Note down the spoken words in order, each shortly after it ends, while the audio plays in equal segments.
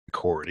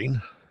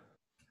recording.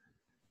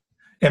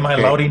 Am I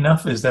Okay. loud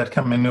enough? Is that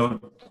coming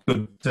out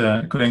good,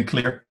 good and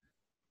clear?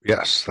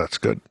 Yes, that's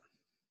good.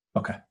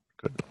 Okay.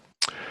 Good.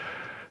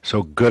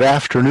 So good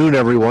afternoon,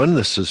 everyone.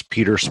 This is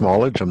Peter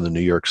Smallage. I'm the New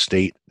York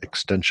State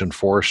Extension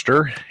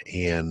Forester,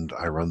 and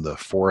I run the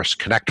Forest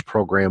Connect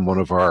program. One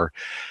of our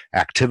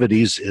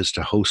activities is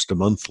to host a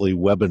monthly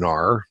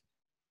webinar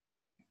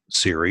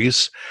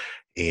series,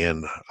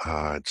 and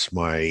it's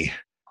my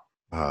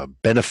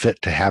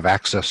benefit to have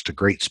access to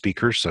great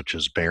speakers such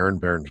as Bernd.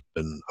 Bernd's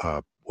been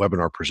a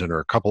webinar presenter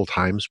a couple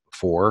times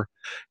before.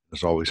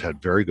 Has always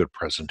had very good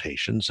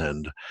presentations,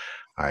 and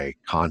I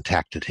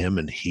contacted him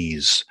and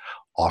he's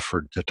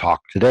offered to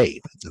talk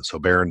today. And so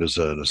Bernd is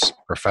a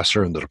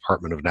professor in the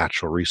Department of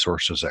Natural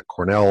Resources at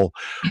Cornell,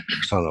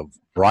 works on a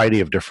variety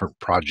of different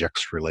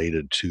projects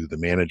related to the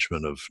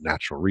management of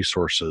natural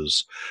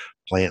resources,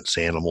 plants,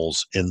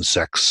 animals,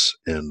 insects,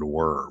 and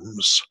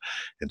worms.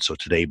 And so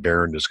today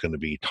Bernd is going to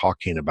be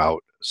talking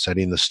about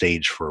setting the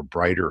stage for a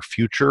brighter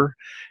future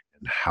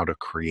and how to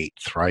create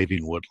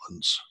thriving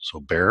woodlands. So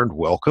Bernd,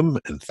 welcome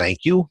and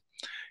thank you.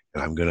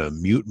 And I'm going to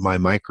mute my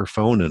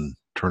microphone and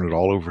turn it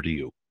all over to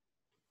you.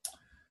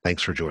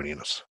 Thanks for joining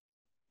us.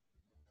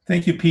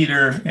 Thank you,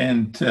 Peter,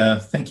 and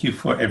thank you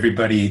for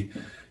everybody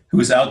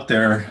who's out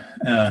there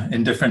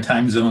in different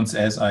time zones,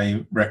 as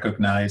I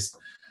recognized.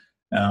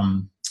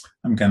 I'm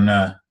going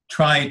to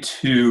try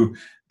to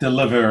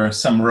deliver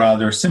some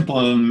rather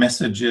simple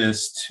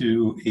messages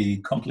to a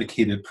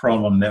complicated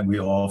problem that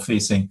we're all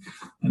facing,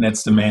 and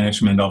that's the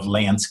management of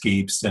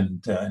landscapes.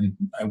 And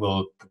I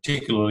will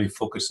particularly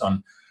focus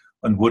on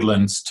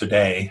woodlands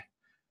today.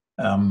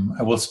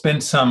 I will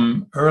spend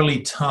some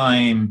early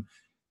time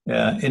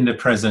in the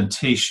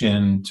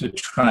presentation to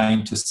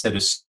trying to set a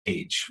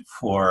stage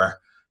for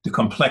the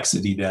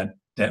complexity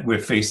that we're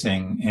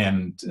facing,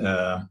 and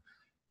the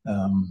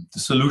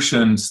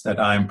solutions that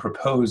I'm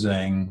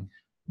proposing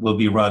will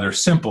be rather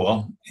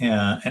simple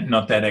and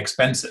not that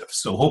expensive.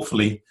 So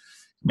hopefully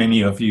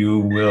many of you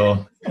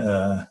will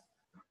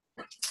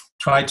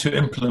try to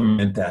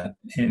implement that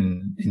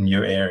in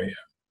your area.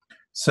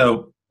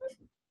 So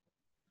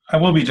I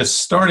will be just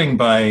starting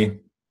by,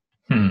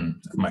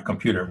 if my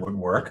computer would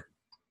work.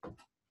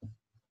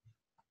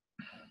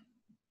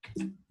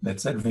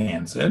 Let's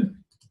advance it.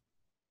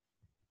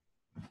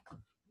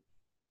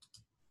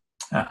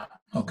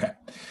 Okay.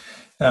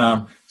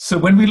 So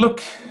when we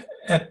look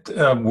at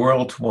a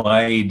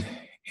worldwide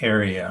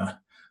area,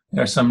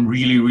 there's some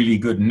really, really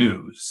good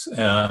news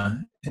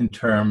in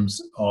terms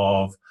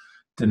of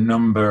the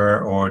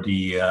number or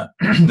the,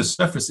 the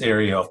surface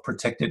area of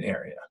protected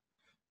area.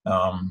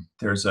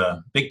 There's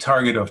a big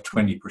target of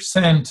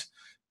 20%,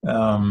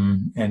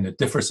 and it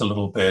differs a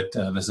little bit.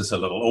 This is a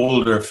little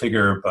older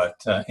figure, but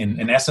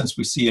in essence,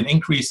 we see an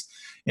increase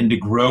in the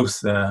growth,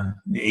 the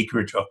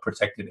acreage of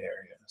protected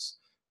areas.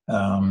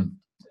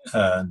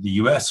 The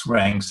US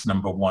ranks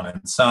 #1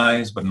 in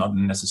size, but not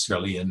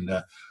necessarily in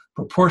the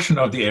proportion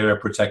of the area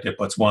protected.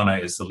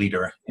 Botswana is the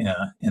leader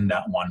in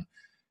that one.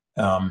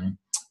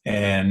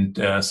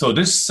 So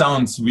this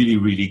sounds really,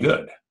 really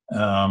good.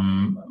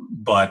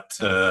 But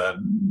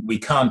we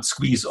can't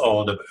squeeze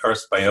all the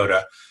Earth's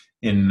biota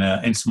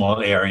in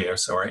small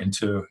areas or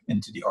into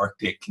the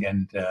Arctic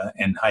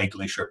and high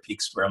glacier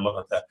peaks where a lot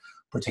of the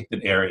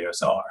protected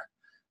areas are.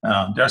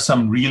 There are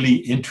some really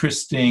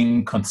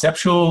interesting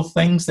conceptual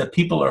things that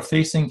people are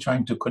facing,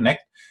 trying to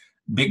connect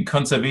big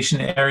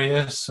conservation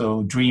areas.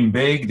 So dream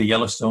big, the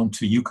Yellowstone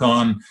to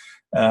Yukon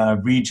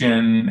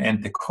region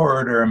and the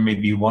corridor may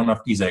be one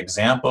of these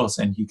examples.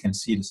 And you can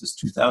see this is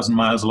 2,000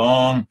 miles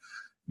long,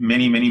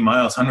 many, many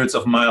miles, hundreds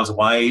of miles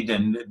wide,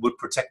 and it would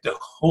protect a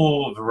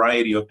whole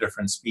variety of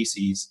different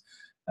species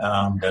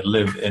that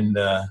live in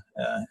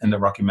the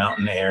Rocky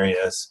Mountain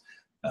areas.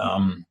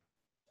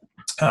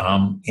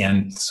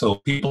 And so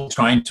people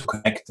trying to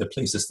connect the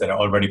places that are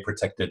already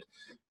protected.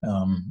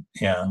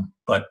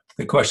 But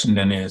the question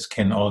then is,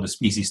 can all the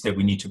species that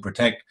we need to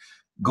protect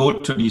go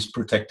to these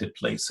protected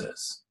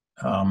places?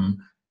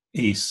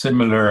 A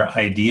similar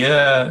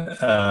idea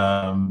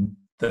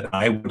that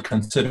I would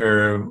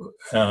consider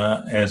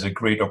as a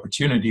great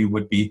opportunity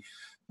would be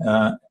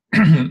an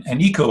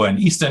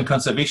eastern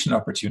conservation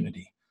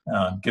opportunity.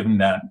 Given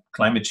that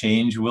climate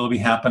change will be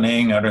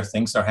happening, other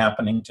things are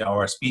happening to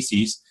our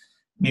species,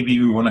 maybe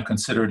we want to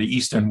consider the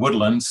eastern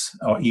woodlands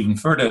or even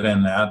further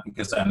than that,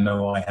 because I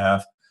know I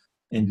have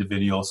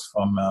individuals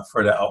from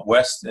further out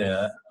west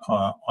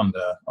on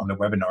the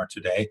webinar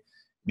today.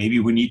 Maybe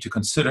we need to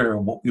consider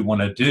what we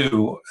want to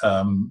do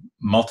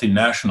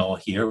multinational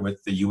here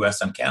with the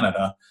US and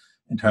Canada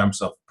in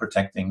terms of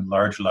protecting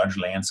large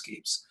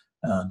landscapes.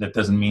 That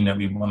doesn't mean that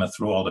we want to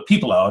throw all the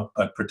people out,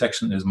 but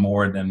protection is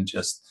more than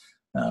just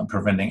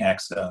preventing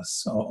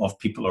access of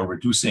people or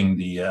reducing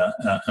the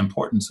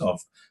importance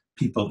of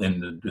people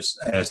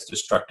as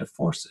destructive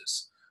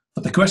forces.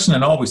 But the question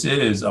then always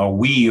is, are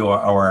we or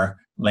our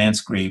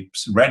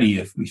landscapes ready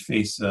if we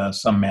face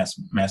some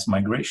mass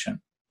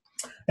migration?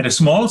 At a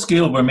small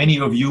scale where many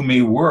of you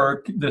may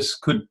work, this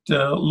could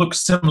look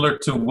similar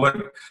to what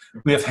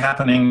we have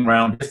happening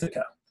around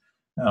Ithaca.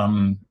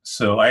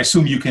 So I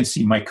assume you can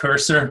see my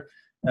cursor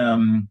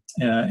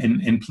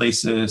in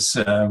places.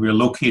 We're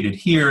located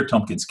here,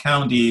 Tompkins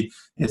County.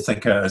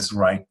 Ithaca is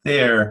right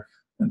there.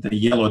 The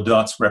yellow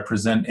dots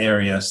represent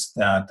areas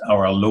that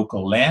our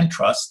local land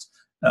trust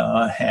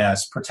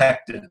has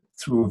protected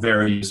through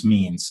various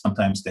means.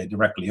 Sometimes they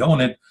directly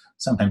own it.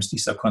 Sometimes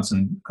these are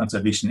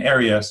conservation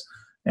areas.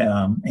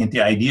 And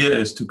the idea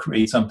is to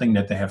create something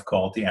that they have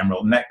called the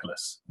Emerald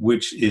Necklace,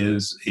 which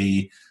is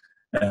a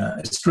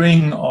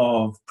string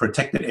of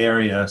protected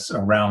areas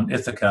around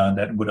Ithaca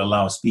that would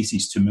allow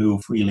species to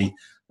move freely,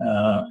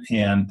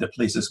 and the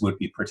places would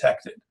be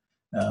protected.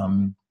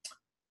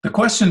 The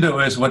question, though,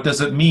 is what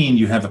does it mean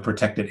you have a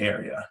protected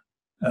area?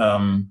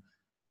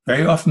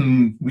 Very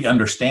often we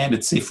understand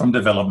it's safe from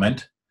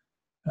development,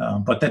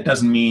 but that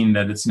doesn't mean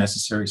that it's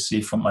necessarily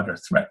safe from other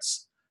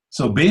threats.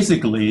 So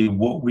basically,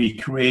 what we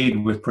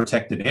create with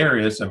protected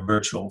areas are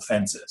virtual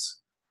fences.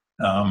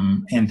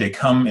 And they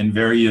come in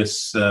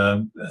various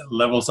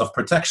levels of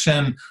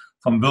protection,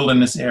 from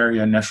wilderness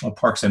area, national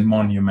parks and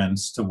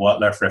monuments, to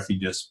wildlife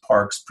refuges,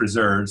 parks,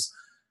 preserves,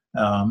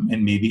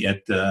 and maybe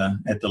at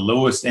the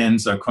lowest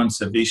ends are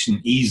conservation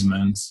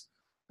easements.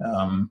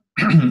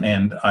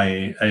 And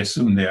I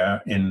assume they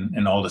are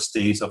in all the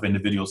states of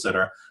individuals that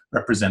are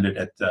represented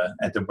at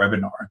the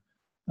webinar.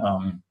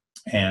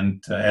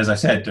 And as I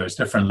said, there's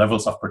different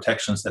levels of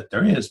protections that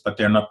there is, but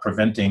they're not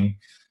preventing,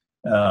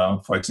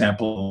 for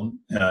example,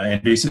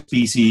 invasive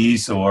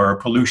species or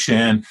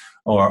pollution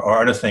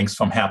or other things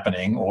from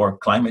happening, or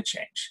climate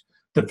change.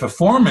 The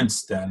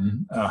performance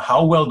then,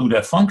 how well do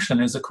they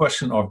function, is a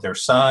question of their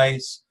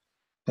size,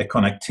 their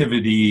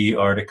connectivity,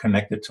 are they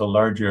connected to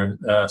larger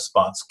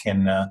spots?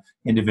 Can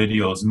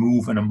individuals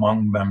move in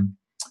among them?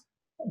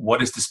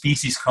 What is the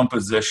species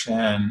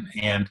composition?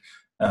 And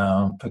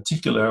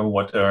particular,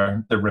 what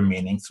are the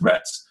remaining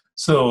threats?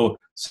 So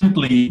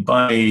simply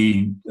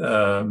by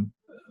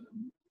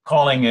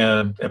calling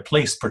a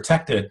place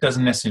protected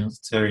doesn't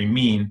necessarily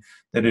mean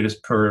that it is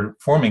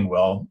performing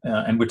well.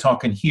 And we're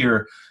talking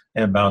here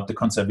about the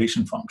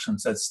conservation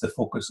functions. That's the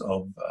focus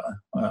of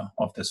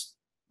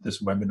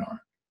this webinar.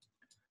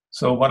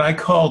 So what I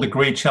call the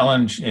great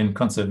challenge in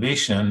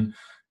conservation,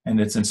 and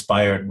it's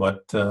inspired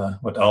what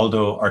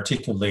Aldo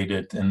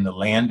articulated in the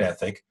land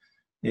ethic,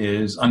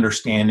 is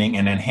understanding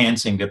and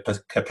enhancing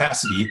the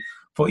capacity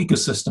for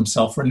ecosystem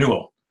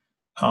self-renewal.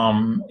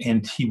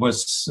 And he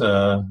was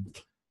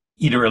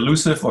either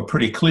elusive or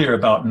pretty clear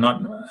about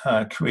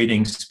not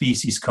creating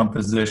species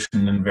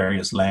composition in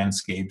various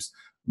landscapes,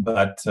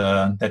 but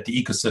that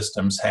the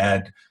ecosystems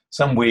had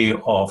some way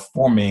of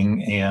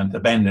forming and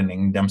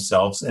abandoning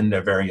themselves in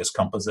their various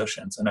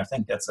compositions. And I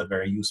think that's a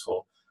very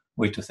useful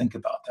way to think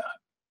about that.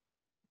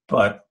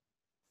 But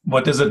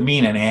what does it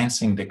mean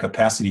enhancing the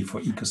capacity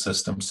for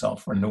ecosystem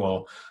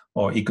self-renewal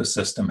or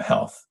ecosystem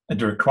health?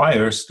 It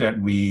requires that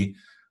we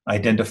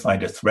identify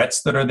the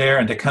threats that are there,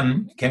 and they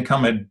can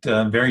come at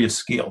various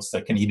scales.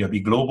 That can either be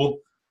global,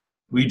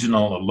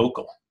 regional, or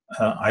local.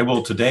 I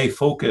will today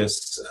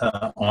focus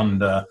on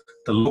the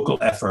local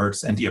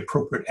efforts and the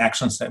appropriate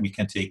actions that we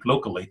can take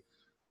locally,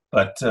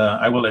 but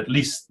I will at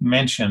least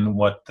mention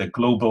what the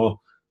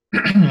global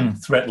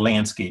threat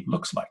landscape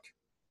looks like.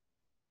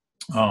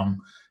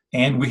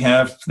 And we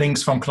have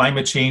things from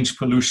climate change,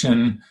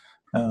 pollution,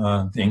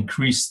 the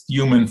increased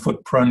human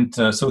footprint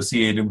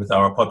associated with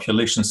our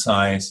population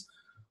size,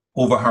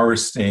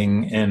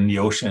 overharvesting in the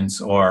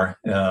oceans or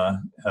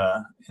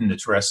in the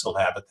terrestrial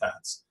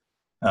habitats.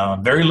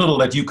 Very little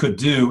that you could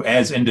do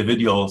as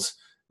individuals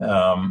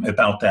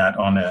about that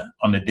on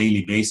a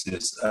daily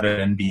basis, other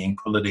than being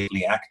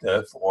politically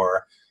active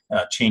or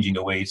changing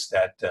the ways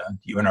that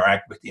you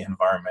interact with the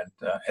environment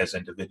as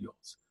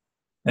individuals.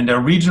 And there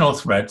are regional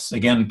threats,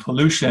 again,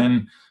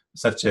 pollution,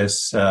 such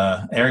as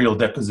aerial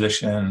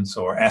depositions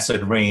or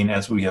acid rain,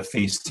 as we have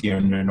faced here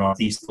in the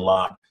Northeast a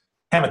lot.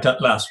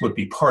 Habitat loss would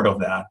be part of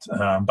that.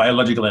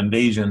 Biological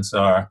invasions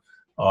are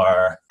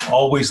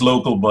always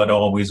local, but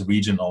always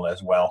regional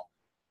as well.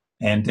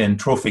 And then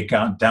trophic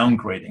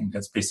downgrading,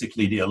 that's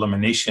basically the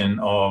elimination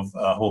of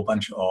a whole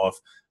bunch of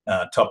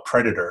top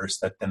predators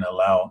that then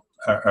allow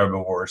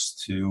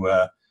herbivores to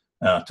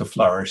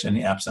flourish in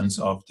the absence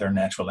of their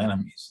natural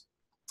enemies.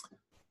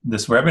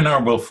 This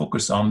webinar will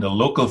focus on the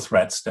local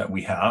threats that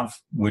we have,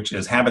 which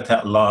is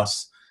habitat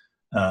loss,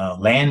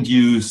 land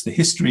use, the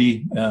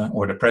history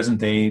or the present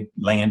day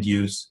land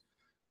use,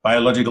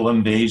 biological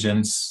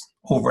invasions,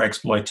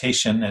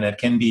 overexploitation, and it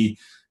can be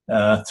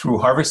through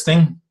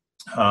harvesting,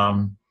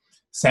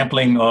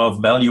 sampling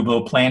of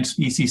valuable plant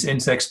species,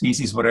 insect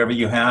species, whatever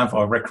you have,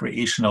 or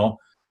recreational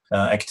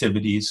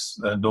activities.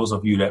 Those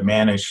of you that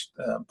manage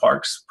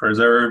parks,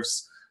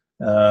 preserves,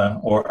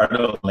 or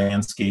other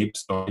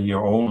landscapes or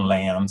your own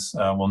lands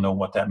will know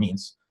what that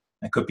means.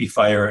 It could be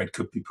fire, it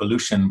could be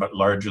pollution, but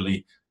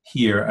largely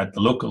here at the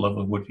local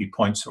level would be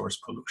point source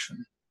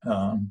pollution.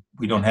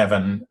 We don't have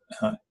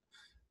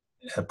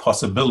a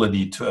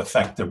possibility to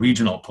affect the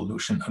regional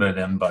pollution other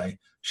than by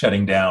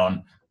shutting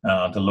down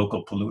the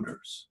local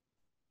polluters.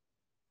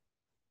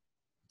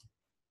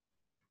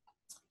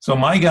 So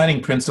my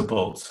guiding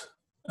principles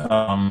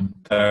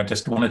that I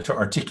just wanted to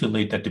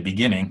articulate at the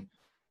beginning.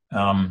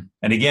 And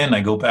again,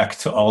 I go back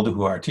to Aldo,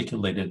 who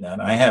articulated that.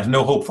 I have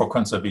no hope for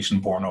conservation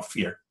born of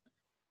fear.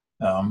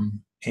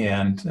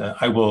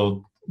 I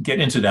will get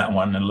into that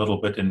one a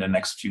little bit in the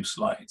next few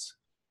slides.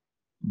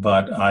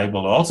 But I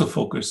will also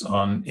focus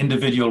on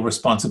individual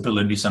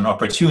responsibilities and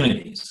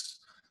opportunities.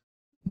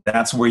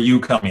 That's where you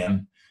come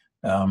in.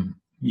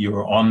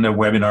 You're on the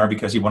webinar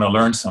because you want to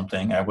learn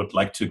something. I would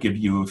like to give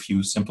you a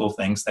few simple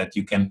things that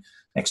you can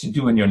actually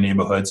do in your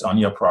neighborhoods, on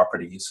your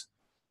properties,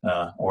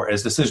 or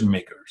as decision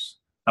makers.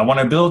 I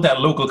want to build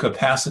that local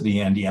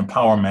capacity and the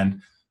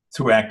empowerment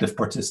through active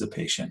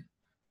participation.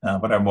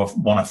 But I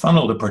want to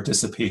funnel the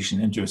participation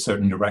into a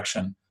certain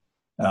direction.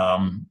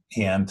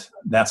 And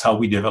that's how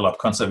we develop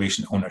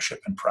conservation ownership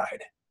and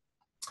pride.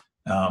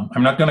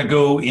 I'm not going to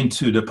go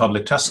into the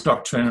public trust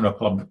doctrine or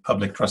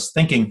public trust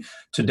thinking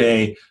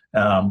today,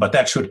 but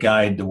that should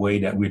guide the way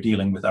that we're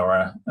dealing with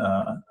our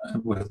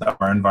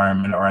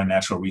environment or our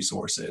natural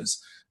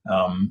resources.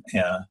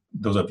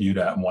 Those of you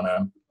that want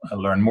to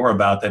learn more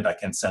about that, I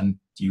can send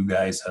you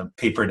guys a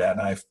paper that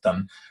I've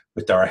done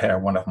with Dara Hare,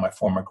 one of my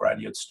former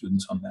graduate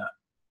students, on that.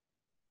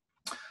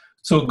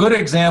 So a good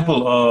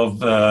example of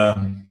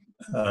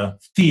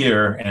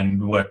fear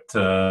and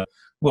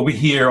what we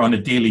hear on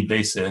a daily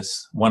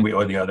basis, one way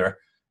or the other,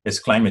 is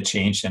climate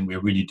change, and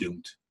we're really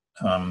doomed.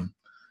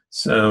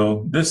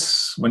 So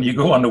this, when you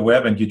go on the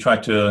web and you try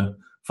to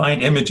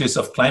find images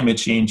of climate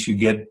change, you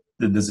get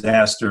the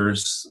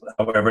disasters,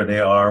 however they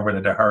are,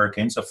 whether they're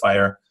hurricanes or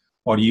fire,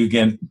 or you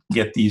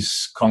get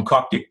these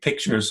concocted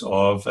pictures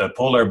of a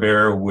polar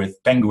bear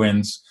with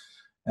penguins,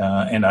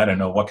 and I don't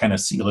know what kind of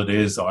seal it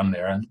is on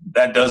there.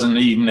 That doesn't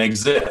even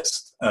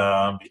exist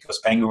because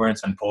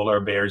penguins and polar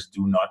bears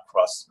do not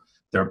cross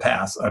their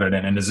paths other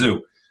than in a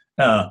zoo.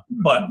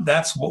 But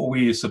that's what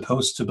we're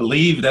supposed to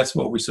believe. That's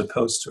what we're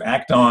supposed to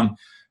act on.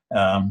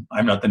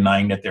 I'm not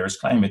denying that there is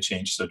climate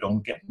change, so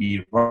don't get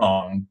me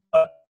wrong.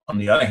 But on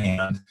the other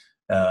hand,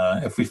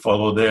 if we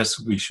follow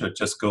this, we should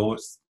just go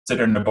sit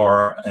in the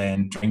bar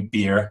and drink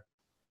beer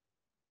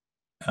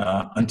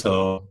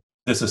until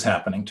this is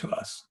happening to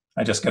us.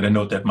 I just got to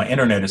note that my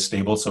internet is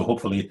stable, so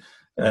hopefully,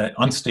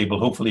 unstable,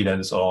 hopefully that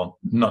is all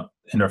not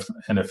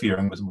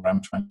interfering with what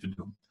I'm trying to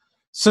do.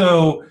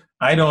 So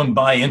I don't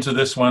buy into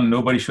this one.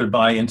 Nobody should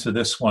buy into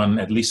this one,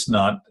 at least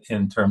not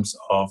in terms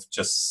of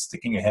just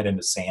sticking a head in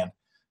the sand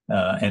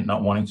and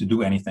not wanting to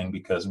do anything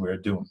because we're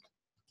doomed.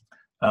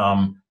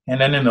 And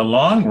then in the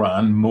long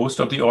run, most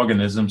of the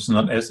organisms,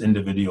 not as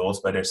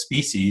individuals, but as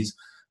species,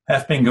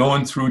 have been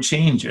going through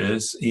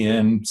changes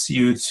in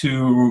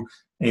CO2,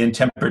 in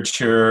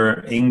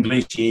temperature, in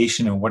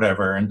glaciation, or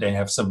whatever, and they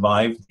have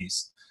survived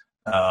these.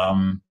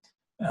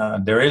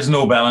 There is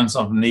no balance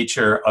of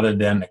nature other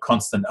than a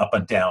constant up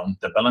and down.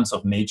 The balance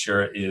of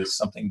nature is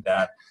something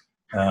that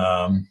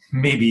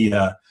maybe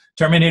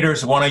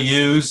Terminators want to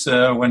use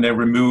when they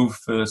remove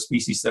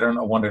species that are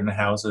not wanted in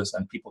houses,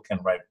 and people can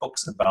write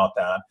books about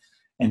that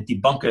and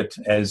debunk it,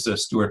 as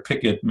Stuart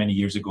Pickett many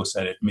years ago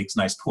said. It makes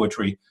nice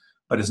poetry,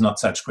 but it's not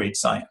such great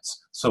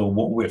science. So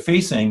what we're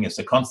facing is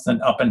a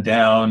constant up and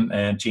down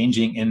and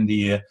changing in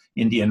the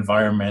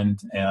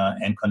environment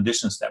and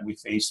conditions that we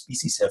face.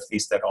 Species have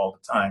faced that all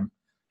the time.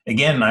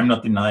 Again, I'm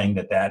not denying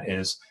that that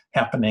is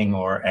happening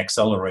or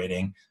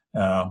accelerating,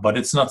 but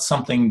it's not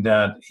something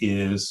that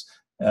is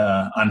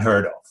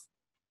unheard of.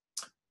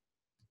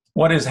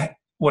 What is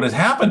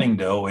happening,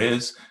 though,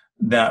 is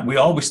that we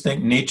always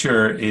think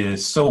nature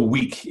is so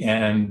weak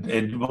and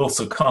it will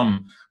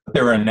succumb. But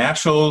there are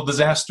natural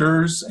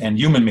disasters and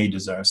human-made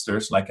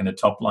disasters, like in the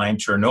top line,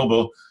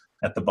 Chernobyl.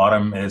 At the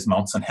bottom is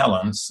Mount St.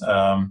 Helens.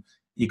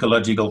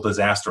 Ecological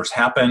disasters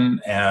happen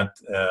at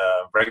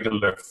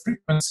regular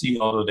frequency,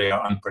 although they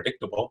are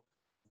unpredictable,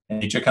 and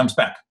nature comes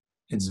back.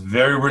 It's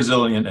very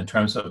resilient in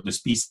terms of the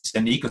species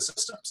and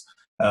ecosystems.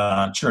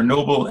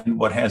 Chernobyl and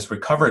what has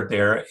recovered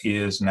there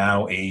is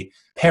now a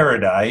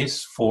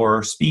paradise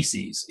for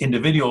species.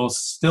 Individuals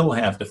still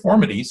have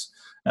deformities,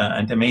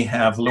 and they may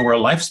have lower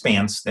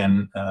lifespans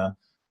than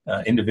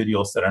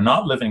individuals that are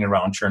not living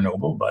around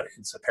Chernobyl, but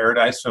it's a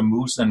paradise for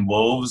moose and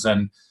wolves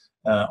and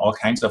all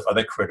kinds of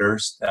other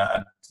critters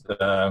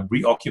that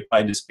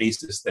reoccupy the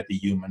spaces that the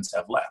humans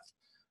have left.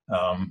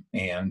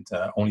 And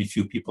only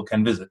few people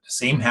can visit. The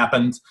same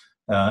happened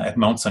at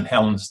Mount St.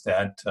 Helens,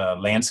 that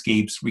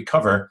landscapes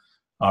recover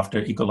after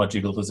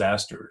ecological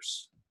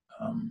disasters.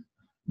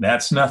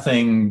 That's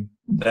nothing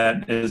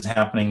that is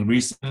happening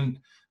recent,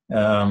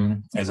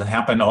 as it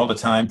happened all the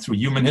time through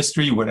human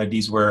history, whether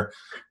these were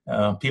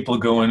people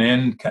going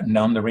in, cutting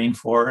down the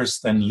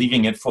rainforest and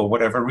leaving it for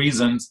whatever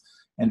reasons,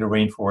 and the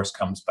rainforest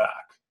comes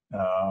back.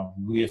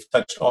 We have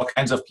touched all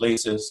kinds of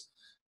places.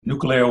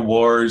 Nuclear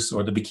wars,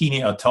 or the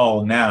Bikini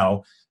Atoll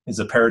now, is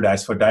a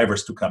paradise for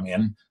divers to come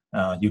in.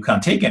 You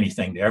can't take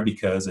anything there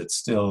because it's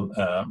still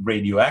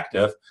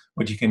radioactive,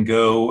 but you can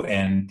go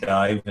and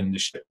dive in the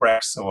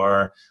shipwrecks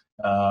or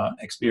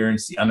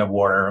experience the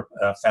underwater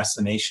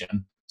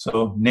fascination.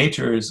 So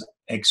nature is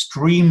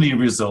extremely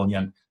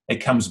resilient. It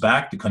comes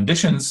back. The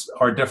conditions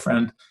are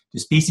different. The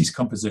species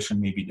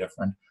composition may be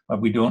different,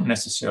 but we don't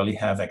necessarily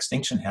have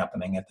extinction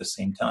happening at the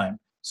same time.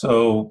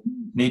 So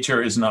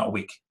nature is not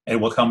weak. It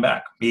will come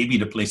back. Maybe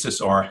the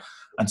places are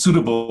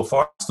unsuitable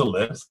for us to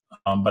live,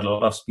 but a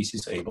lot of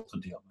species are able to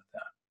deal with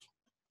that.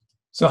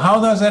 So how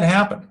does that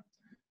happen?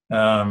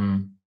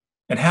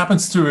 It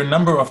happens through a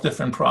number of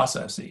different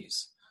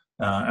processes.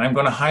 And I'm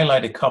going to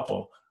highlight a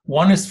couple.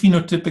 One is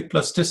phenotypic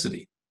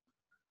plasticity.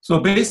 So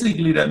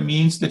basically that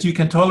means that you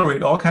can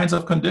tolerate all kinds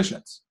of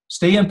conditions,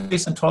 stay in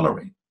place and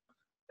tolerate.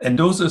 And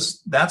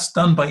that's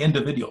done by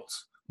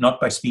individuals, not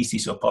by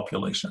species or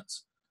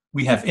populations.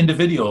 We have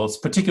individuals,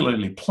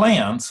 particularly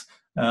plants,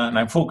 and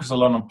I'm focused a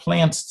lot on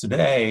plants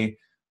today,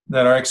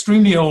 that are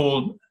extremely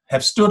old,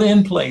 have stood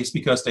in place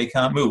because they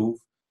can't move,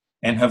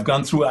 and have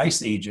gone through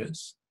ice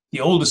ages. The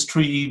oldest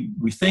tree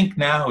we think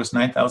now is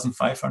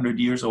 9,500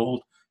 years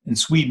old in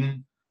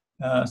Sweden.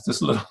 It's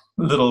this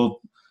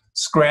little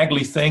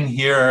scraggly thing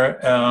here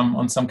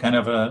on some kind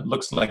of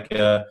looks like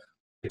a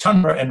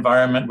tundra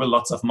environment with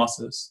lots of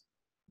mosses.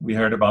 We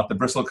heard about the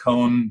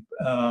bristlecone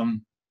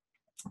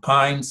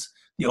pines.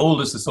 The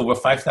oldest is over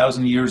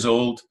 5,000 years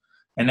old.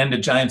 And then the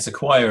giant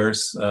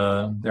sequoias,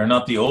 they're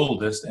not the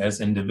oldest as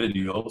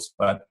individuals,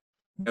 but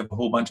we have a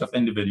whole bunch of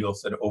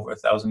individuals that are over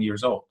 1,000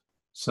 years old.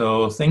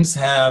 So things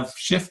have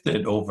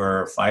shifted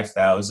over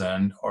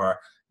 5,000 or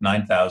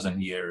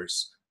 9,000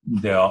 years.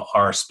 There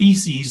are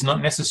species,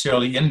 not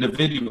necessarily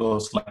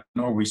individuals, like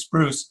Norway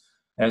spruce,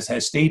 as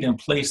has stayed in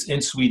place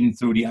in Sweden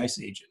through the ice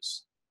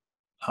ages.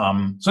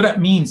 So that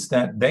means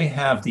that they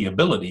have the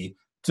ability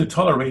to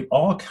tolerate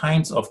all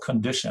kinds of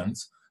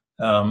conditions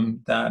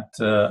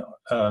that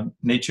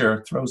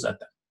nature throws at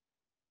them.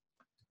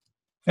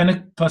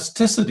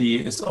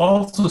 Phenoplasticity is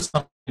also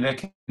something that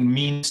can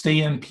mean stay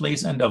in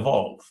place and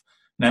evolve.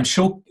 And I'm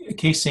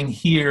showcasing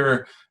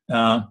here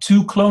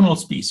two clonal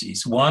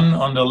species. One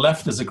on the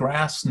left is a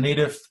grass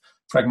native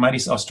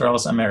Phragmites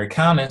australis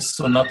americanus,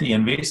 so not the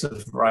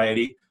invasive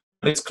variety,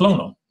 but it's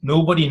clonal.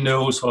 Nobody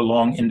knows how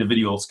long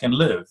individuals can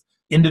live.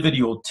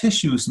 Individual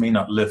tissues may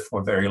not live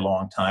for very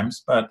long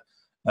times, but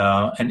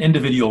an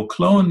individual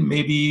clone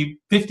may be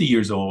 50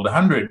 years old,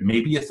 100,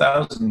 maybe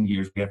 1,000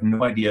 years. We have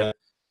no idea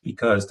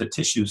because the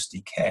tissues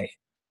decay.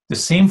 The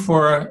same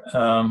for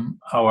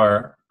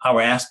our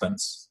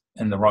aspens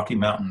in the Rocky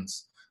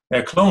Mountains.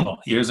 They're clonal.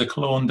 Here's a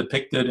clone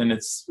depicted in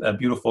its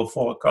beautiful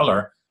fall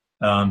color.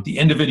 The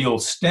individual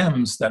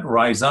stems that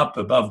rise up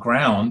above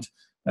ground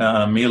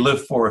may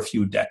live for a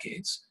few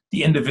decades.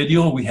 The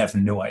individual, we have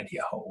no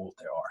idea how old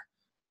they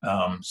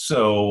are.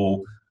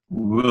 So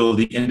will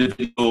the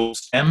individual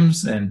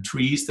stems and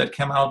trees that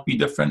come out be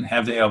different?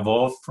 Have they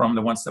evolved from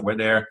the ones that were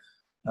there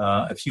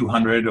a few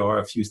hundred or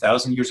a few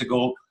thousand years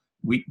ago?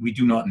 We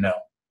do not know.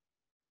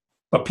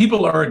 But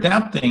people are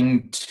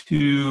adapting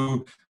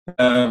to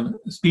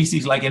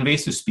species like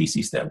invasive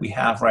species that we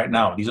have right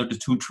now. These are the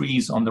two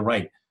trees on the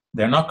right.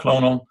 They're not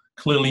clonal,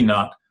 clearly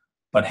not.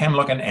 But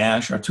hemlock and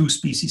ash are two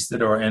species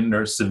that are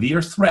under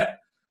severe threat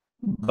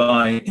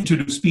by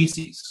introduced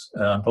species,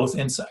 both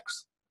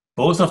insects.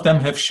 Both of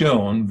them have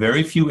shown,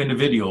 very few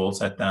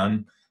individuals at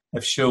them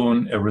have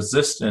shown a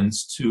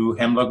resistance to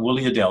hemlock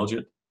woolly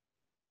adelgid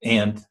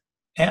and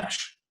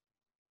ash.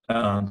 There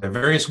are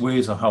various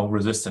ways of how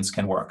resistance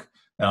can work.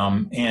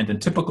 And in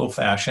typical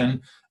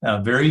fashion,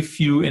 very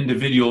few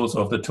individuals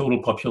of the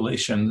total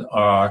population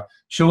are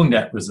showing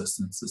that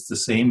resistance. It's the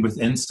same with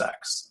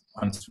insects.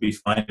 Once we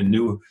find a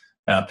new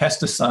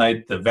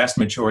pesticide, the vast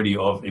majority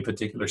of a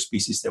particular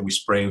species that we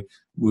spray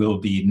will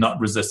be not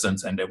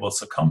resistant and they will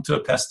succumb to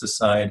a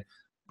pesticide,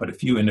 but a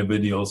few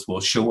individuals will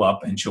show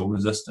up and show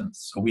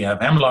resistance. So we have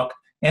hemlock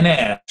and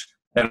ash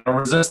that are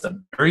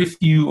resistant. Very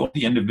few of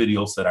the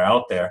individuals that are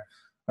out there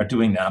are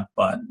doing that,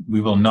 but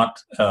we will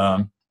not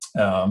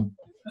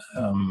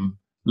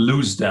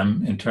lose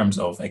them in terms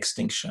of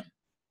extinction.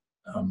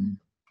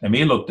 They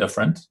may look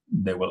different,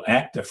 they will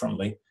act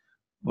differently,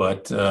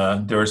 but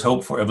there is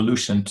hope for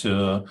evolution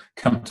to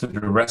come to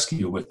the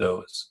rescue with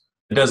those.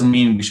 It doesn't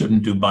mean we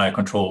shouldn't do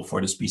biocontrol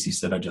for the species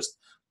that I just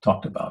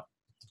talked about.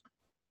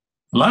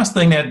 The last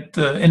thing that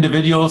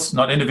individuals,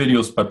 not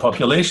individuals, but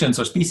populations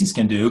or species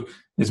can do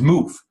is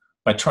move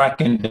by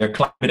tracking their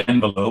climate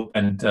envelope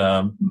and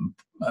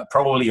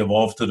probably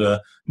evolve to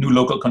the new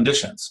local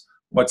conditions.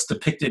 What's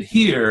depicted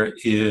here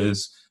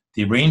is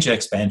the range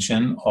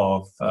expansion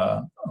of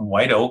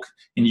white oak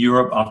in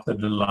Europe after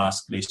the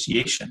last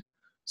glaciation.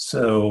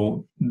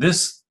 So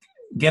this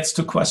gets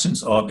to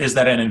questions of, is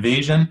that an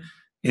invasion?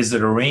 Is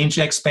it a range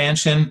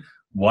expansion?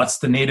 What's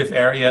the native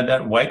area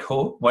that white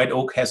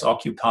oak has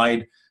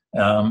occupied?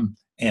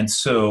 And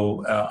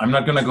so I'm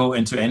not going to go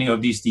into any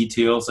of these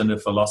details and the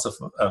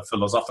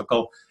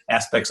philosophical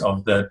aspects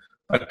of that,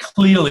 but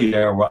clearly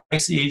there were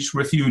ice age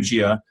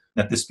refugia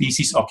that the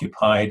species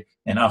occupied,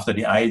 and after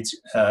the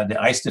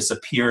ice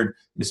disappeared,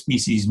 the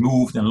species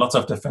moved in lots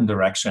of different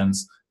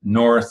directions,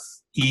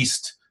 north,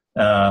 east,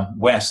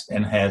 west,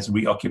 and has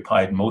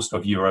reoccupied most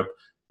of Europe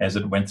as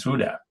it went through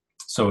that.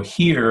 So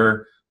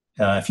here,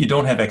 if you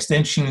don't have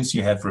extinctions,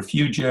 you have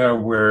refugia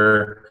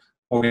where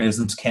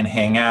organisms can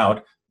hang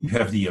out. you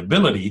have the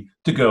ability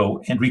to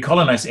go and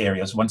recolonize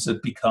areas once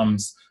it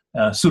becomes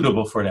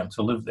suitable for them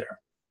to live there.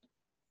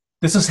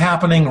 This is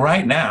happening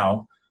right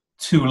now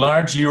to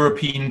large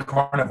European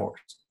carnivores.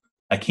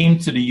 I came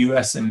to the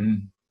US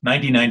in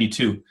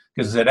 1992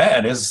 because I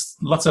said, there's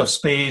lots of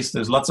space,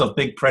 there's lots of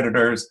big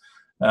predators.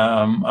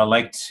 I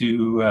like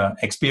to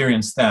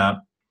experience that.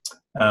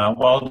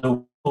 While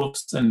the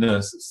wolves in the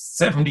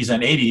 70s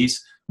and 80s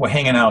were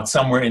hanging out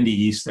somewhere in the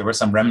east, there were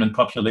some remnant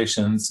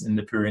populations in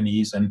the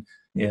Pyrenees and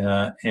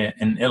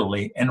in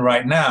Italy. And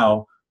right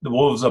now, the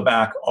wolves are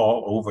back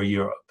all over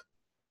Europe,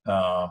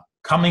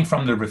 coming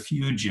from the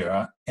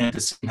refugia. And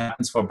the same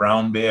happens for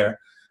brown bear,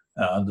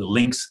 the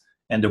lynx,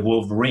 and the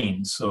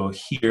wolverine. So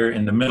here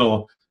in the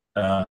middle,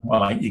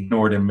 well, I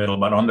ignored the middle,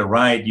 but on the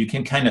right, you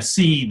can kind of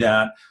see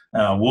that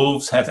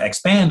wolves have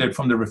expanded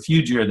from the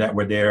refugia that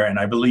were there. And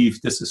I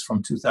believe this is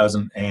from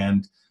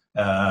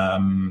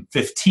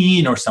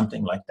 2015 or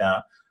something like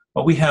that.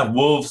 But we have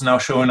wolves now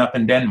showing up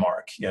in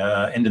Denmark,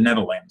 in the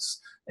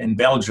Netherlands, in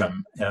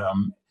Belgium.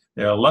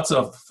 There are lots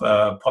of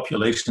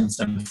populations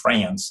in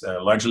France,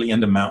 largely in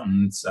the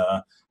mountains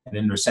and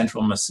in the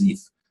central massif.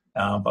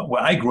 But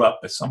where I grew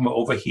up, somewhere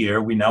over here,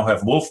 we now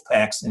have wolf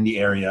packs in the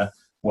area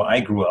where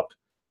I grew up.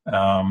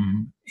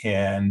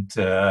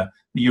 The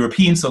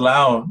Europeans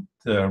allow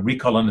the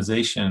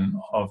recolonization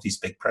of these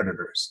big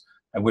predators.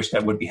 I wish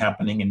that would be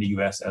happening in the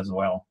US as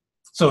well.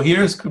 So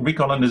here's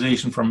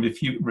recolonization from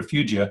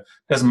refugia.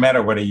 Doesn't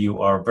matter whether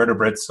you are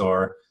vertebrates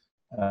or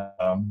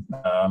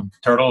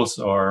turtles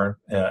or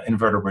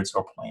invertebrates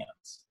or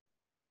plants.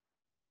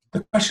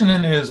 The question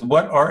then is,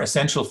 what are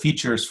essential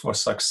features for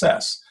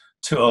success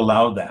to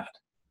allow that?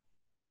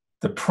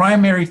 The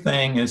primary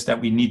thing is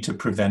that we need to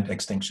prevent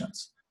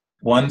extinctions.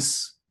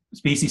 Once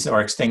species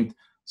are extinct,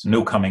 there's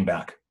no coming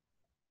back.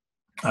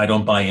 I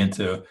don't buy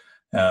into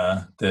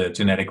the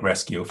genetic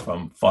rescue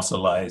from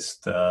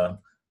fossilized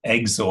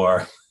eggs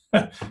or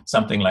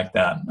something like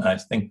that. I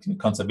think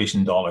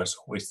conservation dollars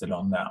are wasted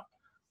on that.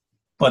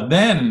 But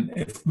then,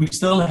 if we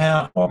still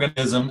have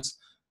organisms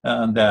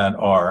that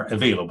are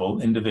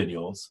available,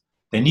 individuals,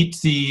 they need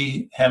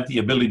to have the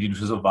ability to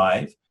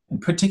survive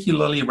and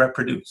particularly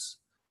reproduce.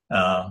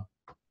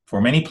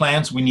 For many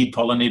plants, we need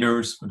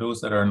pollinators. For those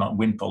that are not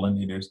wind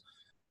pollinators,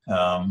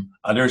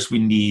 others we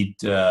need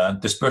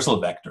dispersal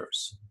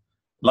vectors.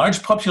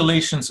 Large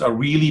populations are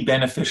really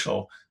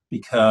beneficial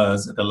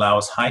because it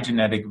allows high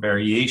genetic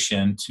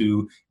variation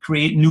to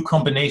create new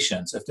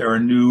combinations. If there are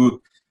new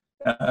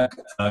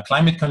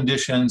climate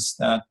conditions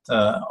that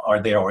are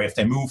there, or if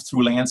they move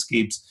through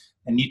landscapes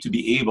and need to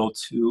be able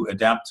to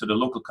adapt to the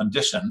local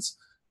conditions.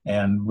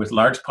 And with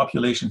large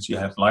populations, you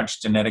have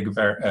large genetic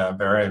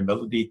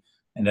variability,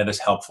 and that is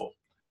helpful.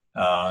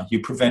 You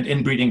prevent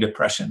inbreeding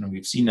depression.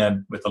 We've seen that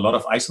with a lot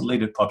of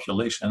isolated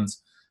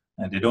populations,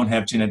 and they don't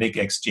have genetic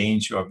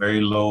exchange or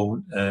very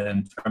low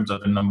in terms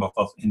of the number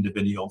of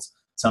individuals.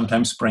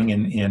 Sometimes bring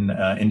in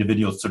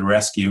individuals to the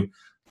rescue,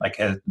 like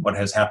what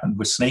has happened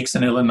with snakes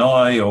in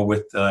Illinois or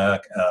with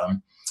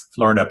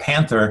Florida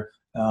panther.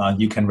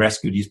 You can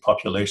rescue these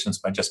populations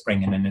by just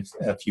bringing in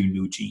a few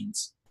new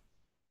genes.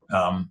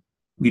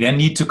 We then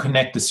need to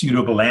connect the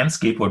suitable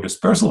landscape or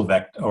dispersal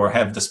vector, or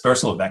have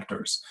dispersal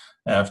vectors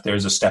if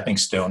there's a stepping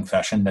stone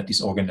fashion that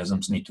these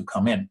organisms need to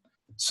come in.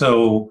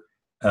 So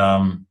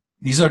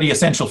these are the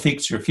essential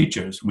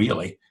features,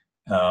 really.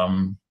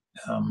 And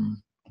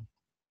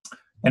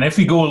if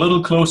we go a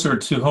little closer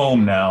to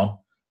home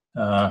now,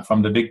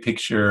 from the big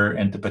picture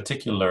and the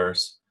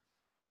particulars,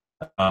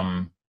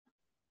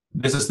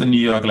 this is the New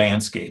York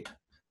landscape.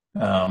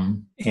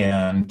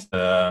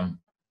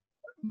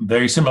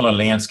 Very similar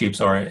landscapes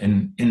are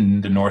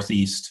in the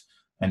Northeast.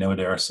 I know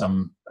there are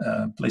some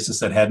places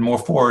that had more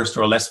forest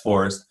or less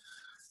forest,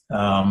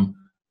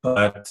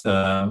 but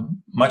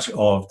much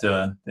of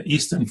the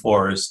eastern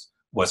forest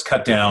was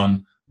cut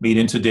down, made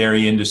into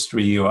dairy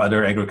industry or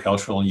other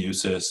agricultural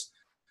uses,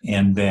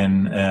 and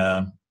then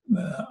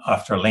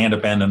after land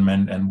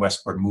abandonment and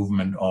westward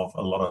movement of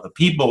a lot of the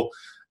people,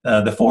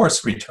 the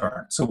forests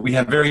returned. So we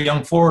have very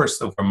young forests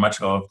over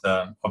much of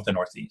the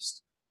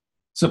Northeast.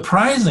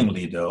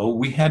 Surprisingly, though,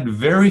 we had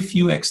very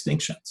few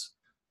extinctions.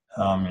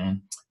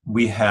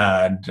 We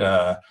had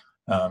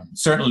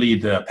certainly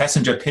the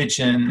passenger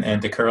pigeon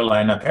and the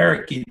Carolina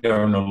parakeet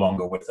are no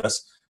longer with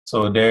us.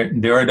 So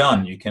they're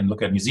done. You can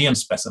look at museum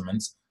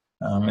specimens.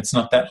 It's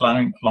not that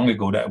long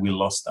ago that we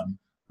lost them.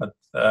 But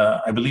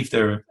I believe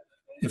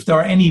if there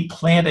are any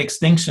plant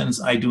extinctions,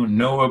 I don't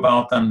know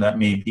about them. That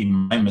may be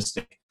my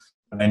mistake.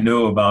 But I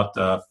know about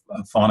the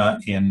fauna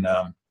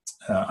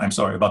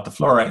about the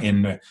flora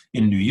in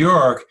New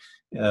York,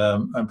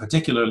 and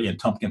particularly in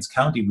Tompkins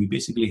County. We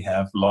basically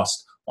have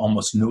lost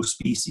almost no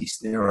species.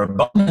 Their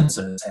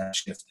abundances have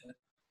shifted.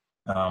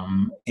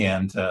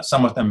 And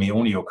some of them may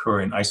only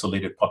occur in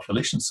isolated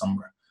populations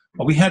somewhere.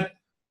 But we had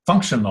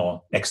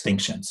functional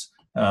extinctions.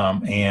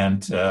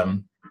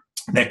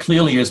 That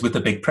clearly is with the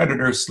big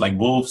predators like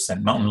wolves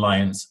and mountain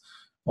lions,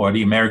 or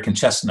the American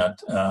chestnut,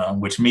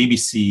 which maybe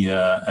see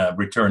a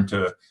return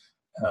to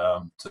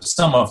to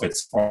some of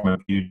its former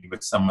beauty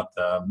with some of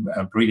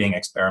the breeding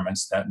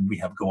experiments that we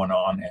have going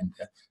on and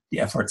the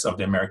efforts of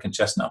the American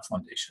Chestnut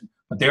Foundation.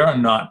 But they are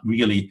not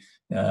really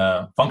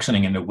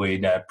functioning in the way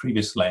that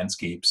previous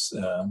landscapes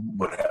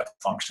would have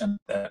functioned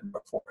that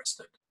were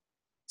forested.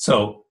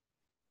 So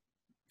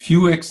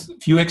few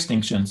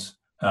extinctions,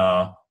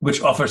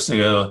 which offers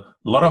a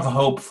lot of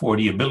hope for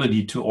the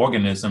ability to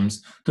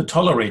organisms to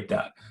tolerate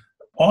that.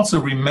 Also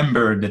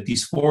remember that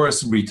these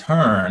forests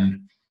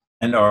return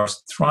and are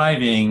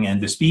thriving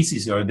and the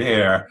species are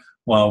there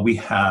while we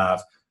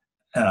have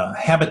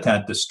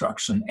habitat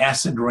destruction,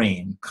 acid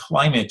rain,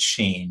 climate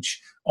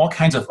change, all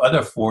kinds of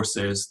other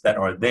forces that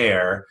are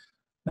there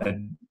that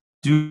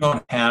do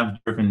not have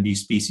driven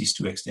these species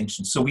to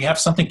extinction. So we have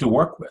something to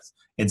work with.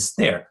 It's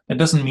there. That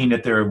doesn't mean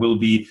that there will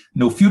be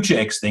no future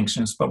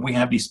extinctions, but we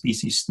have these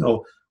species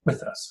still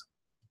with us.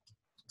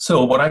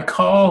 So what I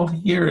call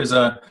here is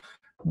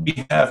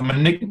we have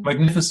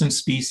magnificent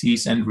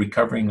species and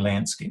recovering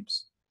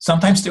landscapes.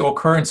 Sometimes they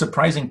occur in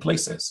surprising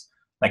places,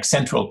 like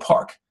Central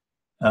Park,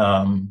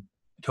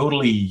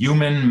 totally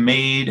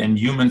human-made and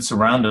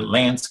human-surrounded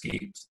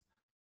landscapes.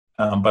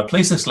 But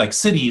places like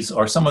cities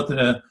are some of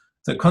the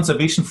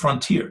conservation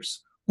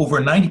frontiers. Over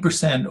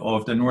 90%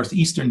 of the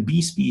northeastern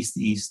bee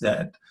species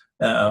that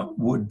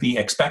would be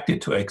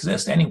expected to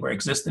exist anywhere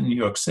exist in New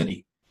York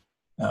City.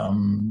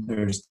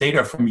 There's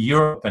data from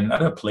Europe and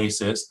other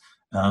places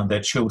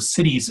that show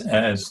cities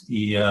as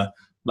the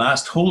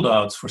last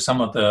holdouts for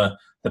some of the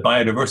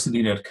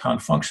biodiversity that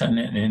can't function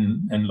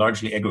in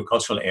largely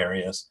agricultural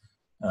areas.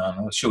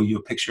 I'll show you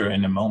a picture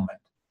in a moment.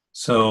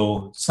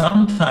 So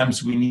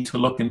sometimes we need to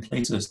look in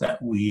places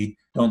that we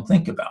don't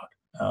think about,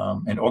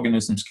 and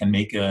organisms can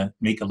make a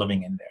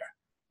living in there.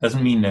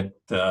 Doesn't mean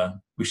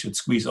that we should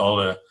squeeze all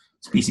the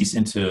species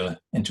into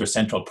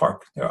Central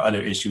Park. There are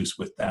other issues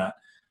with that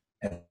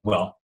as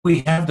well.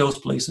 We have those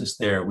places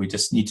there. We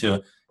just need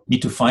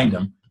to find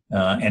them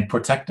and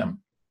protect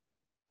them.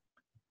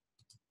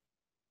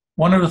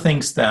 One of the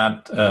things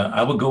that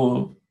I will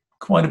go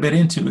quite a bit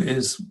into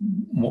is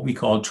what we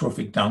call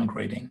trophic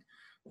downgrading.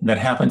 That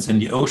happens in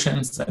the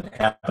oceans, that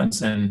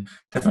happens in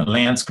different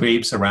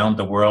landscapes around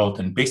the world,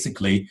 and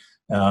basically,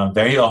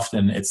 very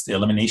often it's the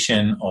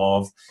elimination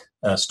of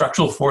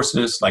structural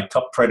forces like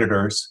top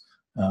predators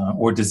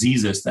or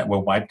diseases that were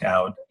wiped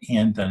out,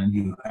 and then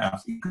you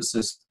have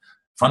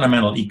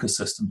fundamental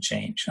ecosystem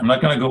change. I'm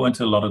not going to go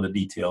into a lot of the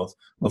details.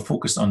 We'll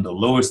focus on the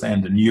lowest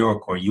end, the New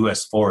York or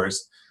U.S.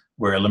 forest,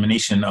 where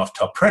elimination of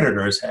top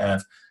predators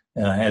has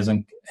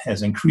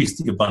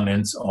increased the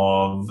abundance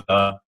of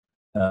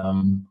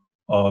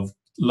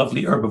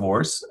lovely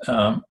herbivores,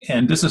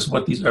 and this is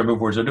what these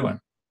herbivores are doing.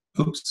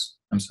 Oops,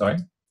 I'm sorry.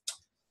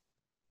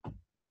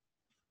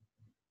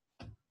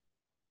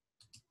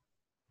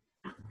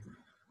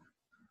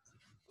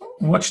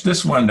 Watch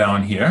this one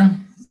down here.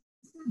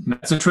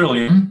 That's a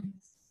trillium.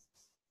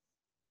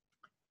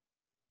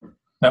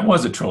 That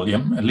was a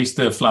trillium, at least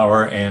the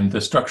flower and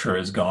the structure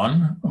is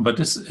gone, but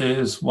this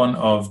is one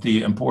of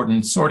the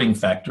important sorting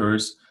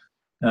factors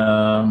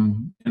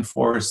in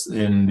forests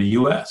in the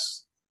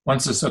US.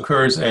 Once this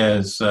occurs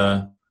as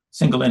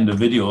single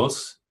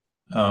individuals,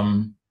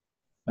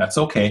 that's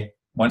okay.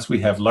 Once we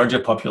have larger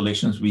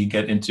populations, we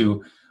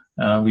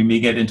may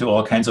get into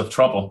all kinds of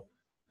trouble.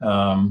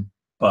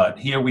 But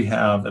here we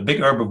have a big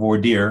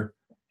herbivore deer,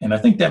 and I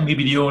think that may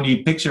be the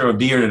only picture of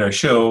deer that I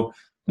show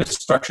the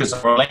structures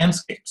of our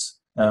landscapes,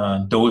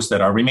 those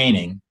that are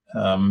remaining,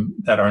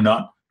 that are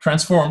not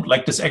transformed,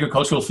 like this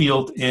agricultural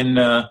field in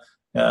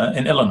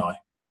Illinois.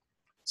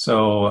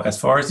 So as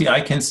far as the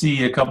eye can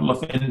see, a couple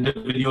of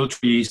individual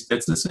trees.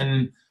 This is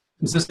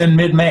in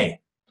mid-May.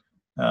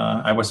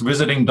 I was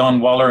visiting Don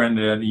Waller and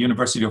the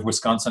University of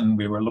Wisconsin.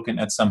 We were looking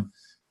at some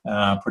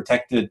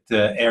protected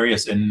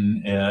areas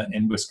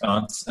in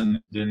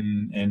Wisconsin,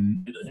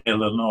 in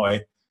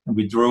Illinois, and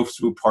we drove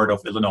through part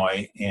of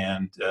Illinois,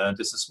 and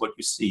this is what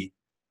you see.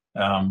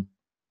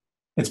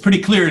 It's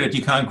pretty clear that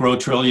you can't grow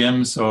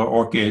trilliums or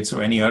orchids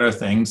or any other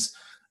things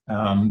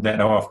that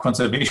are of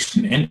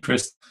conservation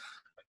interest,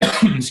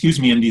 excuse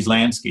me, in these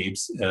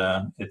landscapes.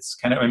 It's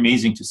kind of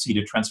amazing to see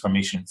the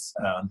transformations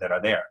that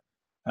are there,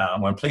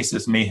 when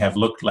places may have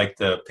looked like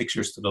the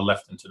pictures to the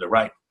left and to the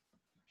right.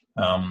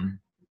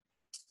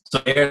 So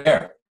they're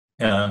there.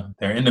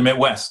 They're in the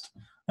Midwest.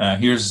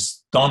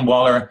 Here's Don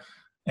Waller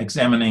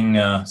examining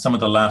some of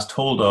the last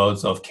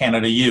holdouts of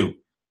Canada yew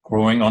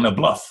growing on a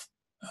bluff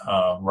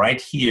right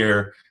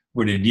here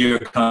where the deer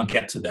can't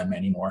get to them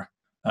anymore.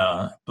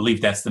 I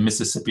believe that's the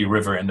Mississippi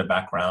River in the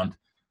background.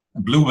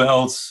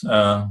 Bluebells,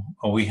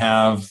 we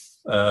have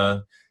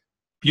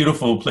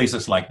beautiful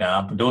places like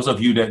that. But those of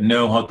you that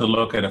know how to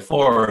look at a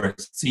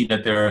forest see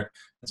that there's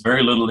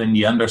very little in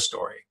the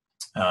understory.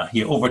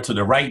 Here over to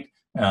the right,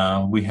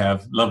 we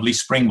have lovely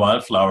spring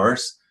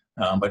wildflowers,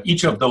 but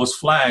each of those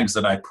flags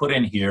that I put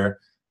in here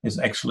is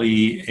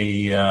actually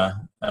a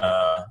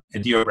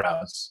deer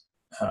browse.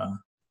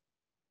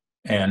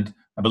 And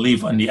I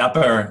believe on the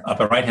upper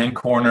right-hand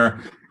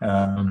corner,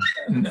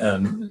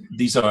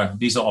 these are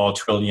all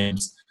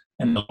trilliums.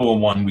 And the lower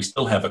one, we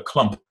still have a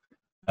clump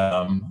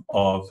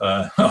of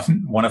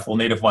wonderful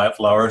native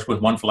wildflowers with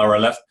one flower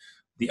left.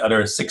 The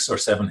other 6 or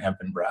 7 have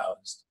been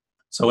browsed.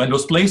 So in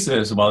those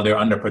places, while they're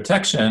under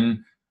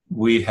protection,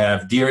 we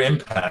have deer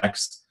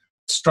impacts,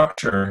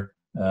 structure,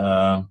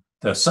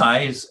 the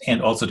size,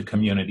 and also the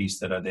communities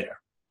that are there.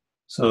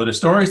 So the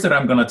stories that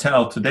I'm going to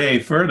tell today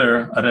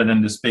further, other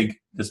than this big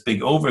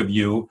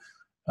overview,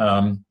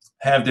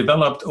 have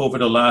developed over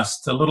the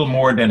last a little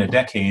more than a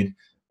decade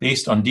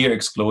based on deer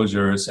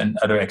exposures and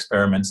other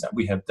experiments that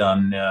we have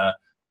done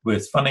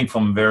with funding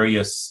from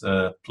various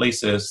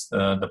places,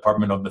 the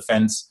Department of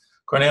Defense,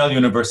 Cornell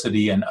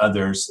University, and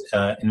others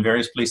in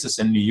various places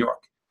in New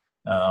York.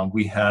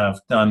 We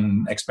have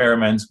done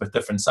experiments with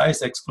different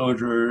size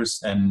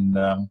exposures, and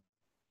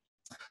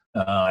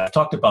I've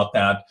talked about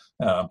that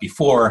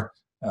before.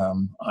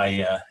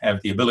 I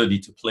have the ability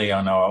to play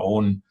on our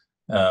own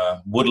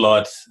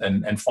woodlot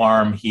and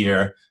farm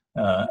here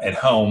at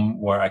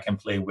home, where I can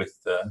play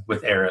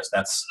with areas.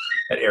 That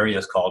area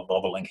is called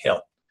Bobbling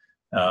Hill.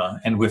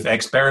 And we've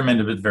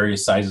experimented with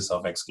various sizes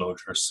of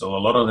exposures. So a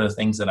lot of the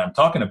things that I'm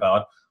talking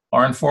about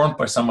are informed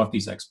by some of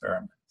these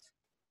experiments.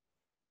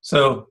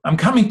 So I'm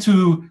coming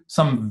to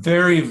some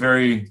very,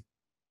 very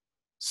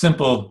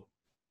simple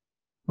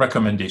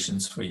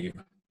recommendations for you.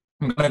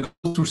 I'm going to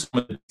go through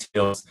some of the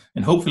details,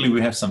 and hopefully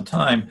we have some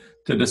time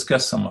to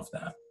discuss some of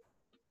that.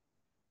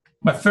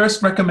 My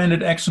first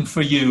recommended action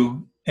for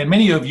you, and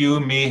many of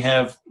you may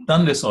have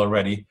done this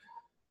already,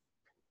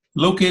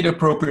 locate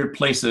appropriate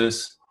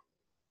places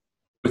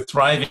with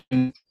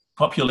thriving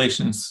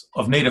populations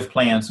of native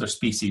plants or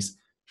species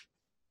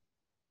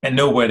and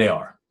know where they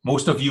are.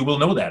 Most of you will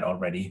know that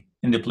already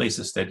in the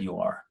places that you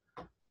are.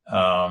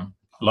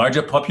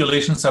 Larger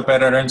populations are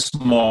better than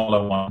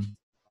smaller ones.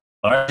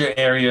 Larger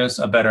areas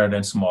are better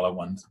than smaller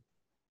ones.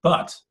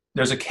 But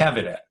there's a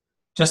caveat.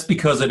 Just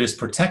because it is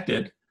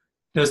protected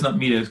does not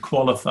mean it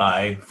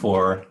qualify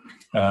for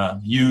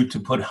you to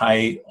put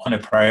high on a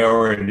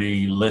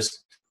priority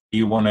list.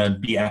 You want to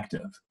be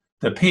active.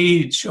 The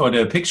page or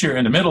the picture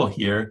in the middle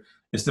here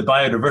is the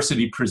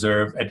biodiversity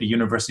preserve at the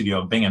University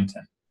of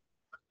Binghamton.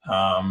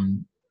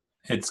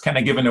 It's kind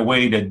of given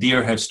away that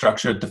deer have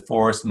structured the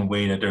forest in a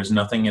way that there's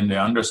nothing in the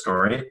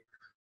understory.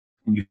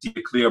 And you see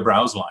a clear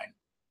browse line.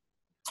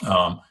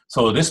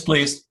 So this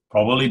place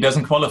probably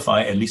doesn't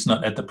qualify, at least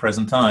not at the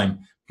present time,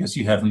 because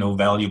you have no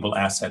valuable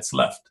assets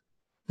left.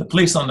 The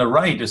place on the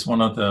right is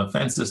one of the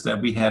fences that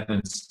we had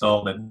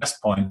installed at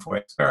West Point for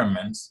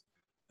experiments.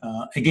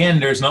 Again,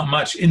 there's not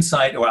much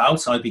inside or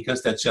outside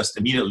because that's just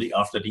immediately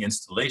after the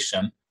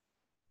installation.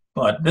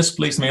 But this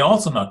place may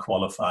also not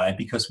qualify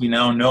because we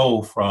now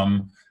know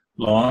from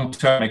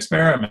long-term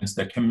experiments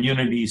that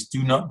communities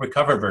do not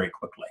recover very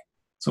quickly.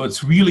 So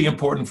it's really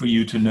important for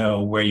you to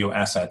know where your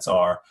assets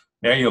are,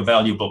 where your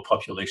valuable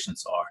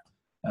populations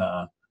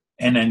are.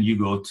 And then you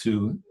go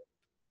to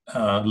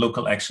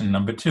local action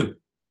number 2.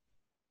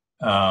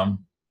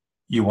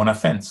 You want to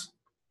fence.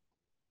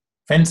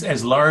 Fence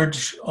as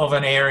large of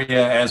an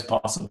area as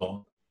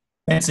possible.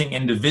 Fencing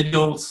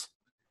individuals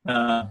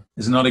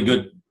is not a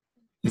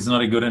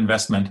good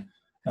investment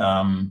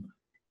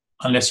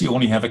unless you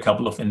only have a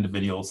couple of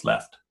individuals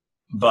left.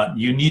 But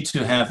you need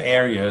to have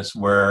areas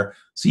where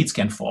seeds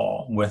can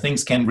fall, where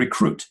things can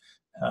recruit,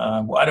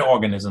 where other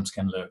organisms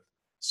can live.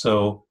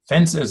 So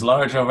fence as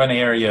large of an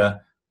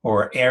area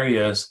or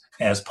areas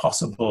as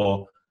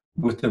possible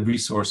with the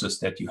resources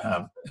that you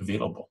have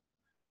available.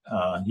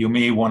 You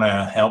may want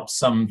to help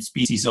some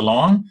species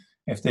along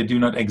if they do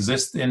not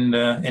exist in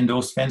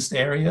those fenced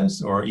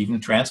areas, or even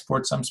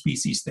transport some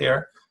species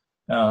there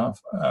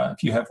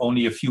if you have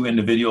only a few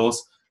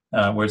individuals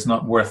where it's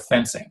not worth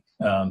fencing.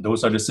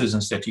 Those are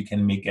decisions that you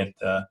can make at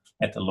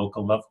the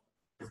local level.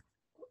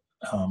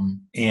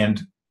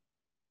 And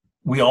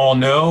we all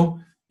know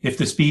if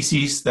the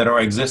species that are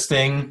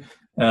existing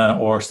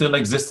or still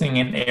existing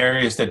in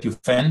areas that you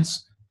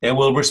fence, they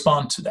will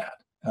respond to that.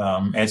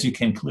 As you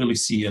can clearly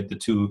see at the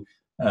 2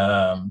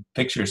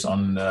 pictures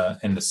in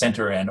the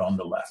center and on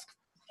the left.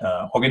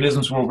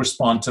 Organisms will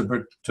respond to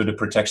the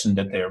protection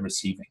that they are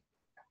receiving.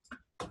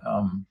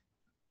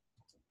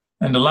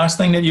 And the last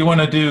thing that you want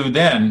to do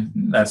then,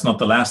 that's not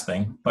the last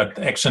thing, but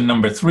action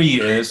number 3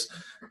 is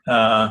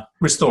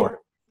restore.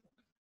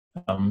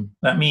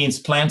 That means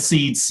plant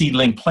seeds,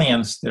 seedling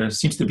plants. There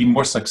seems to be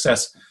more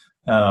success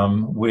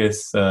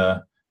with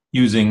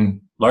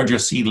using larger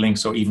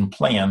seedlings or even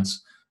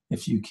plants.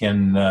 If you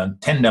can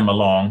tend them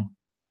along,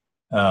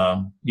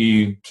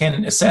 you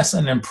can assess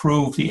and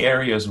improve the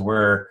areas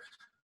where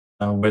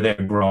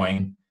they're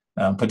growing,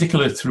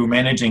 particularly through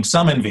managing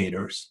some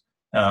invaders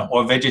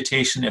or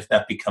vegetation if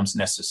that becomes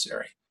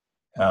necessary.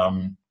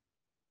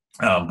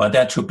 But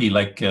that should be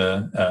like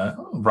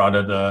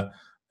rather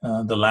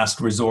the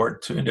last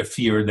resort to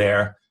interfere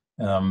there,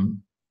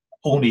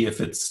 only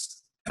if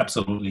it's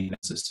absolutely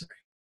necessary.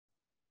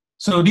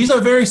 So these are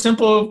very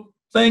simple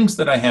things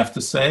that I have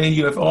to say.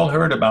 You have all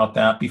heard about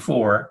that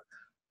before.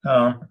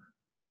 And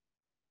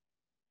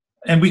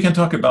we can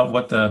talk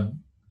about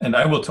and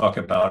I will talk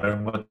about it,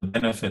 what the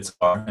benefits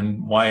are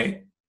and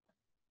why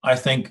I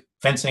think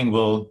fencing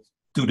will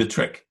do the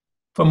trick.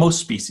 for most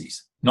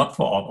species, not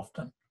for all of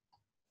them.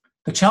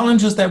 The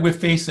challenges that we're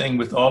facing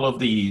with all of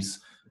these,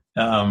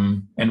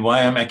 and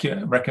why I'm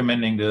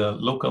recommending the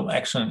local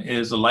action,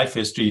 is the life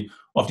history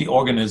of the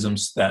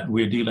organisms that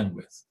we're dealing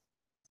with.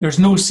 There's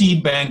no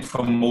seed bank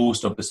for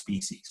most of the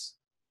species.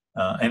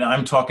 And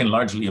I'm talking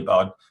largely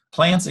about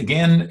plants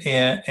again,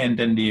 and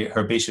then the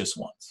herbaceous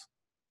ones.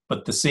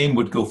 But the same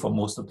would go for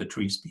most of the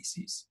tree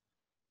species.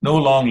 No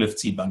long-lived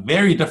seed bank,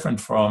 very different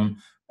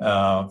from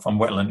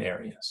wetland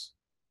areas.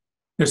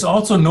 There's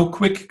also no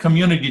quick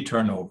community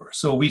turnover.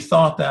 So we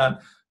thought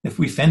that if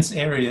we fence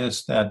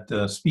areas, that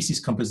the species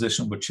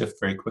composition would shift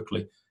very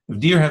quickly. If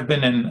deer have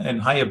been in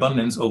high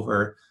abundance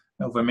over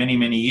many,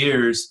 many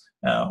years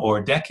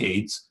or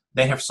decades,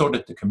 they have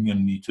sorted the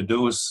community to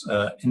those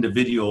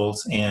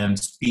individuals and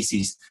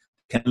species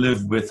can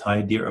live with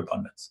high deer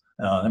abundance.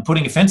 And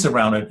putting a fence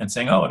around it and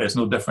saying, oh, there's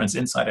no difference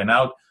inside and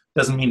out,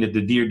 doesn't mean that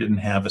the deer didn't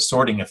have a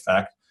sorting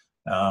effect,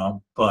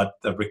 but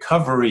the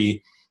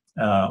recovery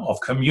of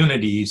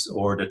communities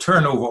or the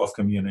turnover of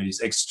communities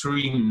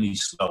extremely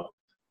slow.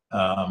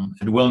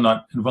 It will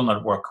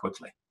not work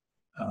quickly.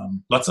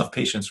 Lots of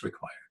patience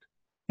required.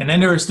 And then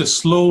there is the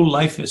slow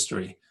life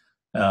history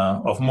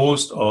of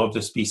most of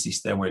the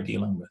species that we're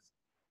dealing with.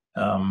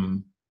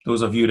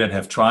 Those of you that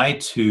have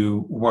tried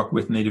to work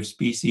with native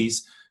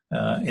species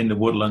in the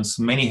woodlands,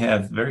 many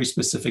have very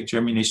specific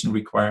germination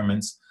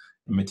requirements.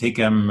 It may take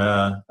them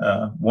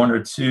one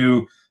or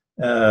two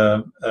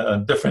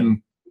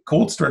different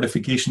cold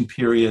stratification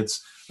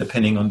periods,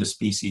 depending on the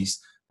species.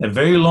 They have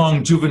very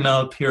long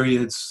juvenile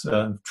periods,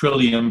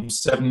 trillium,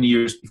 7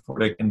 years before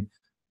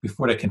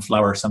they can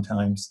flower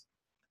sometimes.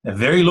 They have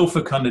very low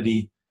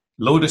fecundity,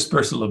 low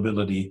dispersal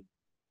ability.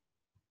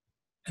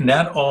 And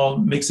that all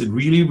makes it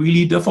really,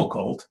 really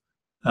difficult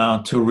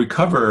to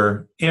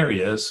recover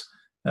areas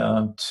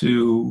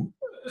to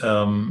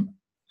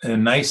a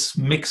nice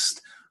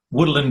mixed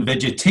woodland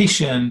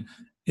vegetation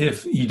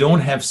if you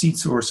don't have seed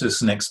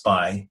sources next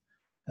by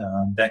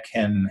that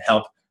can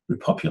help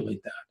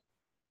repopulate that.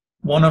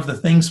 One of the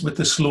things with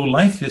the slow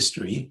life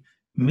history,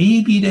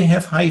 maybe they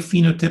have high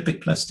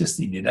phenotypic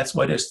plasticity. That's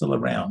why they're still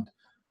around.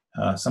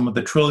 Some of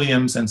the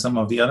trilliums and some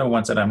of the other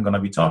ones that I'm going to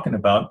be talking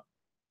about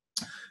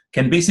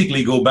can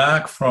basically go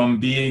back from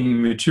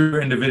being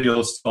mature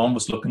individuals to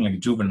almost looking like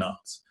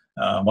juveniles,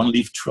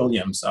 one-leaf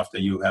trilliums after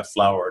you have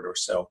flowered or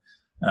so.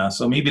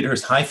 So maybe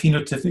there's high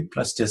phenotypic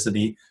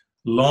plasticity,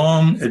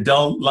 long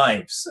adult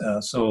lives.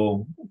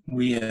 So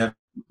we have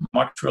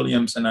marked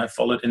trilliums, and I've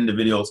followed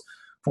individuals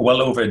for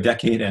well over a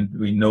decade, and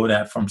we know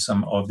that from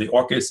some of the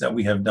orchids that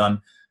we have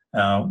done.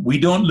 We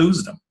don't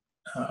lose them.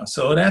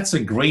 So that's a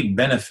great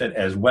benefit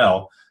as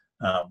well.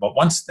 But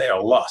once they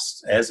are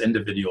lost as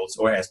individuals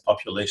or as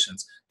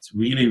populations, it's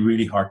really,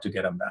 really hard to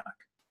get them back.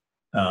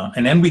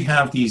 And then we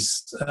have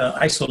these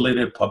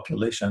isolated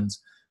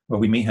populations where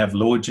we may have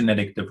low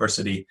genetic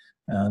diversity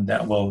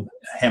that will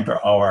hamper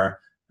our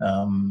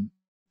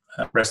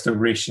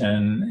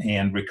restoration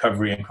and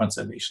recovery and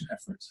conservation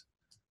efforts.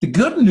 The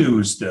good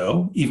news,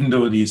 though, even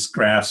though these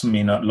graphs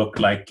may not look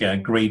like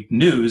great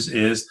news,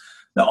 is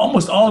that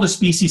almost all the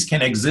species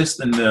can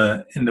exist in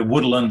the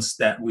woodlands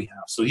that we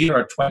have. So here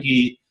are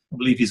 20, I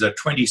believe these are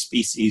 20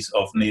 species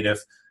of native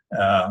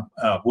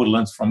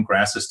woodlands, from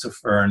grasses to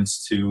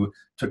ferns to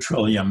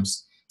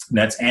trilliums. And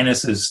that's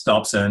Annis's,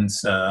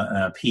 Dobson's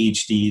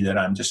PhD that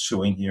I'm just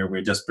showing here.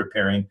 We're just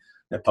preparing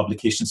the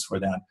publications for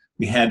that.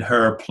 We had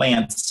her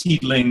plant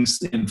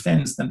seedlings in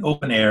fenced and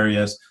open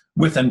areas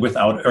with and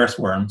without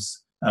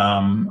earthworms.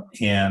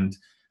 And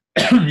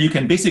you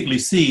can basically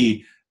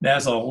see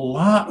there's a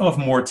lot of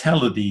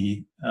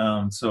mortality.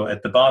 So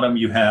at the bottom,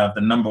 you have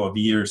the number of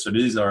years. So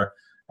these are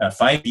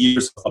 5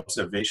 years of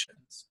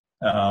observations.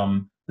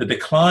 The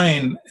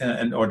decline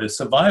or the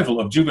survival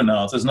of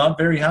juveniles is not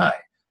very high.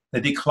 They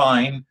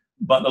decline,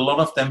 but a lot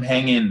of them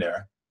hang in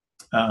there.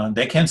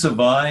 They can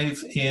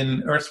survive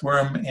in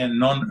earthworm and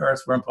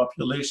non-earthworm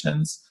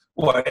populations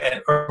or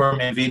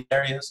earthworm invaded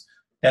areas.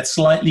 That's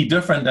slightly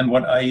different than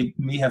what I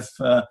may have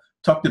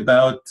talked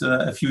about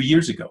a few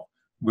years ago,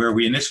 where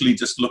we initially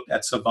just looked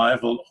at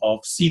survival of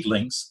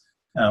seedlings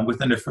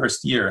within the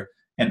first year,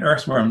 and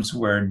earthworms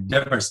were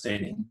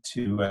devastating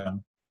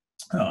to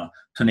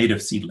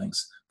native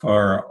seedlings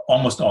for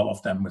almost all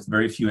of them, with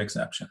very few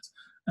exceptions.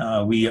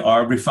 We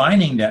are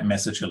refining that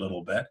message a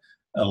little bit.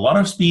 A lot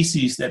of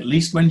species, at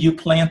least when you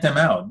plant them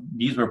out,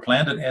 these were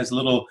planted as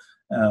little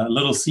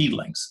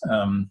seedlings.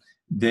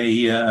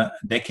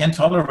 They can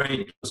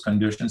tolerate those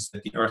conditions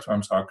that the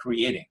earthworms are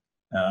creating.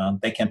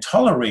 They can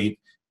tolerate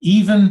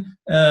even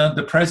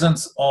the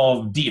presence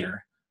of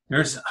deer.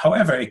 There's,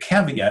 however, a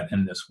caveat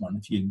in this one.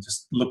 If you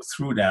just look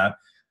through that,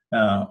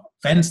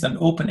 fenced and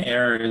open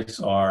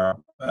areas are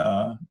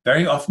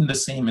very often the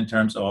same in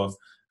terms of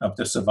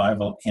the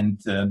survival, and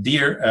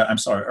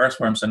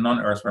earthworms and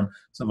non-earthworm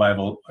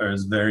survival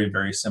is very,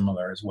 very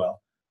similar as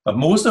well. But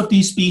most of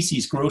these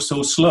species grow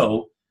so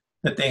slow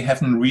that they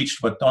haven't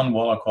reached what Don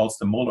Waller calls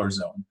the molar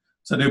zone.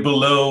 So they're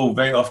below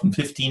very often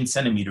 15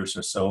 centimeters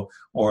or so,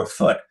 or a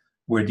foot,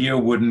 where deer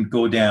wouldn't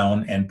go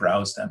down and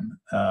browse them.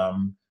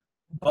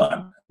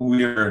 but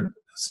we're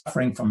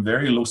suffering from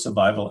very low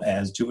survival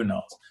as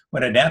juveniles.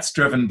 Whether that's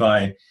driven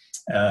by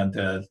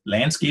the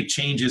landscape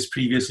changes,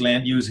 previous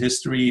land use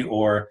history,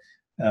 or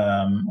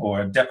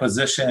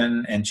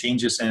deposition and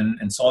changes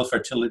in soil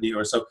fertility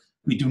or so,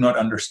 we do not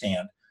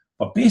understand.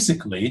 But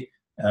basically,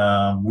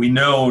 we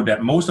know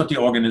that most of the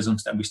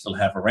organisms that we still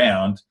have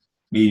around,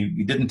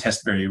 we didn't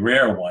test very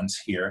rare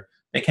ones here,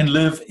 they can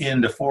live in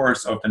the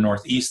forests of the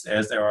Northeast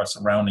as there are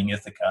surrounding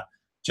Ithaca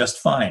just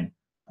fine,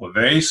 but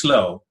very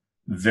slow,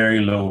 very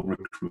low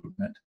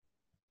recruitment.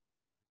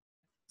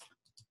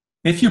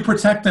 If you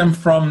protect them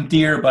from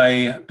deer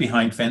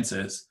behind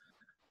fences,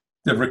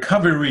 the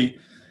recovery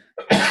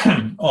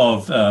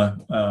of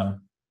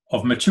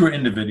mature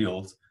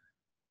individuals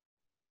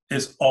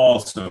is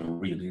also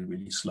really,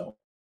 really slow.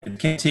 It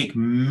can take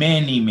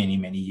many, many,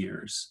 many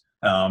years.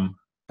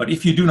 But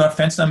if you do not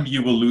fence them,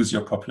 you will lose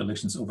your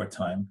populations over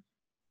time.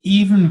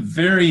 Even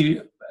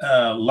very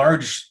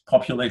large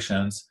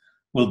populations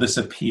will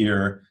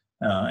disappear.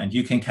 And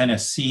you can kind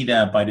of see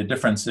that by the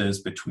differences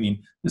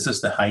between, this is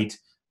the height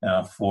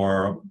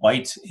for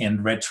white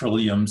and red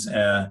trilliums,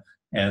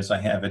 as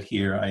I have it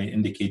here. I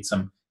indicate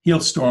some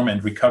hailstorm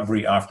and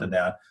recovery after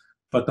that.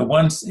 But the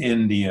ones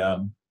in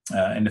the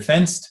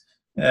fenced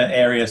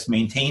areas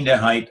maintain their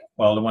height,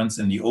 while the ones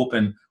in the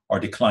open are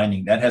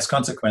declining. That has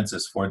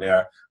consequences for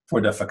their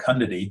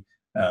fecundity.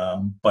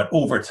 But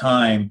over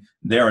time,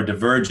 they are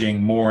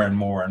diverging more and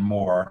more and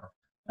more.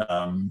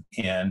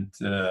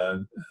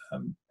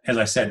 As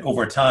I said,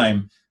 over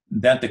time,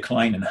 that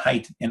decline in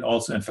height and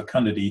also in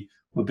fecundity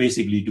will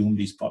basically doom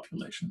these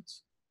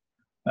populations.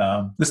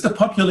 This is the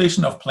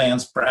population of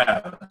plants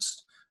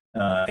browsed,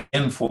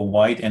 again for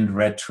white and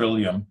red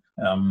trillium.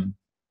 And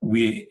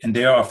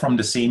they are from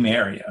the same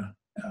area.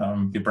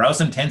 The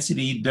browse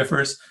intensity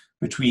differs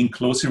between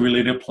closely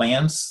related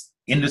plants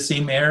in the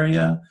same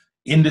area,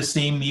 in the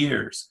same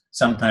years.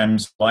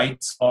 Sometimes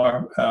whites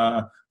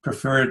are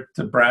preferred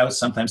to browse,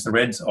 sometimes the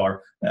reds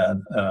are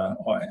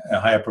a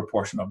higher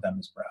proportion of them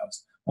is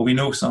browsed. Well, we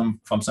know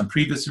from some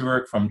previous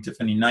work from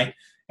Tiffany Knight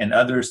and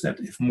others that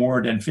if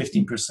more than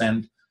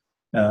 15%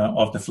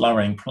 of the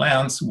flowering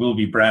plants will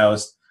be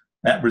browsed,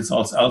 that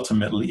results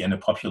ultimately in a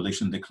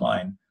population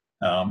decline.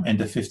 And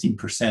the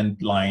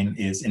 15% line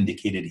is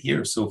indicated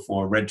here. So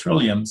for red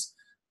trilliums,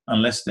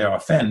 unless they are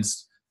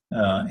fenced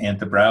and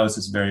the browse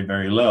is very,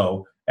 very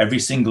low, every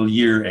single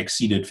year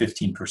exceeded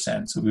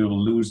 15%. So we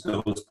will lose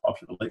those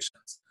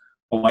populations.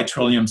 For white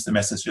trilliums, the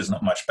message is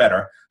not much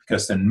better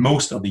because in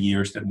most of the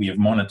years that we have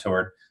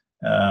monitored,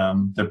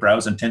 the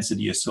browse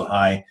intensity is so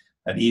high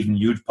that even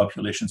huge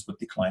populations would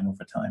decline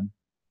over time.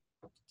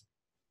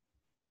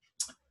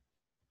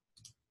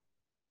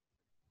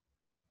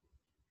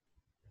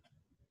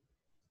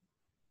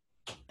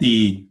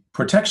 The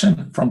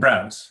protection from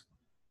browse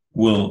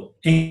will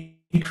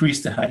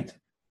increase the height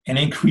and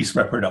increase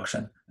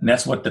reproduction. And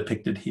that's what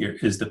depicted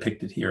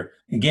here.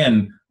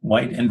 Again,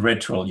 white and red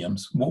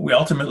trilliums. What we're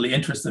ultimately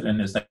interested in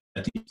is that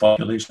these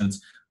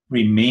populations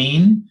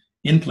remain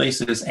in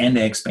places and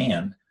they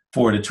expand.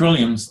 For the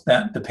trilliums,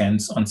 that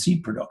depends on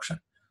seed production.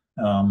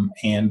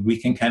 And we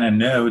can kind of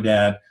know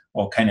that,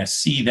 or kind of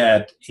see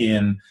that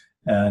in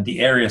the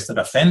areas that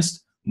are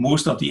fenced,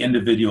 most of the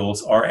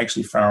individuals are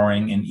actually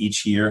flowering in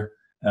each year.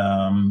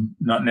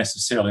 Not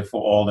necessarily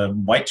for all the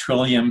white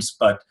trilliums,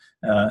 but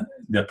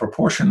the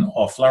proportion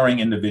of flowering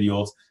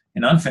individuals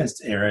in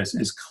unfenced areas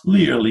is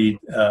clearly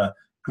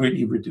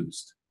greatly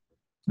reduced.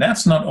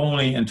 That's not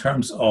only in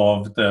terms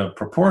of the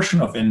proportion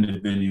of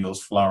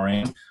individuals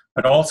flowering,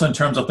 but also in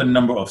terms of the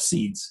number of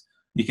seeds.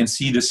 You can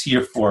see this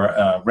here for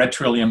red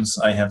trilliums.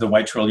 I have the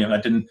white trillium. I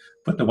didn't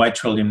put the white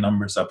trillium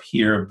numbers up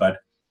here, but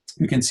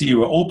you can see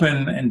we're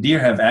open and deer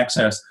have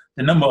access.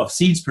 The number of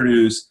seeds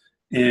produced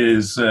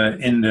is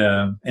in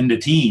the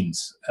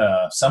teens.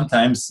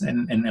 Sometimes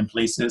in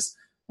places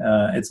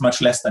it's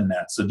much less than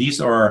that. So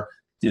these are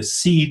the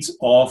seeds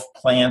of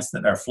plants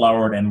that are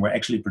flowered and we're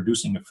actually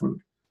producing a fruit.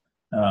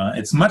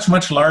 It's much,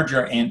 much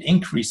larger and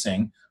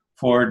increasing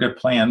for the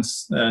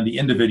plants, the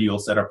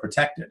individuals that are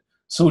protected.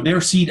 So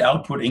their seed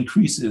output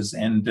increases,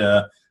 and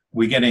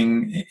we're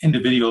getting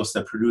individuals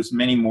that produce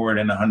many more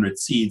than 100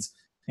 seeds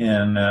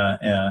in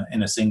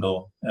a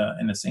single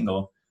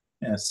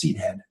seed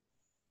head.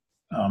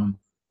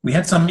 We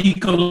had some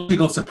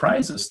ecological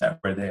surprises that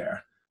were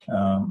there.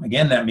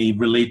 Again, that may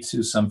relate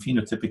to some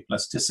phenotypic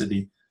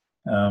plasticity.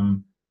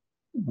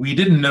 We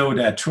didn't know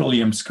that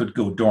trilliums could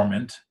go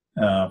dormant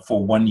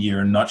for 1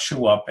 year and not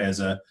show up as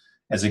a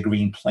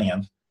green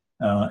plant.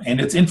 And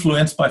it's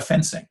influenced by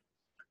fencing.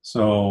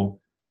 So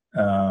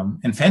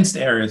in fenced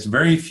areas,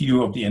 very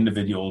few of the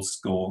individuals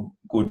go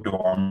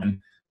dormant.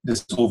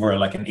 This is over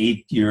like an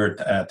 8-year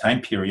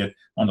time period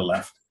on the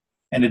left.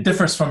 And it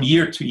differs from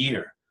year to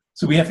year.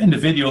 So we have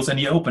individuals in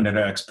the open that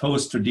are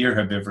exposed to deer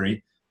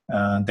herbivory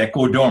that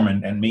go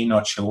dormant and may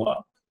not show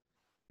up.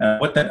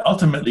 What that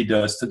ultimately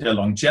does to their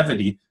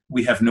longevity,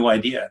 we have no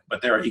idea,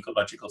 but there are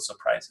ecological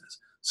surprises.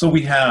 So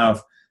we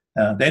have,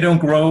 they don't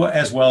grow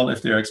as well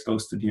if they're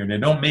exposed to deer. They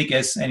don't make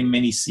as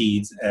many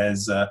seeds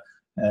as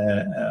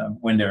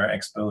when they're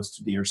exposed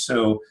to deer.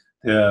 So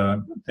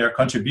their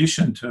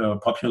contribution to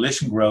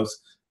population growth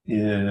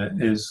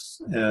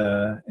is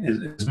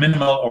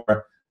minimal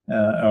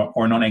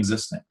or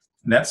non-existent.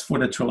 That's for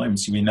the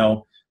trilliums. We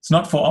know it's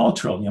not for all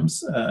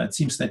trilliums. It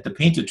seems that the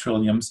painted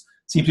trilliums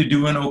seem to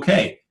do an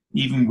okay,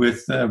 even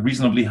with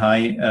reasonably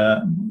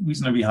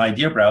high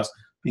deer browse,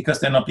 because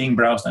they're not being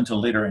browsed until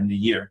later in the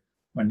year,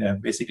 when they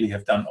basically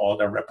have done all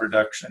their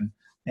reproduction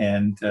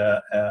and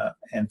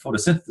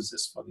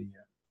photosynthesis for the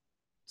year.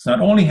 It's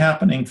not only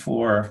happening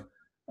for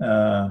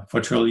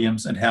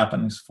trilliums; it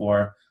happens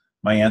for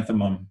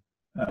Myanthemum,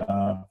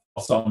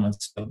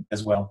 Solomon's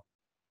as well.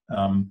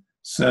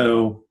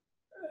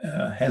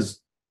 Has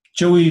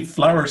showy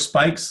flower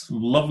spikes,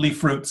 lovely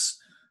fruits,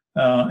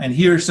 and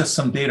here's just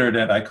some data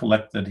that I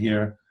collected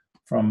here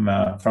from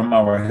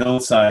our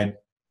hillside,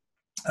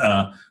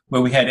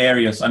 where we had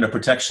areas under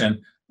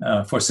protection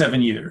for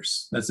 7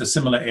 years. That's a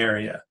similar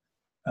area.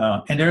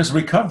 And there's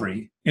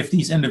recovery if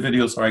these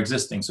individuals are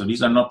existing. So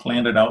these are not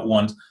planted out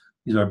once.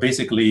 These are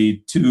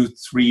basically 2,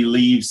 3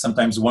 leaves,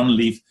 sometimes 1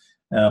 leaf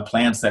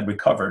plants that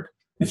recovered.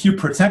 If you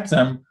protect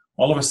them,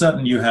 all of a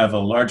sudden you have a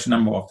large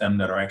number of them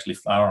that are actually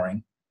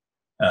flowering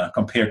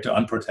compared to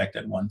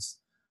unprotected ones.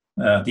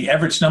 The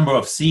average number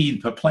of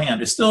seed per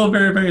plant is still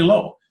very, very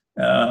low,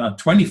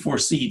 24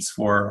 seeds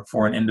for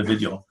an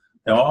individual.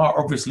 There are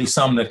obviously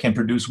some that can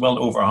produce well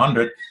over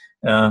 100,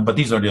 but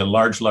these are the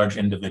large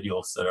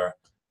individuals that are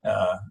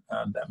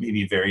that may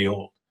be very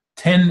old.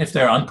 10 if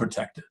they're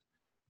unprotected.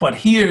 But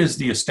here is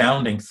the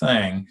astounding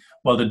thing.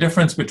 Well, the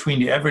difference between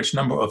the average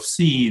number of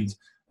seeds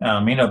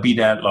may not be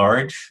that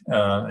large.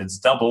 It's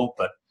double,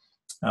 but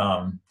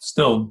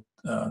still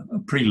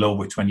pretty low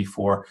with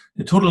 24.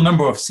 The total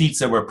number of seeds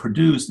that were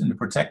produced in the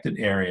protected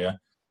area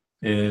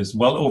is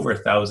well over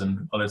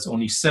 1,000. Well, it's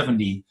only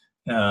 70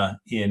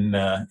 in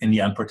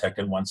the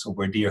unprotected one, so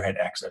where deer had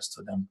access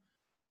to them.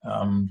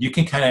 You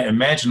can kind of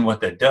imagine what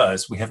that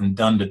does. We haven't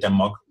done the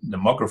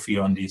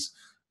demography on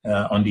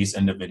these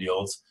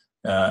individuals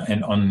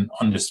and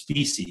on the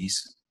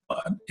species.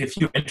 If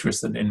you're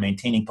interested in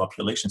maintaining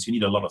populations, you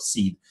need a lot of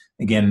seed.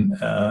 Again,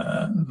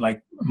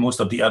 like most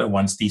of the other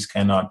ones, these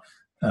cannot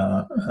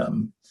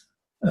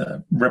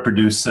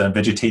reproduce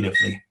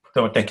vegetatively,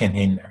 though they can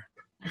in there.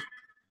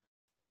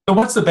 So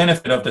what's the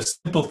benefit of the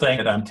simple thing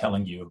that I'm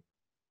telling you?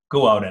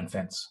 Go out and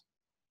fence.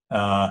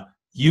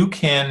 You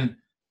can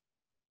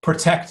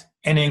protect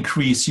and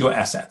increase your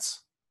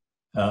assets.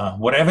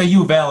 Whatever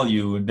you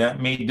value,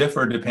 that may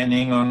differ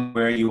depending on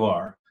where you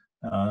are.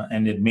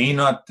 And it may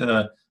not,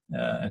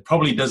 it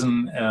probably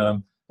doesn't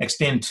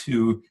extend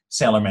to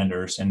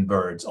salamanders and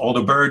birds.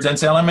 Although birds and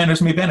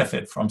salamanders may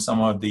benefit from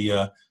some of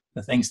the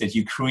things that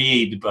you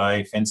create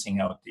by fencing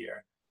out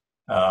there.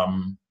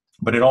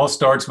 But it all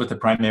starts with the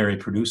primary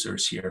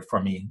producers here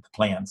for me, the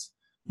plants.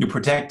 You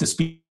protect the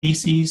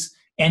species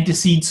and the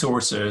seed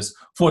sources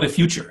for the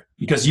future,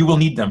 because you will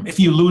need them. If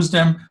you lose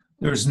them,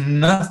 there's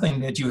nothing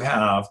that you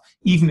have,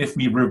 even if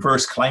we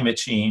reverse climate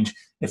change,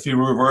 if we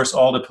reverse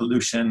all the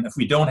pollution, if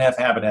we don't have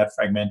habitat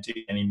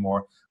fragmentation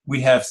anymore, we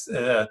have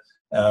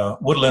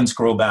woodlands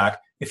grow back.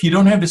 If you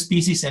don't have the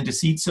species and the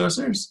seed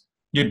sources,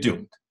 you're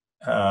doomed.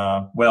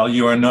 Well,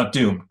 you are not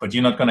doomed, but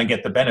you're not going to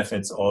get the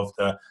benefits of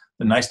the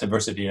nice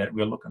diversity that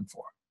we're looking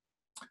for.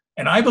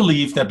 And I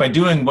believe that by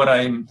doing what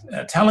I'm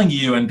telling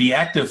you and be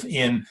active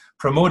in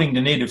promoting the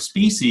native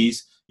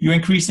species, you're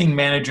increasing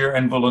manager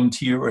and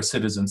volunteer or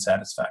citizen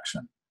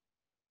satisfaction.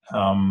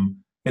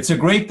 It's a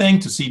great thing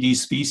to see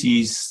these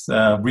species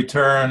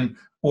return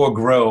or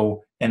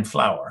grow and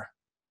flower.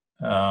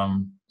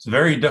 It's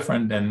very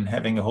different than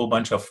having a whole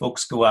bunch of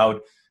folks go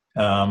out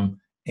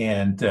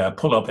and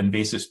pull up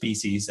invasive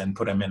species and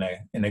put them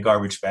in a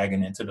garbage bag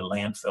and into the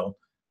landfill,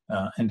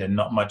 and then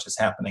not much is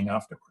happening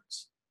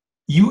afterwards.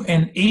 You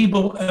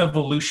enable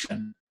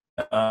evolution.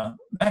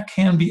 That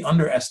can be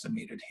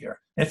underestimated here.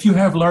 If you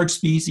have large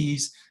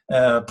species,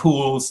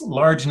 pools,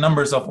 large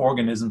numbers of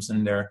organisms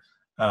in there,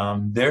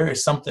 there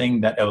is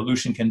something that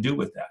evolution can do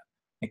with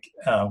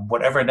that.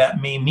 Whatever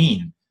that may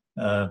mean,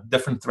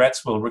 different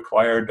threats will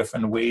require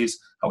different ways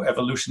how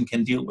evolution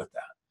can deal with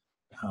that.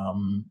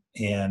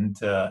 And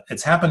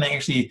it's happening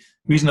actually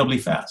reasonably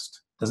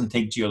fast. It doesn't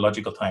take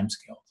geological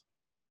timescales.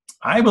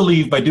 I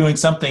believe by doing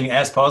something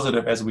as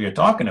positive as we are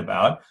talking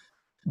about,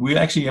 we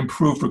actually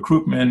improve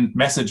recruitment,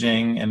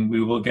 messaging, and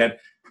we will get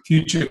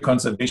future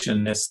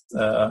conservationists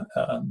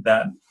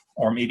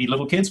or maybe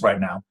little kids right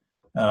now,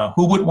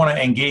 who would want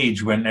to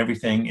engage when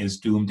everything is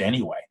doomed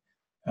anyway.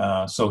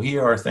 So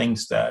here are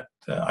things that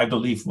I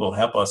believe will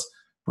help us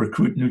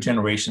recruit new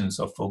generations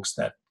of folks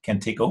that can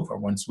take over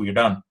once we're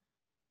done.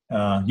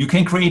 You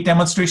can create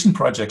demonstration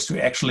projects to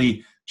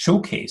actually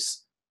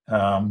showcase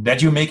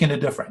that you're making a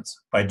difference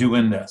by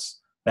doing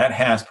this. That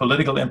has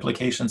political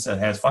implications, that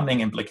has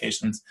funding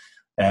implications,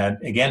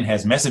 that again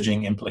has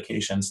messaging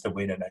implications the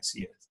way that I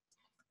see it.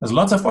 There's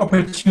lots of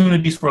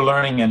opportunities for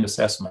learning and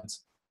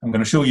assessments. I'm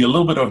going to show you a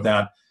little bit of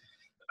that.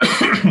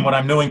 What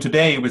I'm doing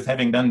today with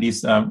having done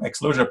these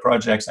exposure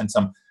projects and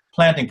some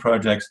planting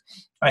projects,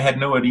 I had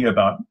no idea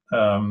about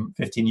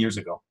 15 years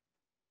ago.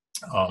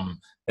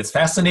 It's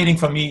fascinating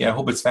for me. I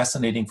hope it's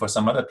fascinating for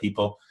some other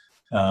people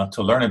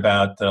to learn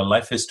about the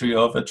life history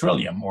of a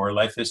trillium or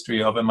life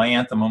history of a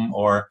myanthemum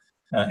or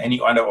any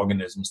other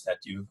organisms that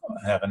you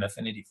have an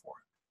affinity for.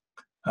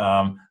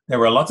 There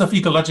were lots of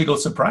ecological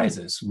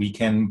surprises. We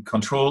can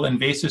control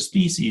invasive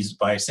species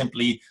by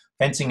simply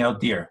fencing out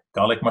deer.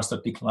 Garlic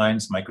mustard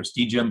declines,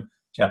 microstegium,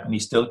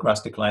 Japanese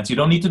stilt-grass declines. You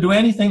don't need to do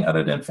anything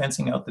other than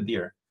fencing out the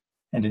deer.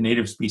 And the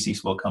native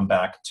species will come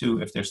back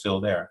too if they're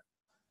still there.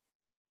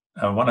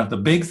 One of the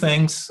big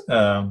things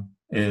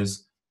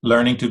is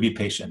learning to be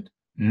patient.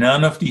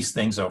 None of these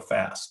things are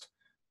fast.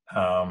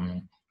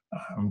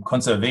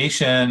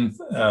 Conservation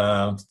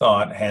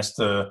thought has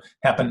to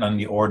happen on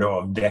the order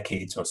of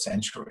decades or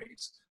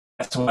centuries.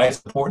 That's why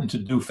it's important to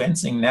do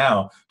fencing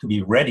now, to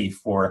be ready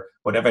for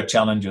whatever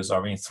challenges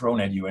are being thrown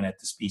at you and at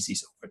the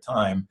species over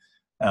time,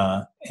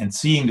 and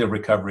seeing the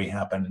recovery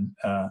happen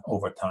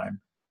over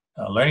time.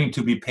 Learning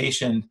to be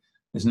patient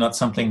is not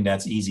something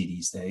that's easy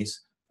these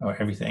days, or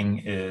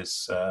everything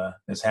is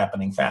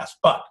happening fast,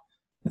 but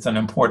it's an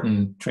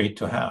important trait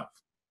to have.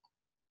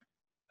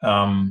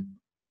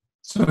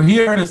 So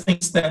here are the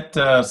things that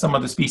some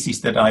of the species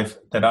that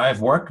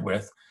I've worked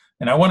with,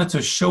 and I wanted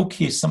to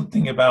showcase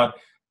something about.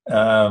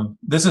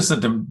 This is a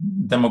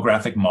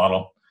demographic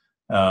model,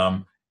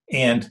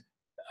 and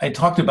I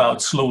talked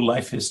about slow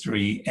life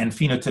history and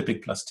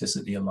phenotypic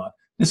plasticity a lot.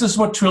 This is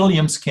what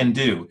trilliums can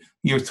do.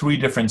 Here are 3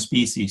 different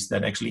species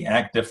that actually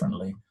act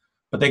differently,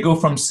 but they go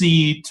from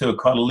seed to a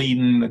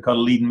cotyledon. The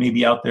cotyledon may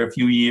be out there a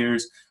few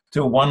years,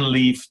 to a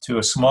 1-leaf, to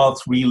a small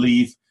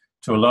 3-leaf,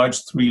 to a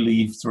large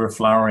 3-leaf, to a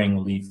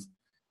flowering leaf.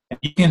 And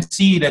you can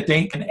see that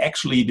they can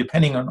actually,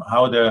 depending on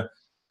how the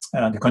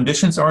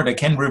conditions are, they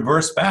can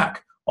reverse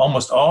back.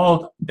 Almost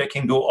all, they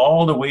can go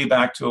all the way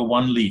back to a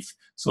 1-leaf.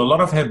 So a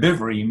lot of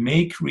herbivory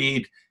may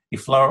create a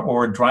flower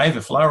or drive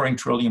a flowering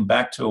trillium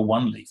back to a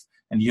 1-leaf.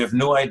 And you have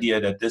no idea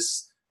that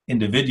this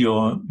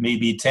individual may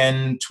be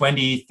 10,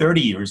 20,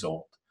 30 years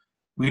old.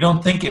 We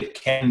don't think it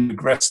can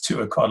regress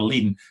to a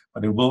cotyledon,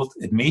 but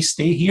it may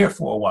stay here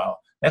for a while.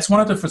 That's one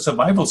of the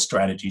survival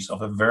strategies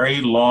of a very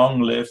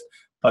long-lived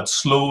but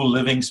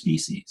slow-living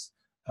species.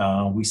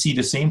 We see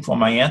the same for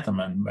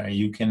myanthemum, where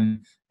you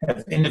can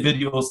have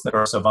individuals that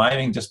are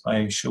surviving just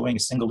by showing a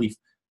single leaf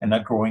and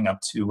not growing up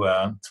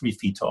to 3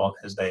 feet tall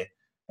as they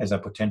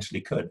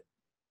potentially could.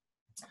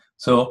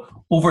 So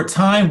over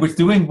time, with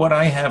doing what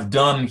I have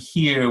done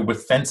here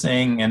with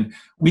fencing, and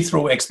we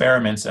throw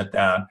experiments at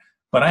that,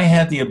 but I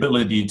had the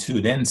ability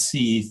to then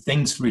see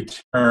things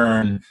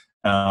return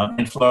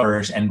and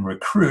flourish and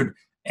recruit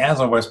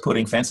as I was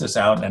putting fences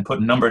out and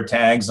put number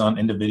tags on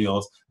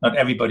individuals. Not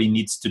everybody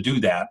needs to do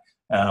that,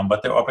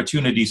 but there are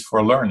opportunities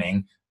for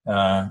learning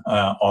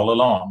all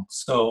along.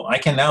 So I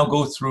can now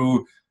go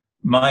through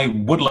my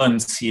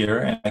woodlands here,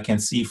 and I can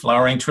see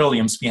flowering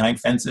trilliums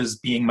behind fences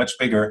being much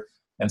bigger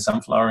than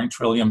some flowering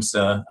trilliums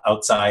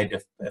outside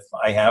if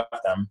I have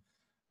them.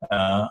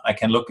 I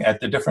can look at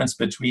the difference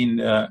between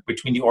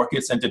the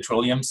orchids and the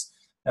trilliums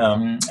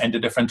and the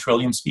different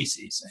trillium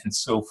species. And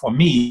so for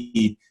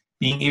me,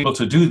 being able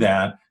to do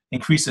that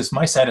increases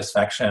my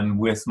satisfaction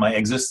with my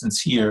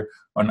existence here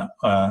on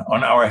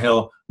our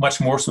hill,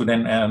 much more so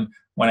than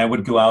when I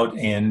would go out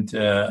and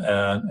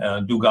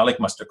do garlic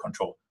mustard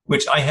control,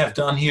 which I have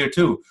done here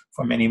too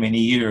for many, many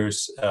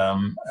years,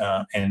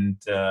 and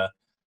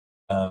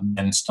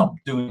stopped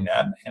doing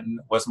that and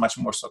was much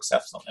more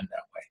successful in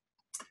that way.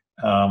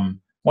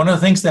 One of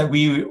the things that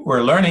we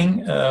were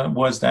learning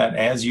was that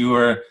as you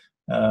are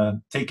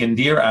taking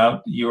deer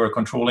out, you are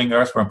controlling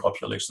earthworm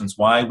populations.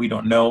 Why? We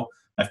don't know.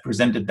 I've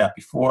presented that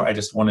before. I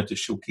just wanted to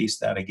showcase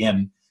that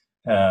again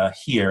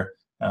here.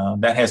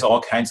 That has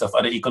all kinds of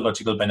other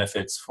ecological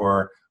benefits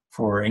for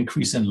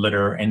increase in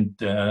litter and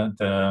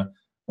the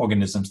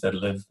organisms that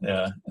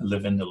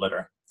live in the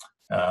litter.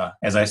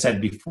 As I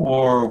said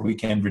before, we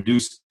can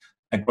reduce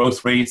the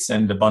growth rates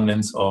and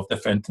abundance of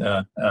different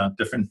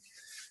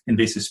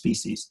invasive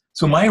species.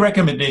 So my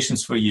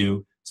recommendations for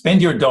you: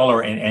 spend your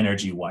dollar and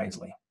energy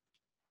wisely.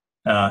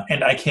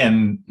 And I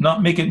can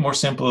not make it more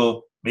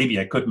simple. Maybe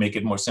I could make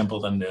it more simple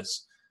than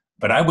this,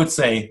 but I would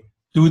say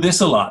do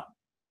this a lot.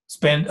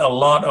 Spend a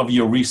lot of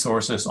your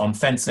resources on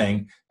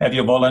fencing. Have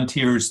your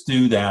volunteers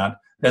do that.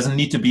 Doesn't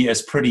need to be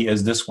as pretty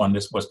as this one.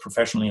 This was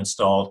professionally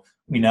installed.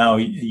 We now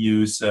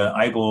use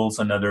eyeballs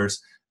and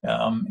others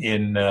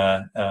in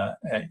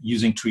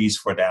using trees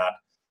for that.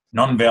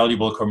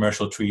 Non-valuable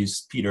commercial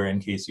trees, Peter, in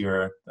case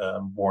you're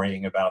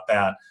worrying about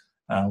that.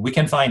 We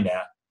can find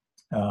that.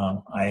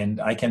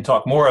 And I can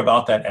talk more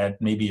about that at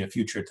maybe a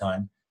future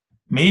time.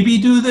 Maybe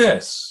do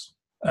this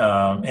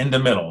in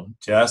the middle.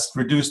 Just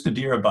reduce the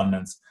deer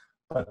abundance.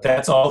 But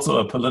that's also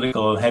a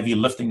political heavy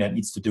lifting that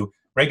needs to do.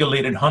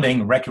 Regulated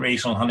hunting,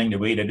 recreational hunting, the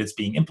way that it's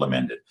being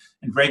implemented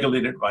and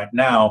regulated right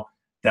now,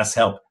 does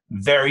help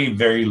very,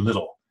 very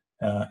little.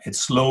 It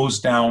slows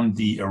down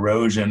the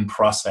erosion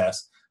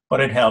process,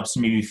 but it helps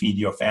maybe feed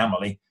your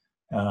family.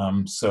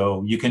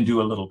 So you can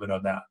do a little bit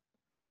of that.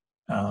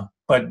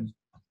 But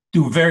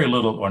do very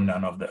little or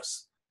none of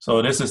this.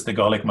 So this is the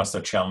garlic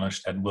mustard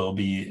challenge that will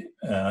be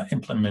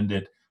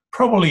implemented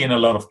probably in a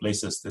lot of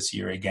places this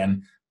year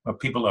again, where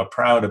people are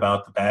proud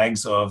about the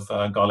bags of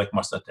garlic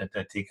mustard that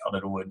they take out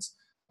of the woods,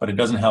 but it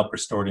doesn't help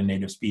restore the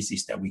native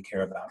species that we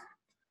care about.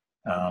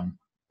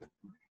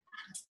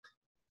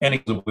 And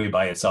it goes away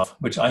by itself,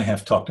 which I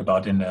have talked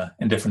about in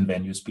different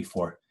venues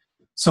before.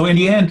 So in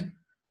the end,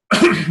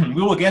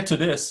 we will get to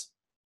this.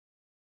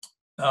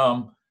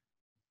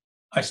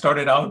 I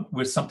started out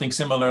with something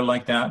similar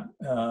like that.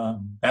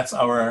 That's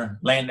our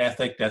land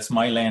ethic. That's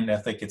my land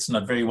ethic. It's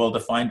not very well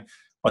defined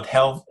what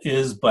health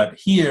is, but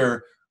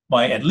here,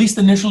 by at least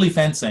initially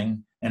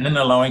fencing and then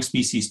allowing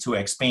species to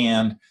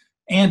expand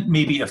and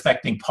maybe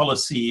affecting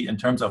policy in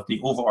terms of the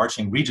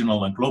overarching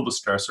regional and global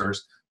stressors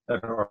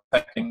that are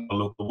affecting the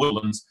local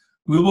woodlands,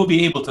 we will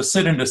be able to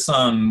sit in the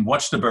sun,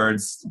 watch the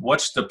birds,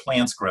 watch the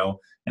plants grow,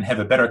 and have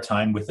a better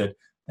time with it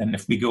than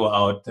if we go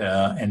out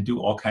and do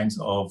all kinds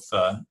of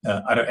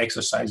other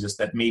exercises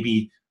that may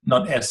be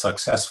not as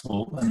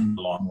successful in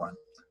the long run.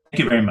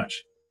 Thank you very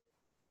much.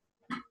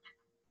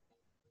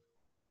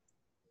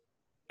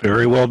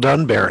 Very well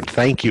done, Bernd.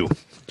 Thank you.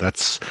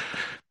 That's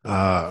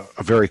a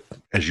very,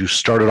 as you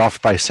started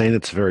off by saying,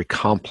 it's a very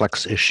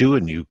complex issue,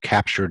 and you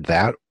captured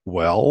that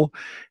well,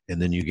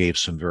 and then you gave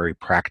some very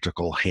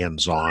practical,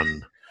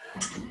 hands-on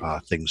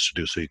things to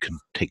do, so you can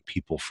take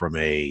people from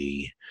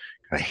a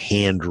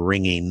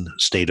hand-wringing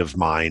state of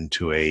mind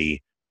to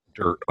a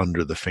dirt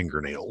under the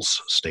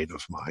fingernails state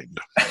of mind.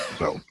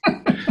 So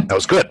that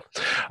was good.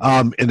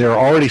 And there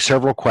are already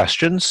several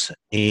questions,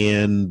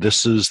 and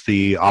this is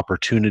the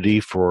opportunity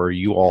for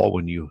you all,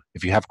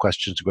 if you have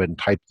questions, go ahead and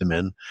type them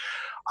in.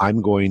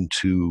 I'm going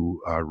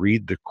to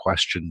read the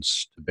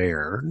questions to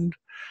Bernd,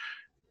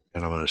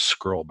 and I'm going to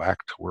scroll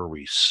back to where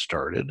we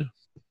started.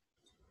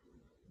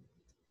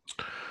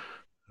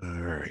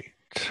 All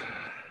right.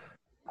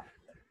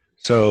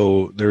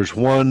 So there's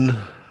one,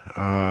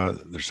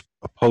 there's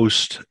a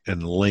post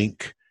and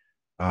link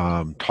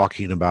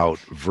talking about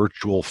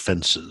virtual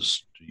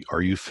fences.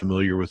 Are you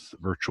familiar with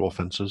virtual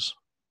fences,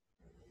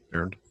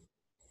 Bernd?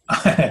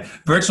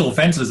 Virtual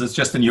fences is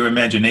just in your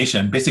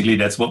imagination. Basically,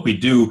 that's what we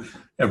do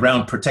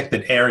around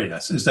protected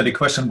areas. Is that a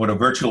question what a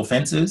virtual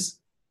fence is?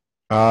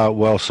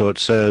 Well, so it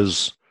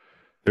says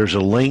there's a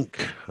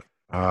link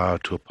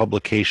to a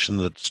publication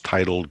that's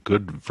titled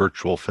 "Good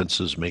Virtual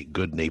Fences Make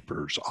Good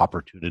Neighbors: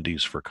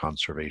 Opportunities for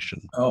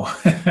Conservation." Oh,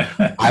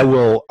 I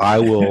will.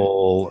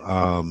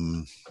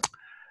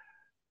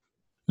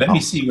 Let me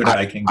see what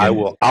I can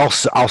get.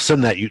 I'll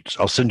send that.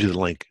 I'll send you the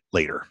link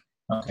later.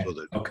 Okay.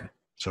 Okay.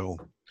 So,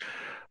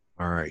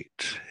 all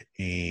right,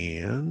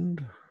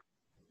 and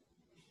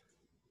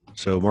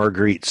so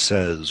Marguerite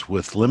says,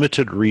 with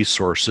limited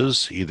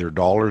resources, either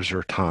dollars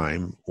or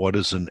time, what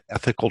is an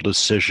ethical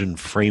decision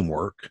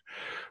framework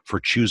for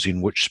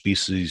choosing which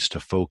species to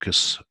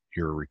focus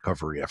your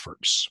recovery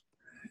efforts?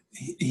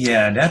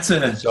 Yeah, that's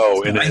a.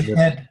 So, I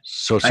had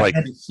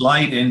a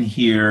slide in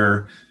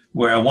here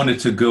where I wanted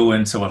to go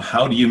into, well,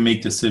 how do you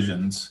make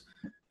decisions?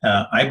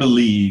 I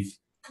believe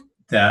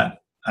that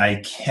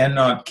I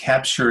cannot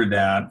capture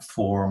that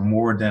for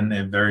more than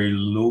a very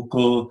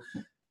local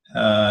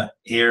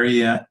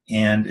area,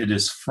 and it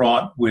is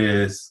fraught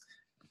with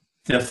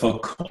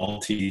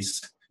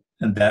difficulties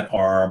that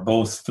are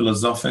both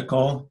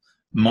philosophical,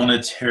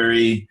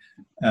 monetary,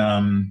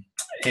 and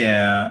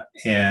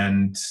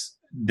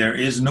there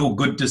is no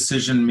good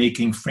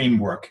decision-making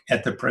framework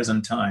at the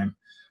present time.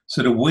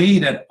 So the way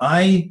that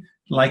I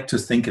like to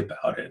think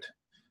about it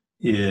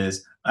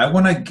is I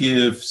want to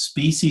give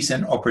species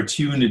an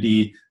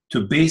opportunity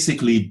to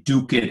basically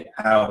duke it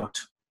out.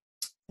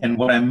 And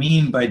what I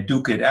mean by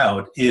duke it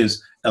out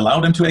is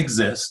allow them to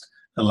exist,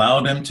 allow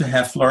them to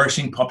have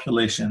flourishing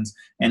populations,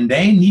 and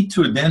they need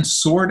to then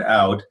sort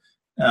out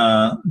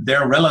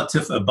their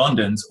relative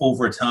abundance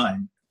over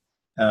time.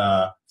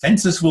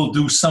 Fences will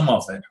do some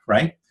of it,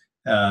 right?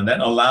 That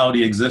allow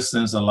the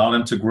existence, allow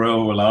them to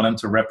grow, allow them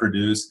to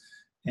reproduce,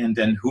 and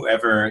then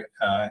whoever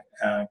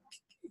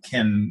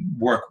can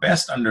work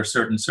best under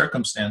certain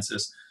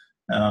circumstances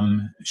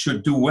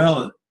should do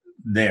well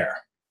there.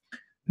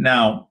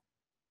 Now,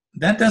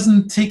 that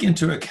doesn't take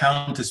into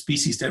account the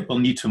species that will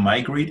need to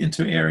migrate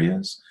into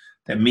areas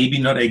that may be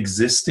not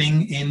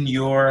existing in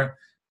your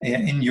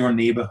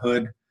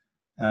neighborhood.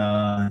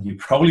 You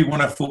probably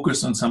want to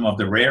focus on some of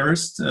the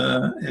rarest,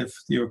 if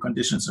your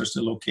conditions are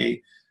still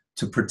okay,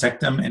 to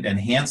protect them and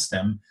enhance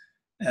them.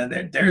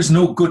 There's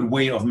no good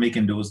way of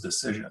making those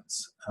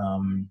decisions.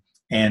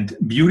 And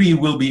beauty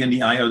will be in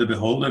the eye of the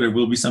beholder. There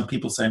will be some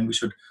people saying we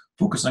should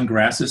focus on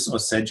grasses or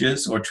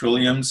sedges or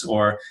trilliums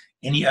or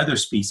any other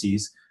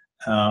species.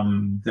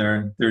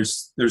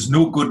 There's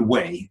no good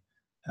way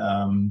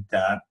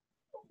that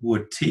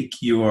would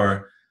take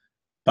your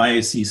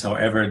biases,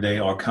 however they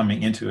are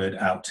coming into it,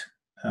 out.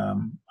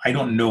 I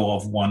don't know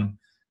of one,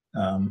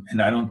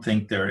 and I don't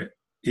think there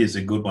is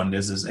a good one.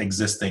 This is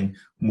existing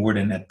more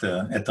than at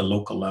the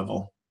local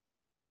level.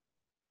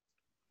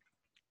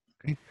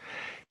 Okay.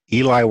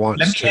 Eli wants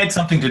Let me add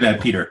something to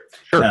that, Peter.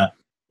 Sure.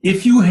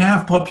 If you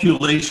have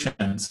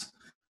populations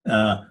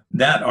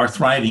that are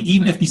thriving,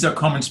 even if these are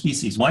common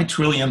species. White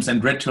trilliums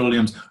and red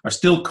trilliums are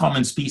still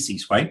common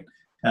species, right?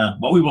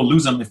 But we will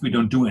lose them if we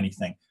don't do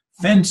anything.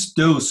 Fence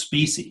those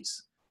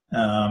species.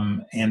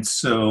 And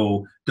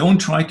so don't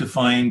try to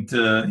find,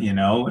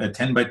 a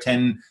 10 by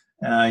 10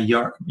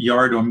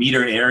 yard or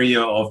meter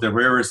area of the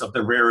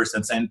rarest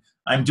and saying,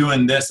 I'm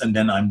doing this and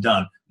then I'm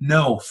done.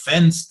 No,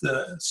 fence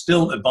the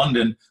still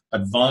abundant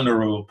but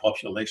vulnerable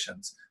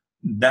populations.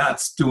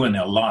 That's doing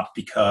a lot,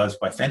 because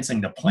by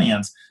fencing the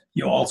plants,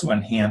 you also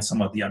enhance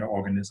some of the other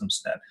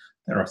organisms that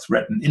are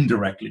threatened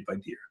indirectly by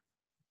deer.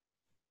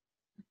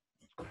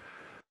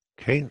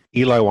 Okay,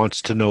 Eli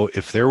wants to know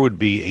if there would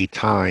be a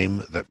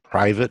time that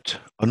private,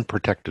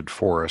 unprotected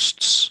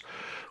forests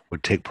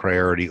would take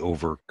priority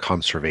over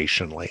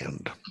conservation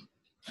land.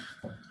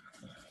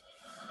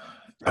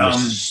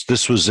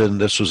 This was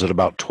at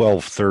about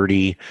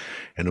 12:30,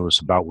 and it was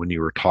about when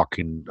you were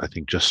talking, I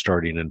think, just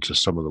starting into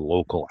some of the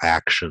local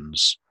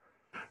actions,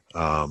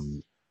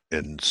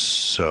 and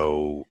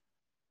so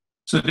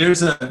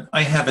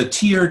I have a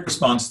tiered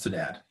response to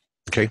that.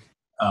 Okay.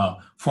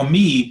 For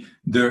me,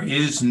 there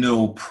is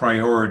no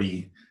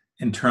priority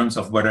in terms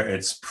of whether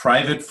it's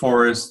private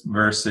forest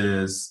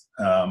versus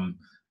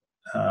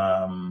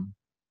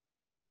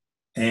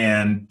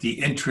and the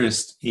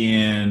interest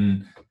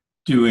in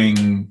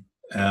doing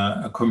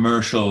a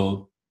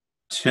commercial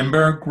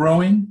timber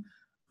growing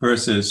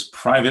versus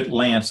private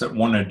lands that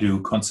want to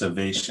do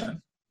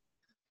conservation.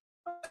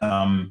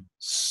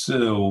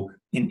 So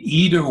in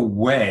either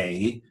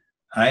way,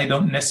 I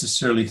don't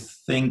necessarily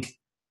think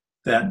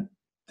that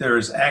there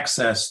is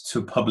access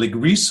to public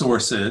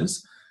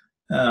resources,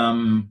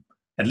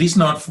 at least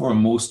not for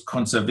most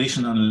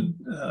conservation.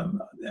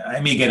 I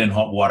may get in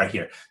hot water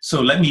here.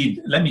 So let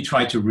me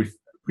try to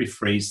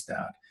rephrase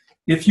that.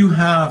 If you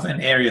have an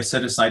area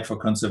set aside for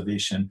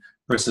conservation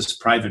versus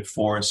private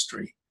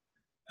forestry,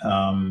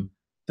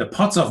 the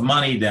pots of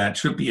money that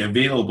should be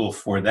available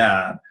for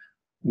that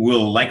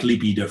will likely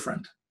be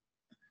different.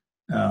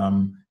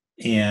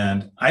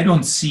 And I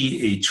don't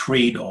see a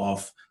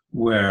trade-off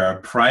where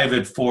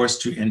private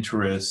forestry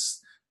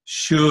interests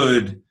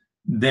should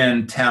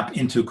then tap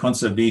into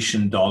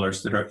conservation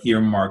dollars that are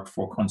earmarked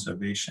for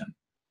conservation.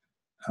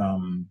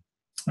 I'm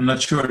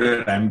not sure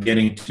that I'm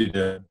getting to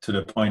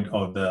the point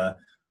of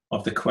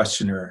the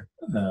questioner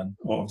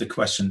or of the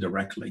question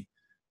directly.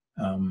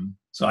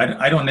 So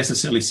I don't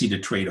necessarily see the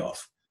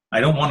trade-off.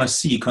 I don't want to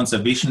see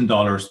conservation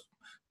dollars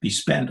be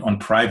spent on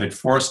private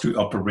forestry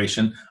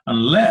operation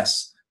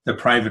unless the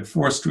private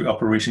forestry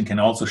operation can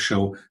also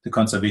show the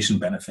conservation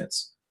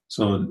benefits.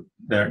 So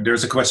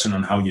there's a question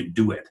on how you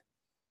do it.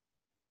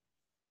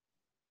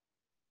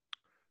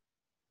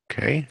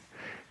 Okay.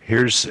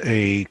 Here's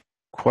a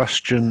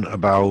question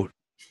about,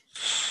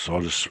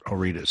 so I'll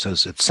read it. It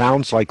says, it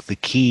sounds like the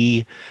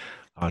key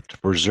to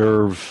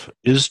preserve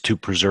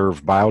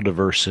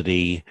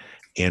biodiversity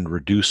and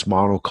reduce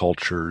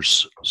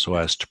monocultures so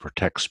as to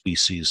protect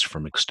species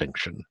from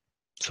extinction.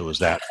 So is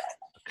that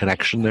a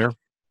connection there?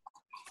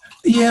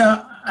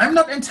 Yeah, I'm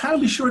not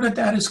entirely sure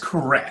that is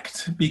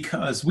correct,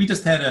 because we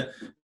just had a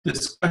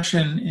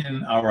discussion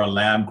in our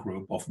lab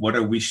group of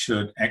whether we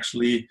should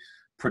actually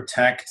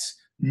protect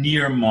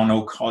near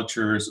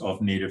monocultures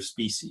of native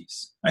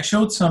species. I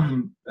showed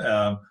some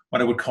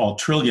what I would call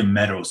trillium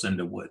meadows in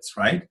the woods,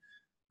 right?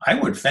 I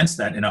would fence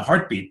that in a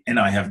heartbeat, and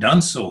I have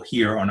done so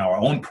here on our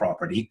own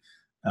property.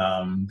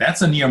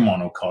 That's a near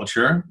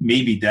monoculture.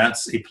 Maybe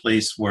that's a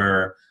place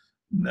where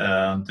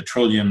the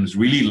trilliums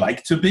really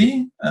like to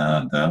be,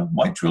 the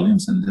white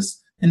trilliums in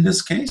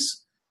this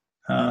case.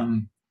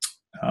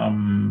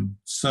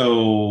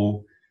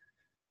 So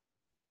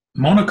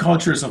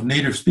monocultures of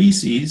native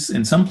species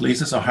in some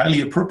places are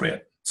highly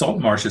appropriate. Salt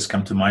marshes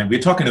come to mind. We're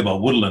talking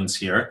about woodlands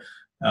here,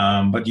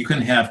 but you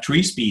can have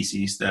tree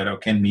species that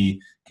can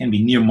be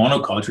near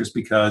monocultures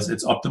because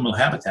it's optimal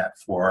habitat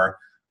for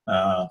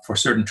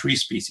certain tree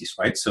species,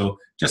 right? So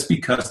just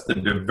because the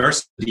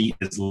diversity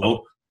is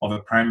low of a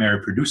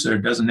primary producer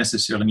doesn't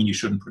necessarily mean you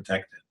shouldn't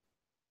protect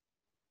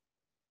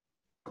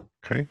it.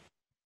 Okay.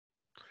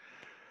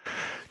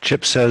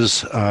 Chip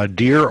says,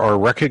 deer are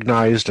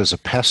recognized as a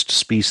pest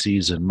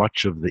species in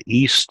much of the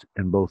East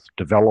in both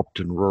developed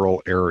and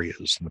rural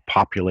areas. And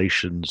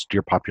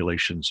deer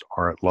populations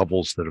are at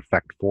levels that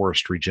affect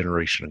forest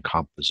regeneration and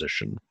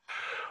composition.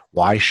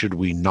 Why should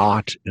we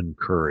not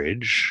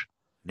encourage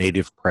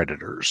native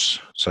predators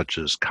such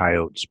as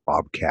coyotes,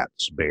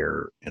 bobcats,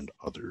 bear, and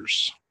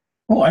others?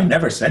 Oh, I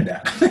never said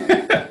that.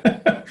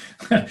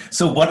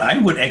 So what I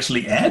would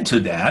actually add to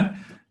that,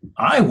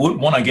 I would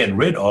want to get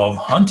rid of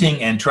hunting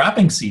and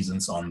trapping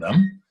seasons on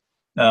them,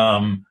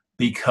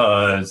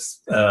 because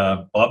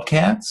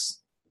bobcats,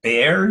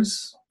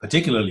 bears,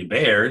 particularly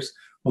bears,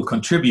 will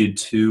contribute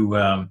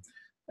to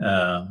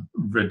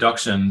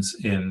reductions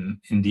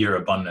in deer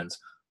abundance.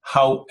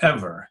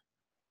 However,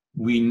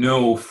 we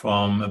know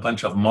from a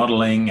bunch of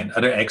modeling and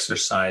other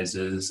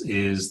exercises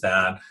is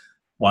that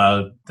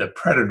while the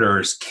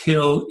predators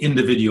kill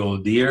individual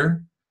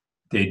deer,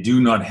 they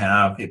do not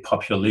have a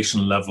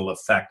population level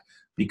effect,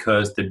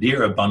 because the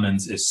deer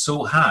abundance is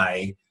so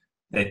high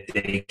that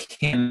they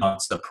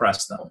cannot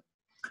suppress them.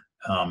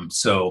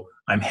 So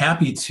I'm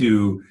happy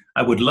to,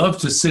 I would love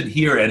to sit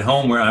here at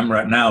home where I'm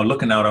right now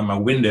looking out on my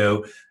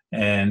window,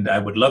 and I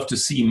would love to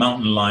see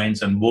mountain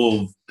lions and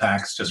wolf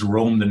packs just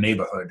roam the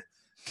neighborhood.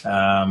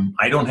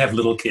 I don't have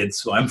little kids,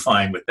 so I'm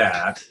fine with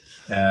that.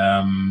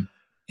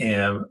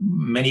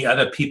 Many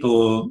other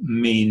people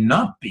may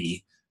not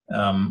be.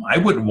 I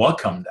would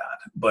welcome that,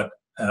 but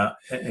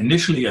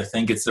initially I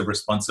think it's the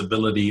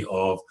responsibility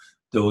of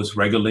those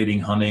regulating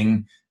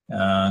hunting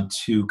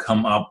to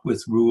come up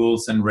with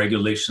rules and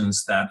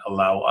regulations that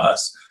allow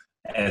us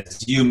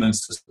as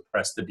humans to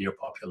suppress the deer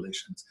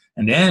populations.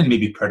 And then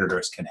maybe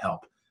predators can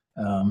help.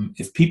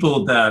 If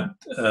people that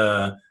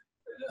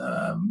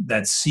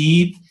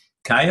see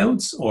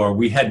coyotes, or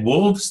we had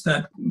wolves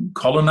that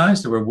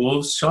colonized, there were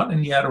wolves shot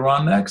in the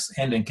Adirondacks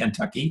and in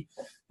Kentucky,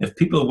 if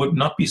people would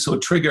not be so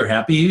trigger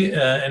happy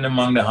and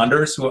among the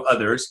hunters or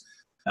others,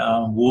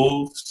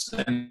 wolves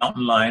and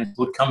mountain lions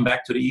would come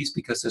back to the east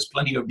because there's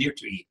plenty of deer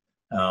to eat.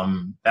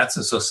 That's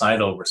a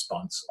societal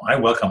response. I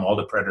welcome all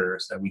the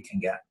predators that we can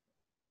get.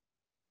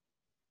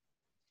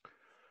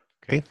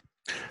 Okay.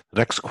 The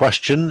next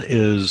question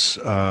is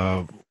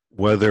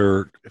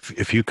whether,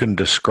 if you can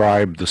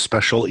describe the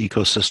special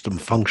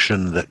ecosystem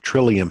function that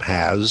Trillium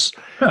has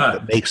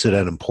that makes it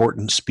an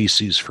important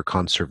species for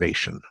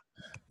conservation.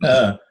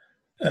 I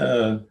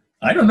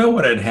don't know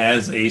what it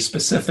has a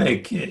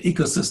specific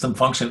ecosystem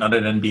function other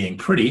than being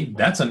pretty.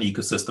 That's an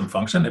ecosystem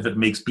function if it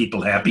makes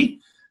people happy.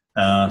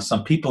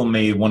 Some people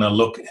may want to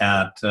look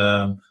at,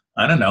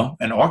 I don't know,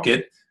 an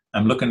orchid.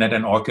 I'm looking at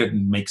an orchid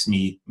and makes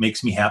me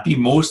happy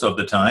most of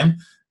the time,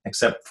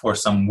 except for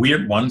some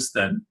weird ones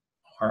that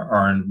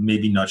are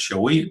maybe not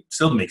showy. It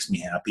still makes me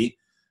happy.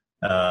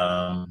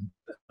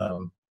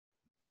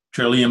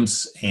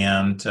 Trilliums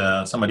and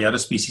some of the other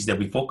species that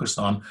we focused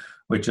on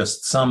were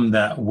just some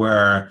that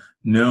were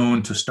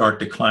known to start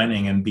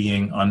declining and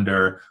being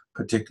under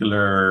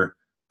particular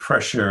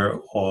pressure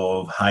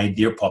of high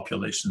deer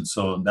populations.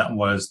 So that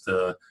was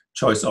the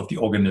choice of the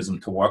organism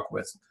to work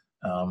with.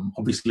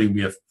 Obviously,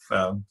 we have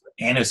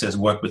Annis has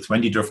worked with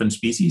 20 different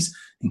species,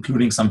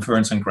 including some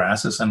ferns and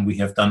grasses, and we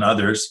have done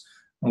others.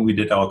 When we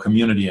did our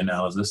community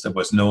analysis, there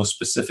was no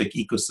specific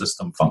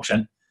ecosystem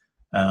function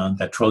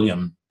that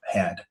Trillium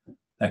had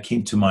that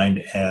came to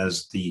mind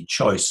as the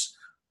choice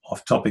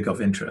of topic of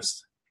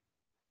interest.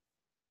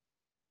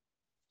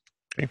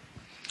 Okay.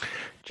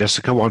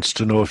 Jessica wants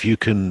to know if you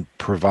can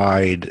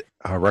provide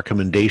a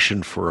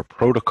recommendation for a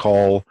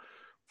protocol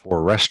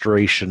for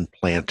restoration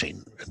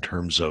planting in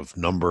terms of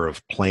number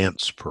of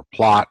plants per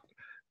plot,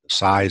 the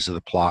size of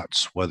the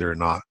plots, whether or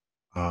not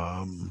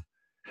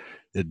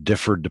it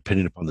differed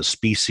depending upon the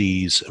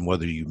species, and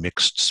whether you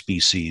mixed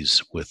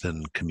species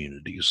within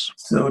communities.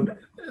 So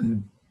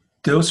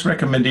those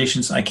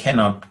recommendations I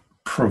cannot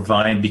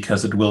provide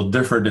because it will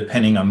differ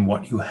depending on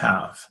what you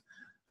have.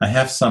 I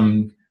have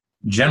some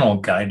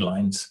general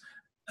guidelines,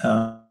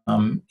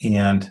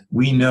 and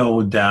we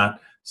know that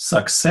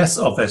success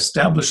of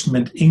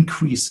establishment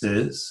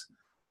increases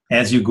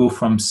as you go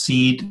from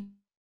seed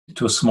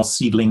to a small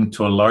seedling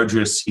to a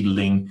larger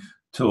seedling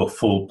to a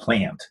full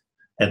plant,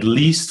 at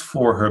least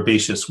for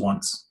herbaceous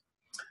ones.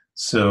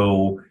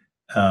 So,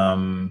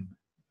 and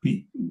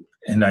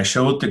I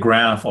showed the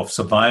graph of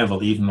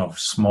survival even of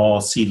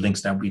small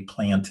seedlings that we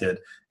planted.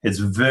 It's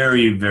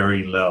very,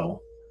 very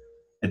low.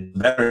 It's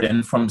better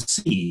than from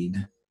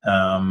seed.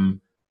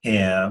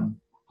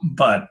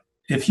 But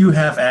if you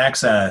have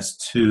access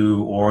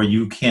to, or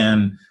you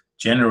can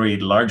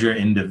generate larger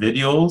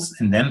individuals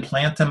and then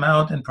plant them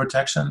out in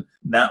protection,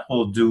 that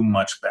will do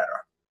much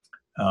better.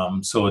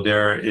 So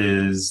there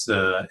is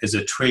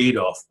a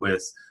trade-off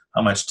with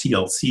how much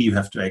TLC you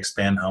have to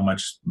expand, how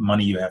much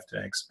money you have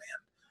to expand.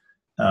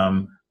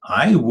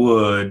 I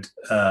would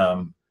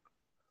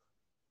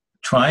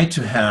try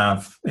to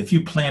have, if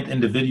you plant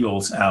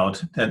individuals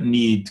out that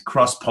need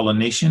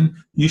cross-pollination,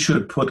 you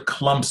should put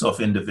clumps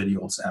of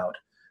individuals out.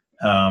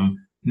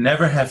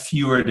 Never have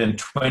fewer than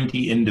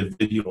 20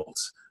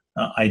 individuals,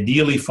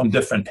 ideally from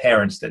different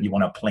parents that you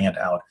want to plant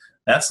out.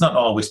 That's not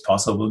always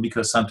possible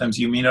because sometimes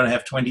you may not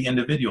have 20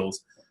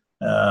 individuals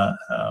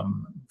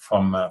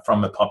from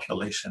a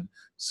population.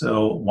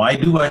 So why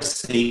do I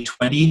say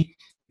 20?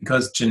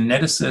 Because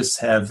geneticists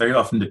have very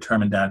often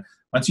determined that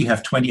once you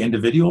have 20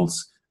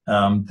 individuals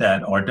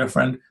that are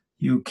different,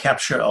 you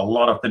capture a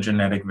lot of the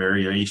genetic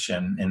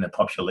variation in the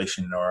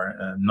population, or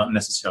not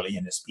necessarily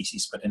in the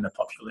species, but in the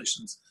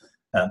populations.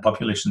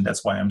 Population,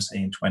 that's why I'm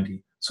saying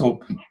 20.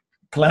 So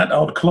plant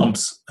out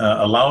clumps,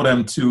 allow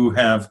them to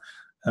have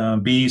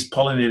bees,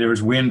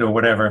 pollinators, wind, or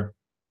whatever,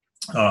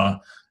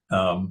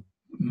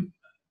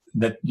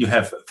 that you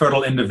have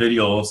fertile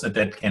individuals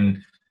that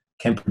can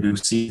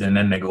produce seed, and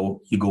then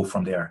you go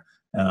from there,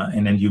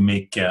 and then you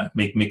make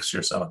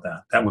mixtures out of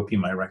that. That would be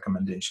my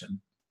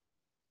recommendation.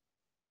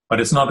 But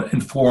it's not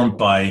informed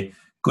by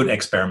good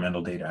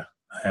experimental data.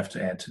 I have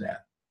to add to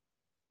that.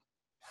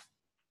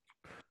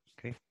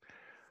 Okay.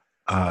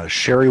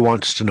 Sherry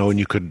wants to know, and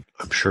you could,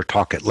 I'm sure,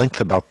 talk at length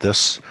about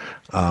this,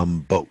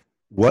 but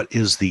what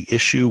is the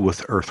issue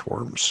with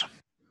earthworms?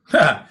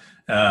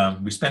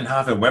 We spent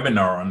half a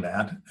webinar on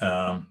that.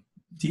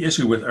 The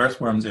issue with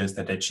earthworms is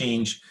that they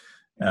change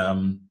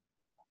the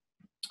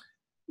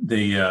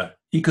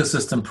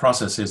ecosystem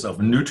processes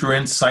of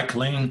nutrient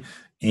cycling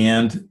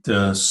and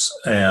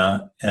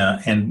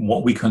and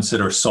what we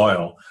consider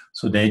soil.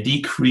 So they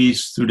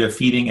decrease through their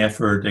feeding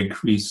effort,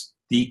 decrease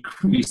the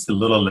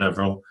little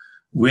level.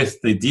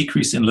 With the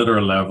decrease in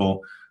litter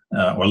level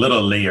or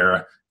little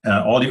layer,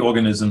 all the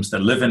organisms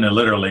that live in a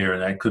litter layer,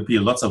 that could be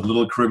lots of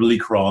little cribbly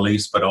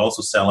crawlies, but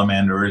also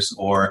salamanders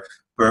or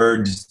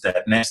birds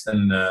that nest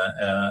in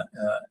the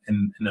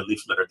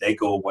leaf litter, they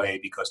go away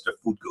because their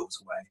food goes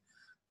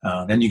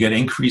away. Then you get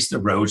increased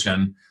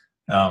erosion,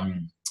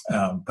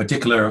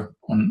 particular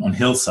on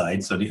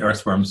hillsides. So the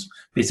earthworms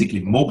basically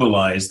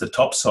mobilize the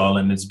topsoil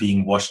and it's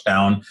being washed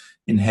down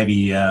in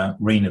heavy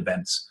rain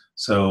events.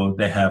 So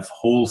they have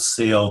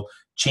wholesale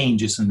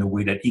changes in the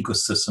way that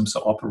ecosystems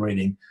are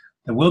operating.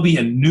 There will be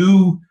a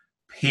new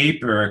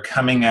paper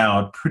coming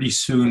out pretty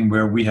soon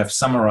where we have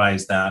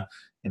summarized that.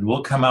 It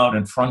will come out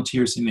in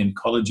Frontiers in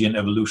Ecology and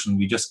Evolution.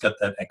 We just got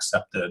that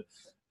accepted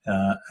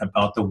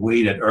about the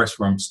way that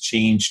earthworms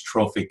change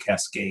trophic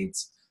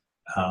cascades.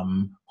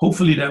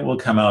 Hopefully that will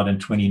come out in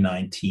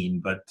 2019,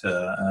 but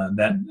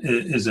that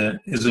is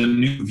a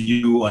new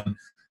view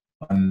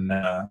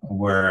on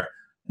where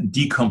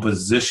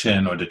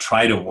decomposition, or the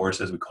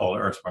tridivores as we call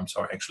earthworms,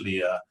 are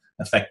actually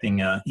affecting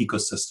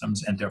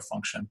ecosystems and their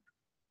function.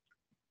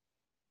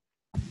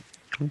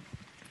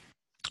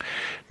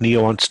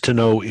 Nia wants to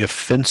know if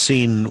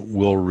fencing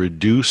will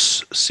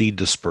reduce seed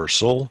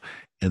dispersal,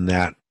 and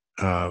that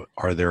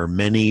are there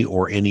many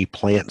or any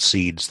plant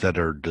seeds that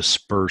are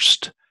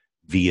dispersed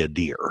via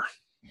deer?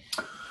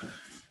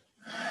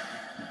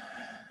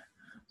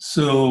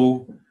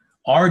 So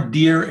are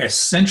deer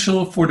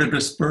essential for the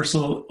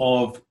dispersal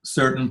of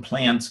certain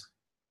plants?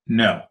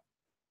 No.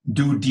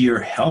 Do deer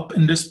help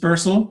in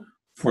dispersal?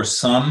 For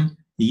some,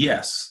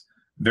 yes.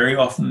 Very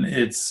often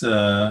it's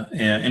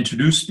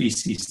introduced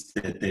species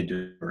that they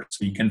disperse.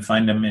 So you can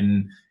find them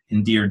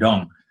in deer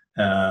dung.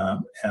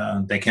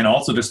 They can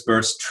also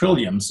disperse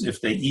trilliums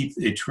if they eat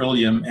a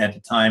trillium at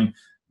the time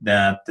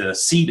that the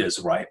seed is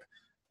ripe.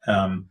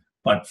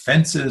 But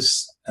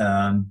fences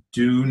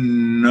do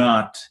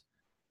not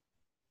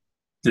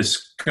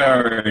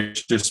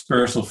discourage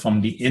dispersal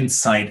from the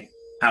inside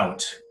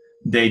out.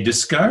 They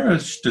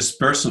discourage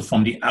dispersal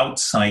from the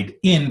outside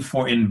in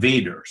for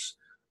invaders.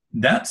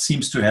 That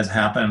seems to have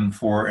happened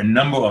for a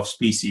number of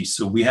species.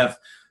 So we have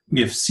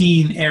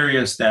seen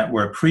areas that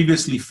were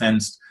previously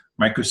fenced.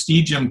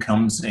 Microstegium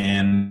comes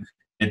in.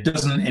 It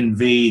doesn't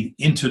invade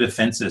into the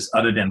fences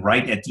other than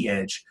right at the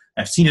edge.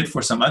 I've seen it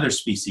for some other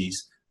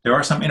species. There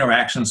are some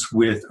interactions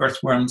with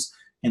earthworms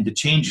and the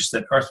changes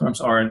that earthworms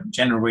are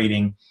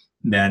generating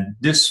that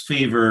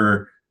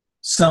disfavor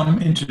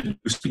some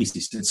introduced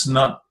species. It's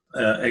not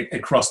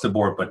across the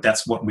board, but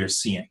that's what we're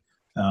seeing.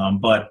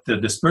 But the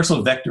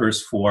dispersal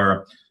vectors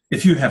for,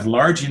 if you have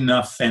large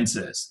enough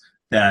fences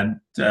that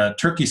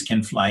turkeys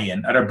can fly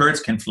in, other birds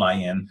can fly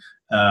in,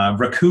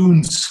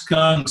 raccoons,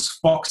 skunks,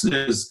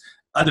 foxes,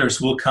 others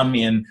will come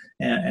in,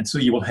 and so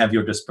you will have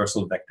your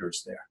dispersal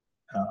vectors there.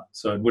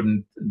 So it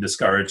wouldn't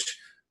discourage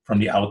from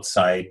the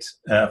outside,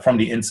 from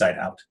the inside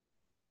out.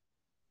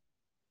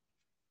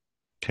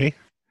 Okay.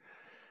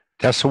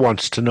 Tessa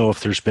wants to know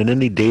if there's been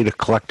any data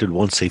collected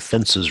once a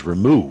fence is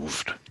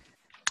removed.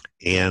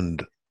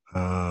 And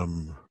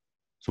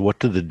so what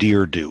do the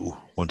deer do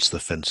once the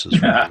fence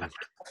is removed?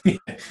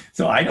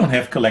 So I don't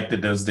have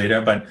collected those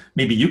data, but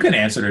maybe you can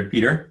answer it,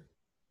 Peter.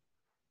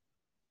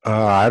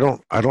 I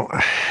don't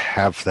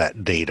have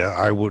that data.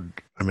 I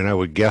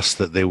would guess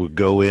that they would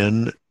go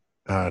in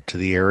to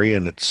the area,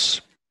 and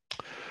it's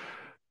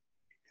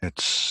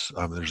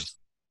there's,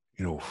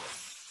 you know,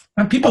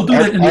 and people do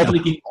that in the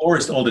Allegheny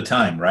Forest all the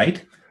time,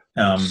 right?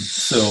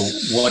 So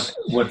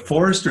what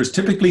foresters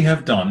typically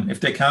have done, if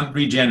they can't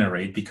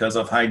regenerate because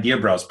of high deer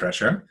browse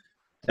pressure,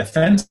 they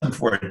fence them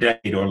for a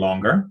decade or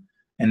longer,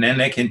 and then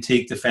they can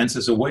take the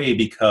fences away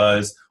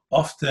because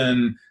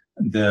often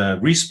the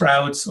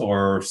resprouts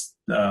or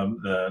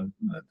the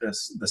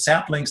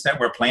saplings that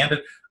were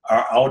planted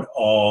are out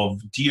of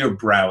deer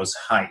browse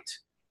height.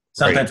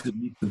 Sometimes it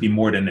needs to be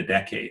more than a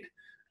decade.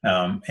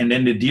 And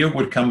then the deer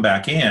would come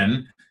back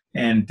in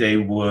and they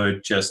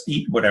would just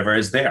eat whatever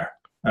is there.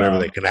 Whatever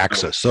they can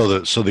access. So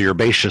the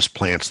herbaceous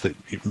plants that,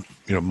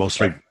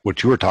 mostly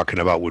what you were talking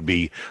about would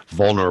be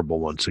vulnerable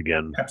once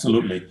again.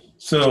 Absolutely.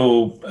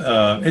 So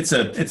it's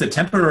a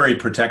temporary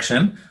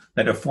protection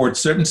that affords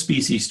certain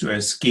species to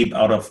escape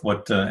out of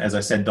what, as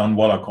I said, Don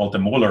Waller called the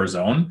molar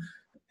zone,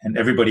 and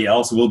everybody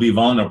else will be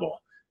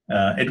vulnerable.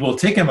 It will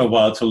take them a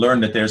while to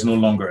learn that there's no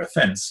longer a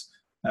fence,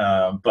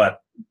 but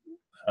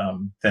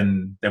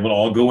then they will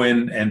all go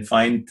in and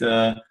find,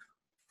 for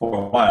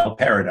a while,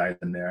 paradise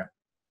in there.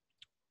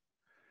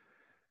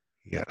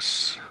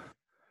 Yes.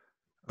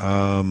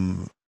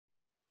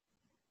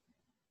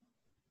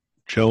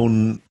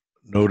 Joan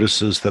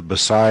notices that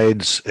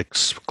besides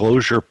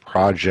exposure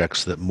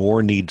projects, that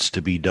more needs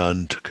to be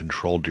done to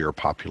control deer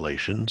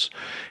populations,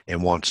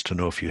 and wants to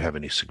know if you have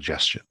any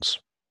suggestions.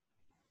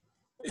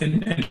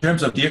 In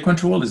terms of deer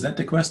control, is that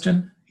the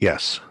question?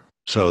 Yes.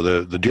 So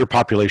the deer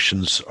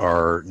populations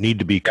need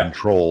to be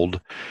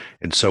controlled,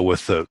 and so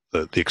with the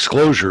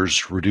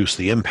exclosures reduce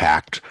the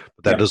impact,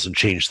 but that doesn't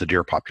change the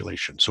deer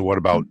population. So what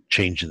about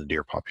changing the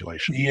deer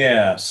population?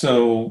 Yeah.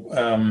 So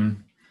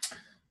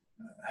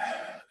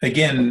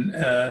again,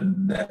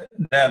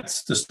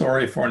 that's the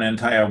story for an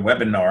entire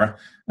webinar.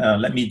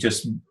 Let me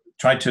just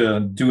try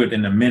to do it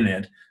in a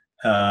minute.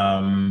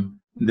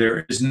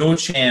 There is no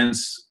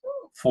chance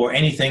for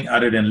anything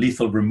other than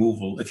lethal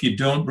removal. If you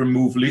don't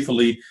remove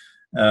lethally,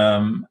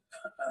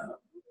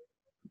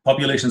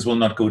 populations will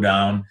not go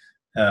down.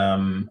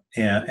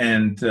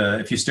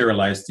 If you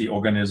sterilize, the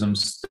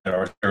organisms that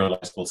are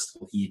sterilized will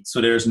still eat. So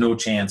there's no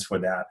chance for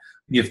that.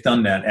 We have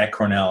done that at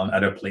Cornell and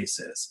other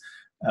places.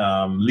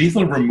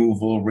 Lethal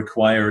removal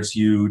requires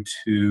you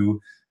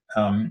to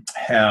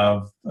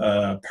have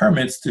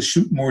permits to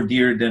shoot more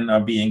deer than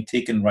are being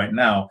taken right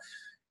now.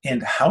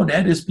 And how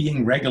that is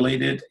being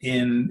regulated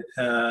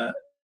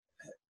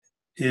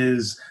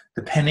is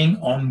depending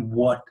on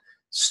what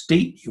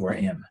state you are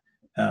in.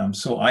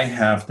 So I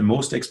have the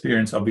most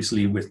experience,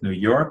 obviously, with New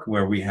York,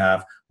 where we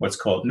have what's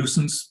called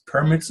nuisance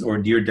permits or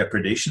deer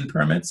depredation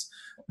permits.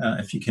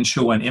 If you can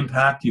show an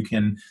impact, you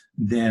can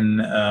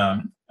then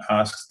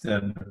ask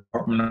the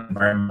Department of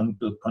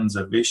Environmental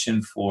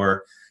Conservation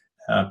for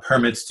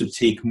permits to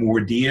take more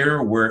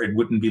deer where it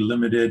wouldn't be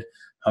limited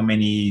how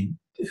many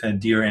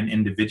deer an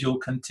individual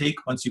can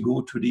take once you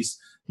go to these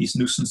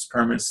nuisance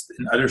permits.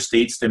 In other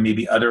states, there may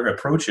be other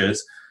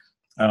approaches.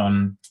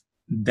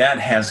 That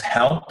has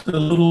helped a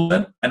little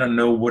bit. I don't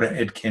know what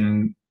it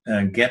can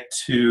get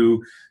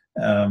to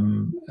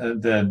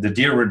the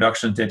deer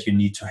reduction that you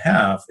need to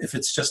have. If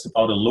it's just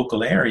about a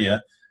local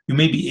area, you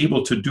may be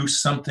able to do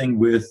something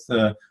with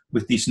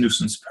these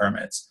nuisance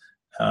permits.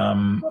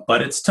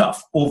 But it's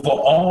tough.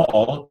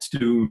 Overall,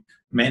 to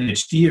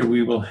manage deer,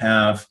 we will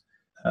have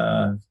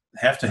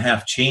to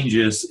have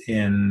changes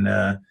in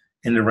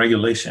the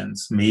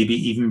regulations, maybe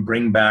even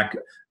bring back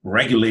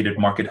regulated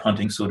market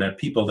hunting so that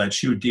people that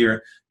shoot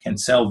deer can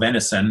sell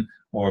venison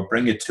or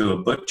bring it to a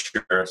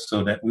butcher,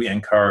 so that we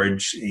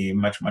encourage a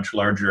much, much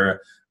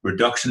larger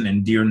reduction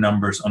in deer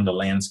numbers on the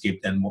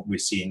landscape than what we're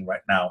seeing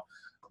right now.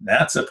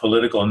 That's a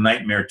political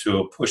nightmare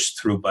to push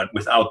through, but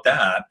without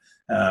that,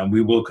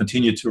 we will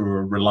continue to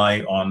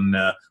rely on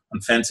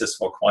fences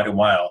for quite a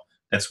while.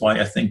 That's why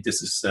I think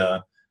this is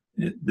a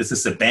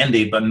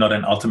Band-Aid, but not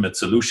an ultimate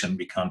solution.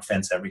 We can't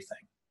fence everything.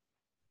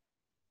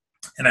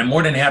 And I'm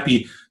more than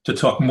happy to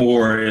talk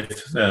more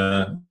if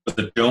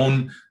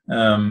Joan,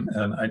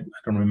 I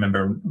don't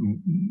remember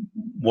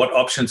what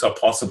options are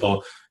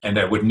possible, and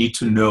I would need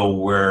to know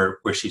where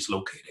she's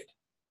located.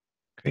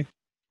 Okay.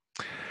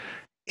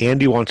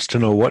 Andy wants to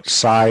know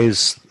wants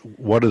to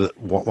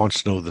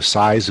know the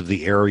size of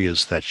the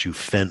areas that you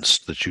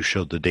fenced, that you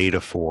showed the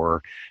data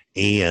for,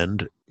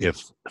 and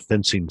if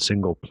fencing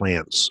single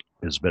plants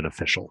is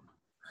beneficial.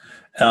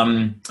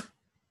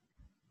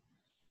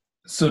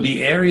 So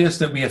the areas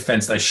that we have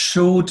fenced, I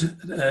showed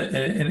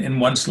in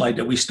one slide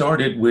that we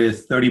started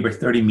with 30 by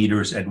 30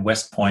 meters at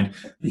West Point,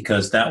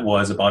 because that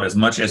was about as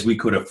much as we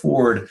could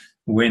afford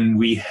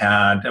when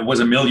it was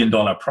 $1 million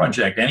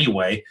project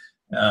anyway.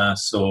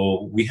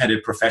 So we had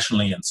it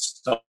professionally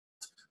installed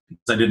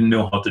because I didn't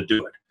know how to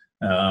do it.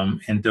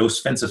 And those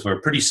fences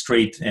were pretty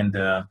straight and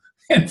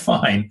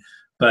fine.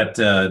 But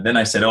then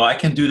I said, I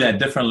can do that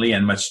differently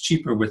and much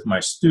cheaper with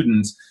my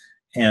students.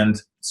 And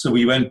so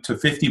we went to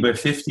 50 by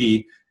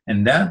 50,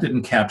 and that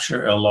didn't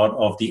capture a lot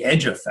of the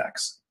edge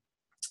effects.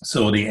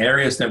 So the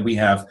areas that we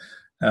have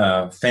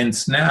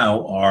fenced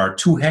now are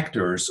 2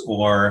 hectares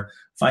or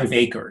 5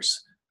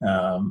 acres.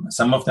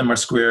 Some of them are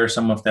square,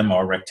 some of them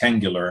are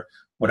rectangular.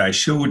 What I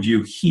showed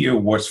you here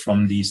was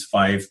from these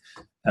 5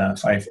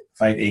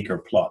 acre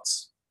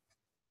plots.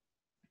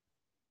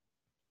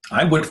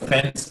 I would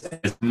fence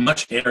as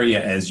much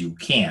area as you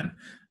can.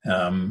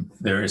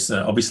 There is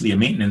obviously a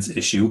maintenance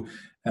issue,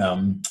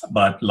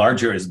 but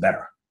larger is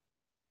better.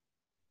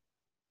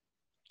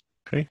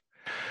 Okay.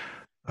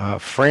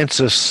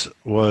 Francis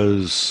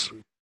was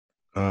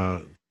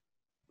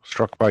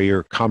struck by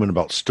your comment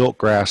about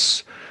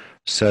stiltgrass,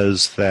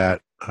 says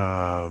that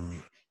I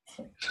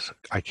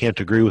can't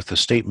agree with the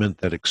statement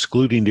that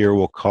excluding deer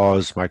will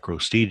cause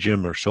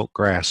microstegium or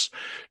stiltgrass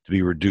to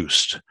be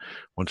reduced.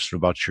 Wants to know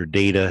about your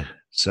data.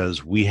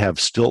 Says we have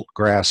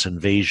stiltgrass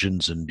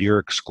invasions and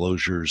deer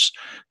exclosures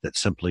that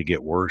simply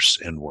get worse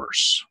and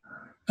worse.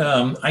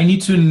 I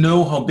need to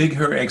know how big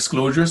her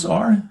exclosures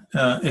are.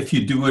 If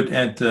you do it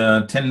at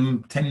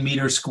 10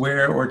 meters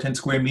square or 10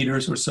 square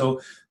meters or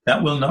so,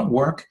 that will not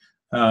work.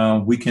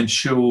 I can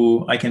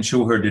show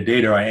her the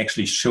data. I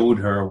actually showed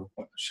one.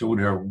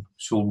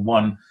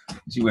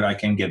 See what I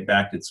can get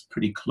back. It's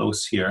pretty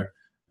close here.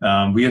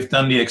 We have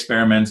done the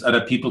experiments.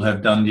 Other people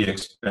have done the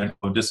experiment.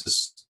 This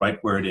is right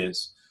where it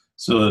is.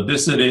 So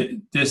this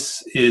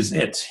is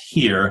it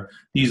here.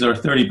 These are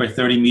 30 by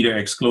 30 meter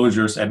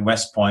exclosures at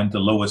West Point, the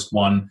lowest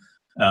one,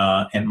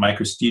 and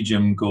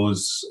microstegium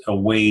goes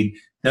away.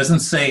 Doesn't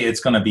say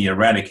it's going to be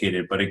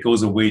eradicated, but it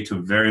goes away to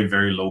very,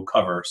 very low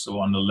cover. So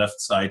on the left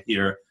side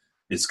here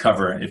is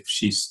cover if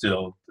she's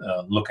still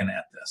looking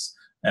at this.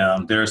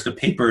 There's the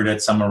paper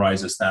that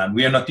summarizes that.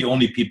 We are not the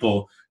only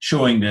people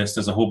showing this.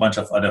 There's a whole bunch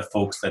of other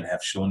folks that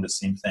have shown the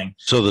same thing.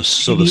 So the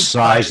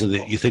size of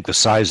you think the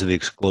size of the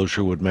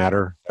exclosure would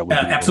matter? That would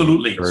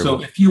absolutely.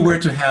 So if you were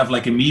to have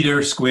like a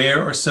meter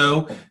square or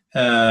so,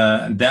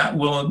 that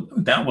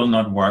will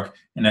not work.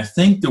 And I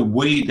think the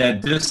way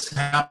that this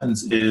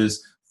happens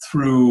is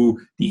through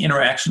the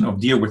interaction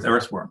of deer with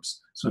earthworms.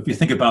 So if you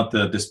think about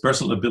the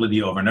dispersal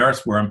ability of an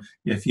earthworm,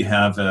 if you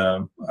have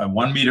a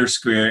 1 meter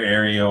square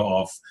area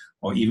of,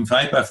 or even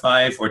 5 by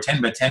 5 or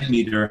 10 by 10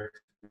 meter,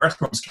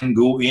 earthworms can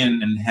go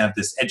in and have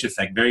this edge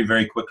effect very,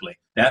 very quickly.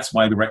 That's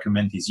why we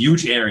recommend these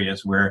huge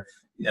areas where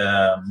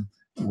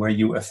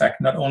you affect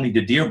not only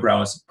the deer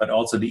browse, but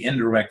also the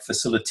indirect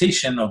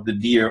facilitation of the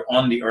deer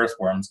on the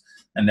earthworms,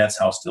 and that's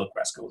how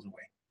stiltgrass goes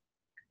away.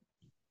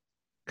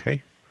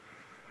 Okay.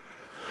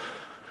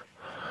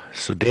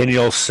 So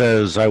Danielle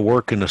says, I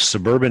work in a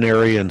suburban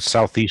area in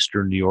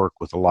southeastern New York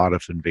with a lot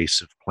of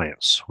invasive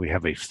plants. We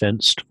have a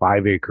fenced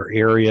 5-acre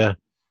area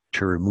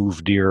to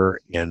remove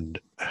deer and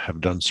have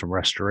done some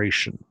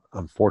restoration.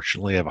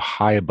 Unfortunately, I have a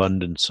high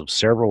abundance of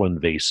several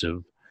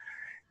invasive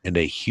and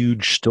a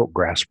huge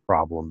stiltgrass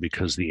problem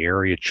because the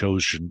area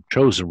chosen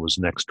was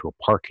next to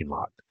a parking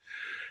lot.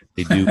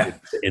 They do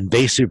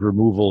invasive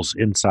removals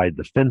inside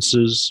the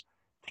fences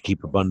to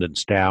keep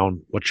abundance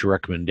down. What's your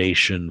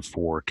recommendation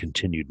for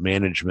continued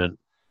management?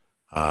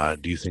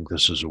 Do you think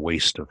this is a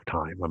waste of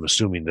time? I'm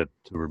assuming that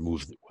to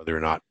remove whether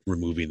or not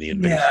removing the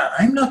invasive. Yeah,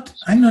 I'm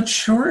not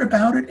sure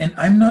about it, and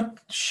I'm not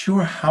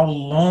sure how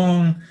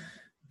long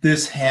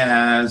this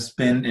has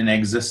been in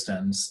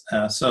existence.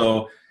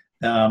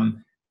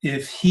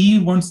 If he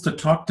wants to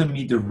talk to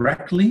me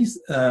directly,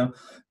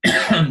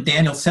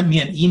 Daniel, send me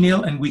an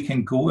email and we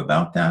can go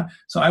about that.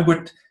 So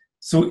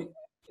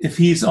if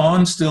he's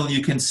on still,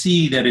 you can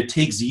see that it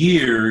takes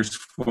years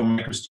for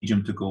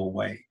microstegium to go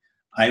away.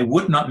 I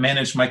would not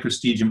manage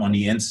microstegium on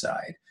the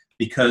inside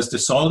because the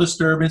soil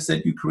disturbance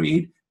that you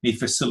create may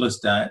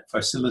facilitate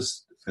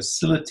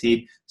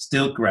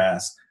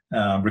stiltgrass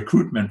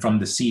recruitment from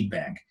the seed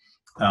bank.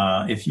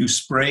 If you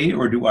spray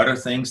or do other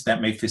things,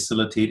 that may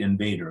facilitate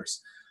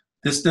invaders.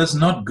 This does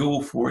not go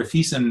for, if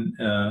he's in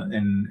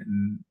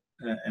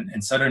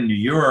southern New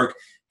York,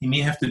 he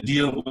may have to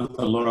deal with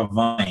a lot of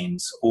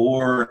vines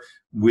or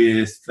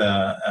with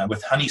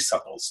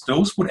honeysuckles.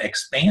 Those would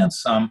expand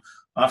some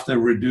after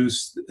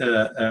reduced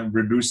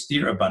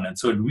deer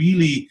abundance. So it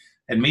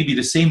may be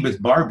the same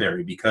with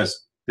barberry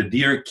because the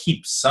deer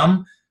keep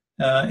some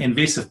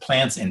invasive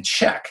plants in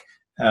check.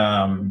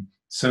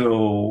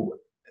 So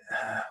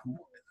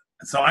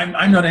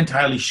I'm not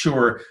entirely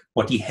sure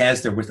what he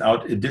has there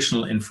without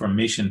additional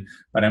information,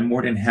 but I'm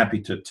more than happy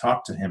to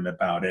talk to him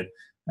about it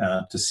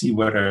to see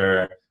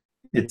whether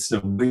it's a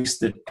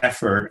wasted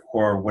effort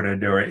or whether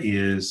there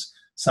is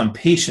some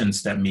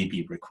patience that may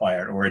be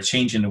required or a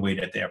change in the way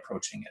that they're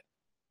approaching it.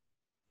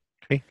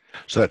 Okay,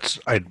 so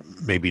I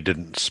maybe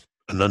didn't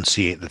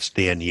enunciate that's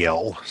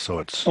Danielle, so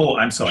it's. Oh,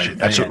 I'm sorry.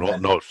 That's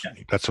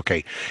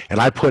okay. And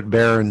I put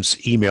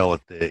Bernd's email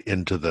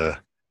into the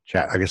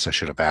chat. I guess I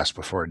should have asked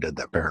before I did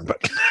that, Bernd,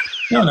 but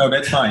no,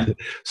 that's fine.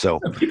 So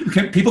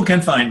people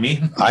can find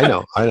me. I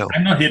know.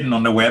 I'm not hidden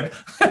on the web.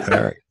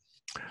 All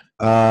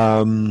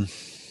right.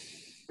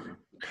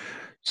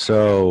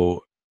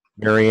 So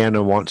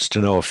Mariana wants to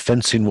know if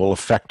fencing will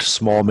affect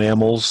small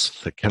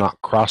mammals that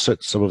cannot cross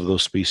it. Some of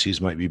those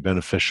species might be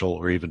beneficial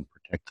or even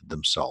protected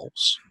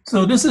themselves.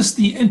 So this is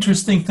the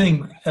interesting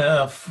thing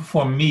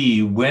for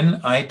me when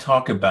I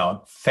talk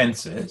about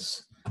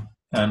fences.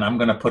 And I'm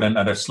going to put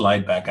another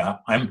slide back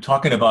up. I'm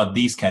talking about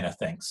these kind of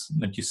things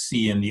that you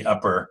see in the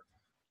upper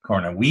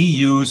corner. We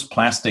use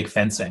plastic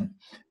fencing.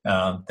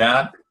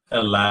 That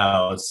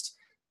allows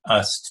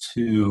us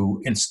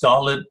to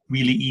install it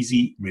really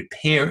easy,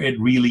 repair it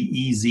really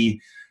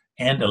easy,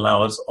 and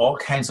allows all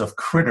kinds of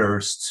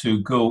critters to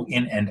go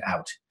in and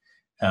out.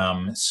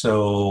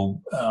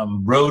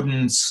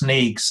 Rodents,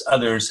 snakes,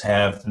 others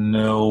have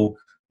no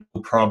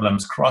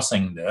problems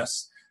crossing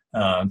this.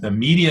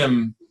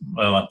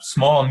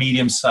 Small,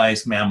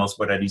 medium-sized mammals,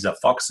 whether these are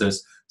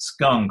foxes,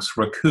 skunks,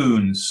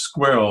 raccoons,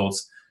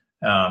 squirrels,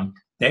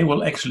 they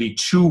will actually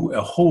chew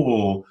a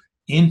hole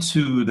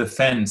into the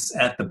fence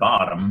at the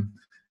bottom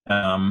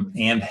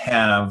and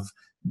have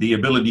the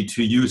ability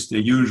to use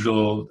the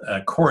usual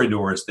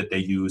corridors that they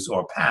use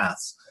or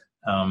paths.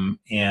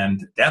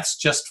 And that's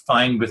just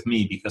fine with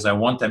me because I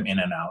want them in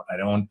and out.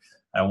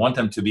 I want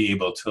them to be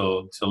able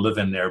to live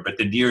in there, but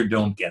the deer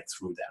don't get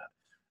through that.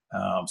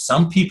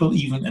 Some people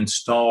even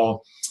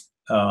install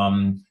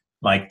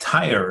like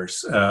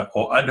tires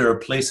or other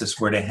places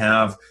where they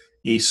have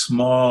a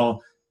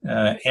small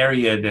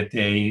area that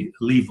they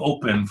leave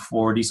open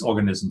for these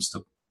organisms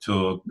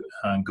to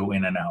go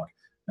in and out.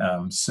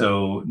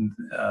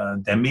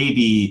 There may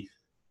be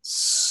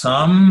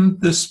some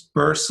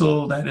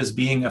dispersal that is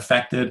being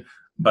affected,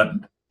 but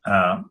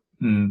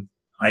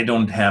I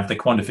don't have the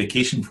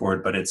quantification for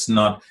it, but it's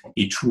not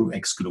a true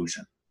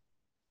exclusion.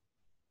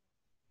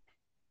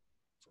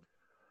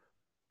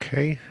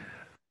 Okay.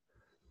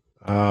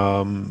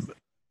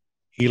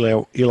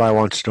 Eli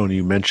wants to know,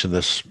 you mentioned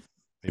this,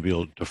 maybe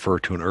you'll defer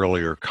to an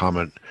earlier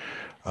comment.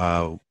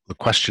 The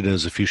question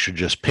is if you should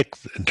just pick,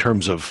 in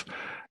terms of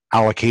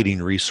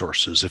allocating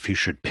resources, if you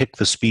should pick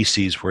the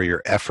species where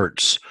your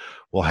efforts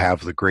will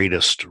have the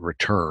greatest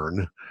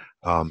return,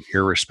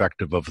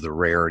 irrespective of the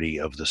rarity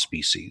of the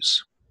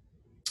species.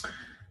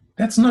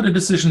 That's not a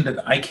decision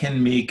that I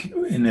can make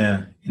in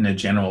a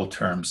general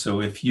term.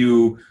 So if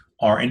you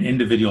are an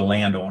individual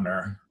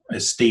landowner, a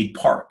state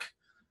park,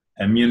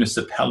 a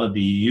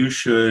municipality, you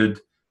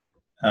should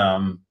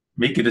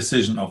make a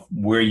decision of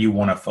where you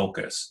want to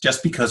focus.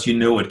 Just because you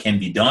know it can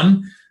be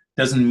done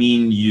doesn't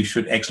mean you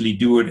should actually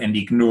do it and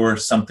ignore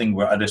something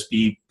where other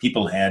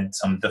people had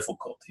some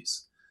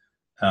difficulties.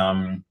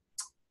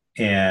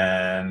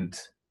 And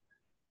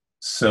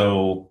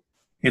so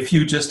if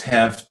you just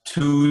have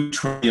 2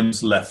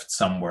 trilliums left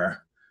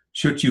somewhere,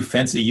 should you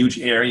fence a huge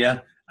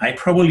area? I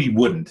probably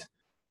wouldn't.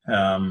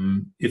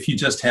 If you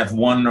just have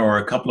 1 or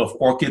a couple of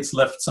orchids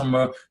left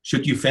somewhere,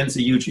 should you fence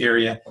a huge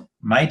area?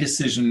 My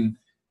decision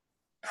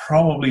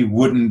probably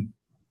wouldn't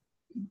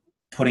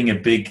putting a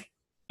big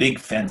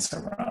fence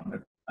around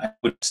it. I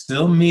would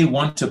still may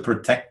want to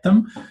protect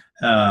them,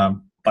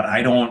 but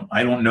I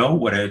don't know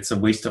whether it's a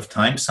waste of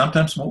time.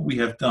 Sometimes what we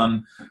have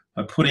done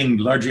by putting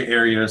larger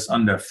areas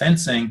under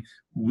fencing,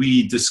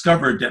 we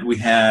discovered that we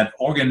had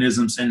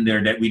organisms in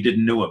there that we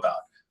didn't know about.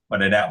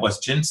 Whether that was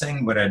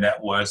ginseng, whether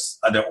that was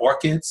other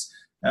orchids,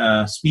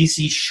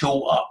 species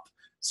show up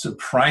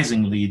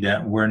surprisingly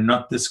that were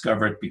not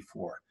discovered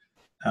before.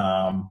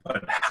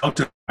 But how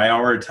to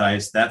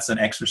prioritize, that's an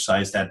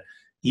exercise that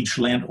each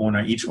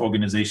landowner, each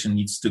organization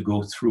needs to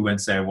go through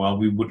and say, well,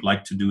 we would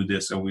like to do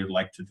this or we would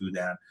like to do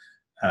that.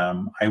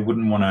 I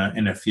wouldn't want to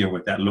interfere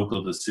with that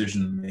local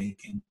decision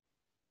making.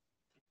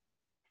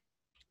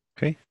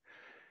 Okay.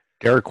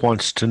 Derek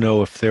wants to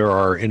know if there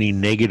are any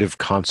negative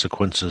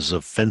consequences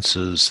of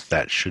fences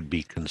that should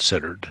be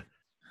considered.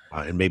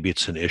 And maybe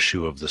it's an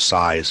issue of the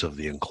size of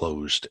the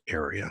enclosed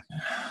area.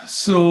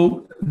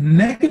 So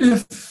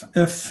negative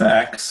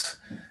effects,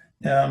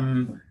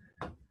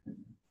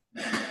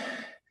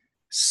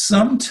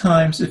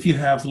 sometimes if you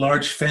have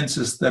large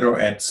fences that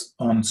are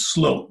on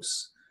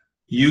slopes,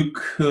 you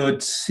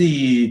could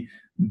see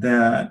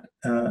that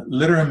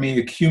litter may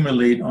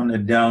accumulate on the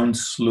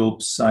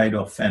downslope side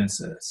of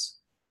fences.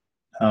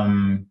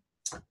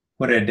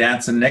 Whether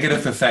that's a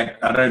negative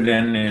effect other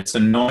than its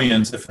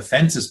annoyance if a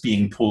fence is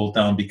being pulled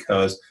down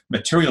because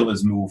material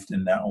is moved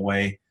in that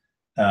way,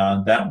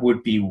 that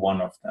would be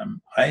one of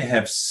them. I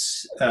have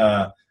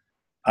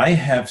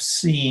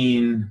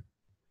seen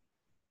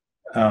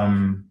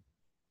a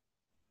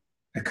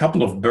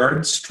couple of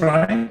bird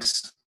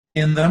strikes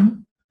in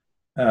them.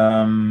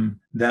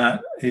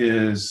 That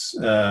is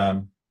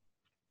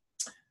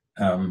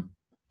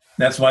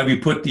that's why we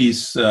put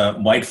these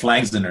white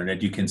flags in there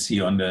that you can see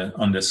on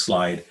the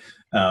slide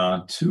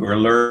to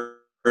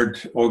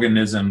alert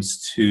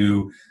organisms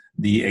to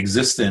the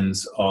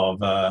existence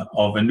of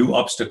a new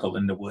obstacle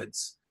in the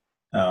woods,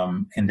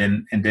 and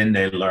then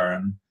they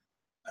learn.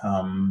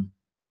 I'm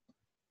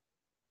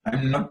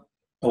not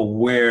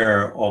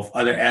aware of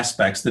other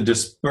aspects. The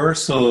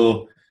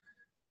dispersal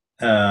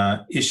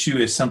issue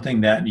is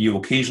something that you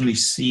occasionally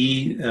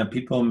see.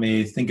 People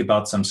may think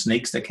about some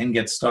snakes that can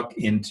get stuck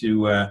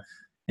into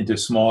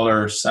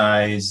smaller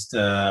sized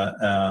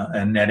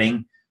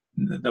netting.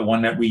 The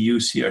one that we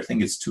use here, I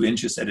think it's 2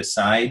 inches at a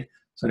side.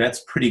 So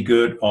that's pretty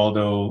good.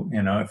 Although,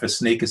 if a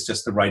snake is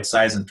just the right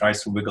size and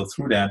tries to wiggle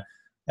through that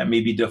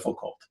may be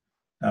difficult.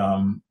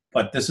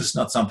 But this is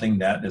not something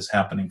that is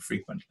happening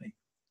frequently.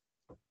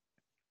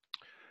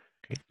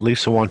 Okay.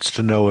 Lisa wants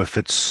to know if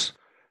it's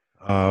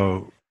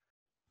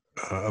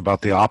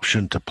about the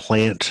option to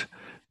plant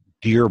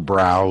deer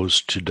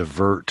browse to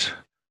divert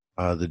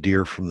the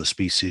deer from the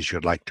species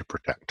you'd like to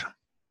protect.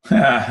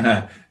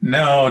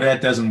 No,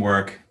 that doesn't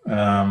work.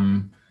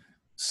 And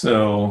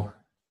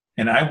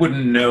I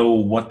wouldn't know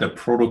what the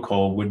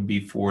protocol would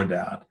be for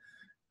that.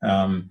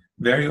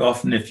 Very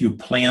often if you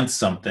plant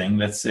something,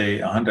 let's say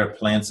a hunter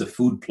plants a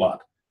food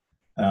plot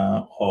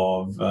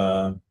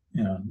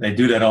they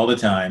do that all the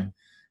time.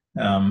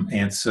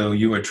 And so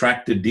you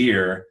attract the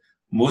deer.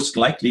 Most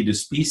likely the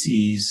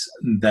species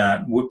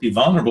that would be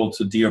vulnerable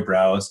to deer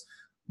browse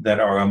that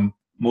are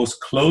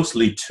most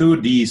closely to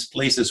these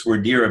places where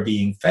deer are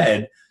being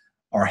fed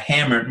are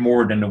hammered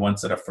more than the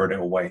ones that are further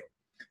away.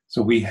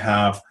 So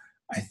I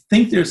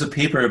think there's a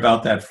paper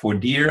about that for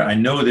deer. I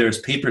know there's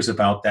papers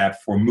about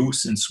that for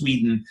moose in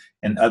Sweden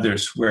and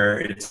others where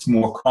it's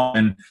more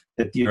common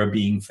that deer are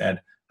being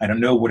fed. I don't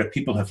know whether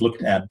people have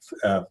looked at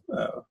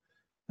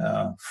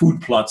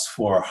food plots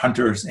for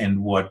hunters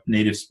and what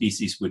native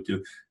species would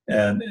do.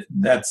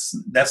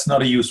 That's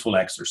not a useful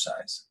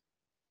exercise.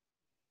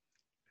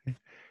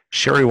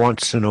 Sherry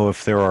wants to know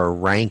if there are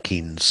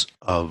rankings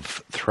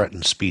of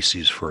threatened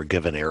species for a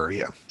given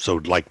area.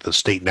 So, like the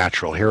state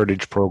natural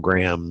heritage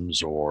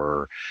programs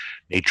or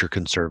nature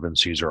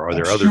conservancies, or are I'm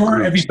there other sure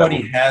groups that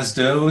everybody will? has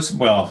those.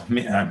 Well,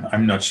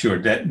 I'm not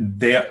sure that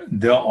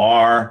there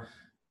are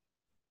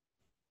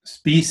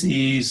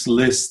species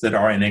lists that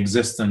are in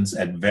existence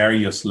at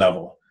various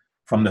level,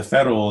 from the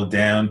federal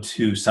down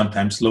to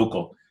sometimes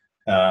local.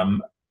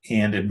 Um,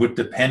 and it would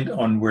depend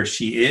on where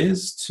she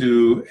is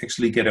to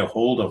actually get a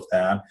hold of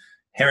that.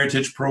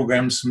 Heritage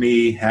programs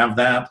may have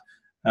that.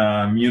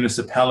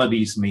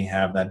 Municipalities may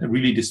have that. It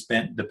really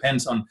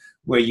depends on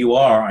where you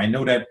are. I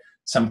know that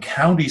some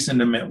counties in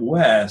the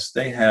Midwest,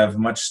 they have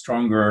much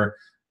stronger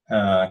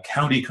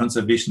county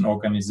conservation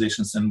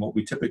organizations than what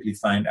we typically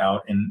find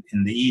out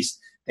in the East.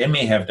 They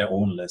may have their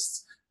own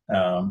lists.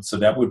 So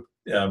that would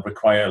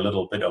require a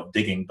little bit of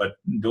digging, but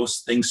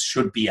those things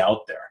should be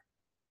out there.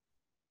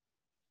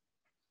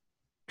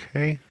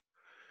 Okay.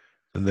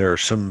 And there are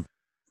some,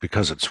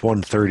 because it's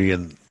 1:30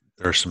 and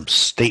there are some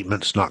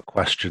statements, not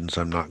questions.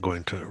 I'm not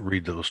going to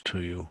read those to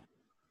you.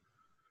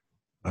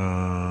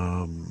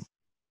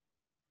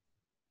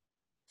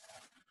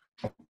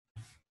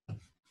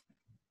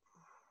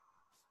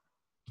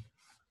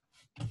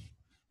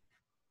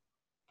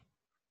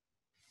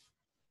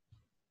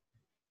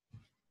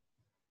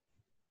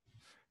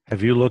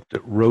 Have you looked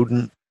at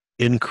rodent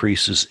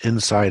increases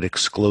inside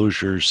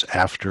exclosures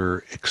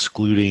after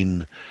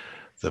excluding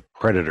the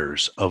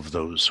predators of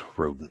those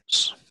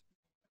rodents?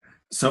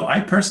 So I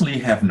personally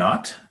have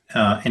not,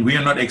 and we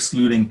are not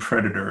excluding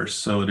predators.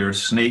 So there are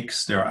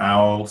snakes, there are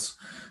owls.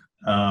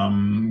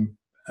 I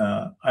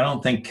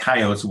don't think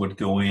coyotes would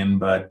go in,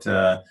 but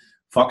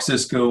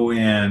foxes go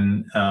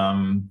in.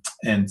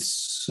 And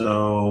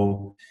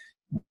so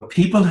what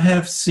people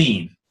have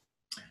seen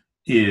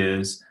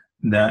is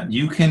that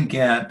you can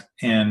get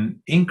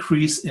an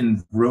increase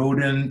in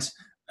rodent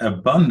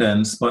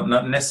abundance, but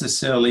not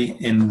necessarily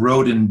in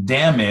rodent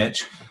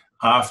damage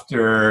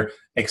after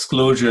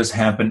exclosures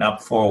have been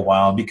up for a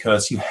while,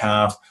 because you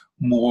have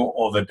more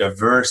of a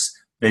diverse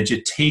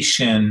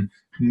vegetation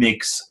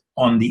mix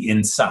on the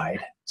inside.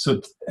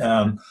 So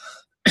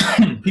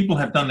people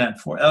have done that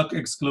for elk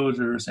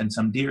exclosures and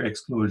some deer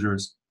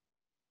exclosures,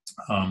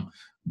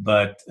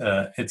 but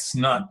it's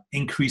not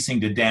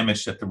increasing the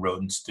damage that the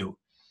rodents do.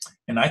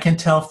 And I can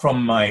tell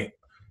from my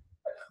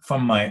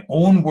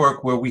own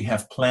work where we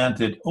have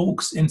planted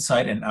oaks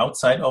inside and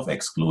outside of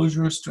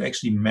exclosures to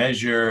actually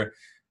measure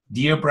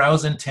deer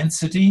browse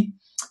intensity,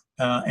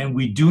 and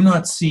we do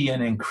not see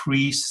an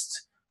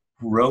increased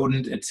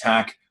rodent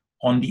attack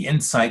on the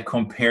inside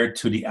compared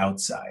to the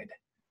outside,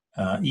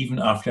 even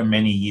after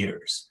many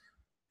years.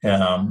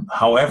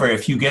 However,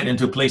 if you get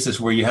into places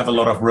where you have a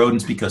lot of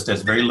rodents because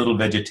there's very little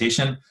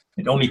vegetation,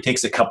 it only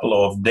takes a couple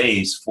of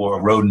days for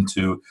a rodent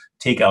to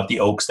take out the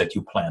oaks that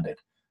you planted.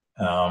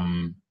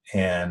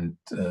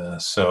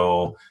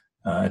 So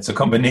it's a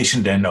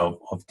combination then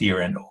of deer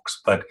and oaks.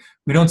 But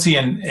we don't see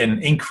an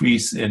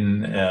increase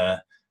in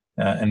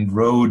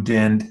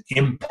rodent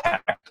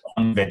impact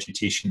on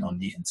vegetation on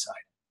the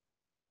inside.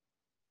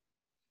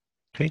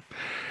 Okay.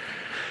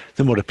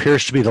 Then what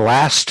appears to be the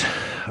last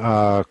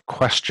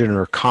question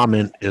or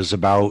comment is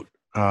about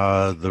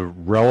the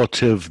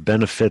relative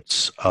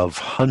benefits of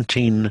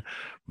hunting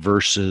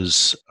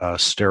versus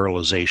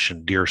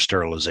sterilization, deer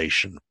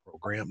sterilization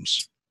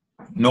programs.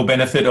 No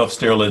benefit of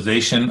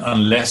sterilization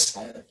unless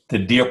the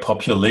deer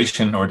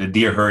population or the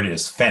deer herd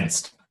is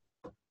fenced.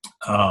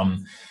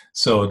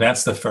 So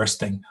that's the first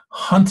thing.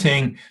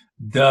 Hunting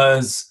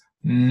does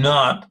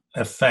not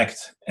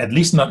affect, at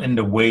least not in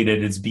the way that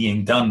it's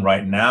being done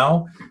right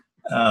now,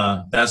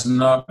 does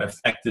not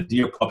affect the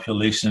deer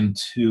population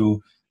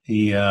to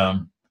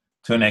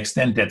an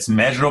extent that's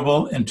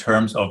measurable in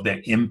terms of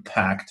their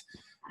impact.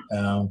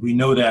 We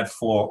know that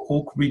for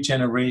oak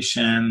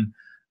regeneration,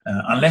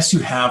 unless you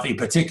have a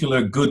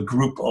particular good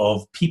group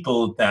of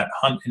people that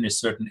hunt in a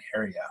certain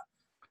area.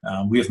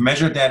 We have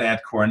measured that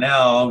at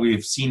Cornell.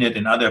 We've seen it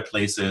in other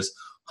places.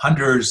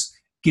 Hunters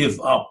give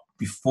up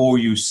before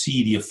you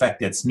see the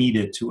effect that's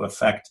needed to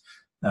affect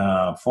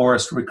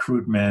forest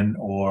recruitment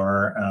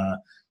or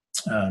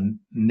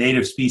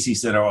native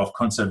species that are of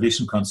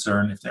conservation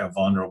concern if they're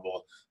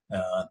vulnerable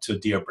to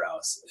deer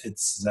browse.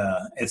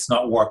 It's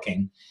not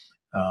working.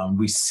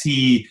 We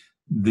see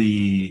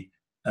the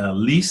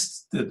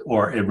least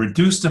or a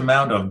reduced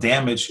amount of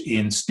damage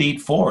in state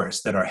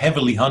forests that are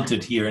heavily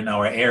hunted here in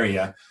our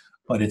area,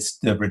 but it's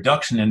the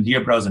reduction in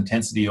deer browse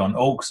intensity on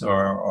oaks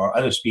or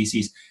other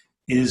species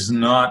is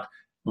not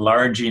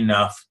large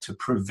enough to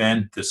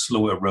prevent the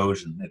slow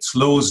erosion. It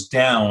slows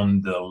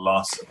down the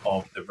loss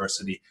of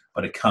diversity,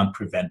 but it can't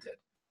prevent it.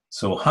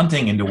 So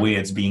hunting in the way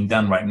it's being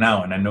done right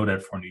now, and I know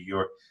that for New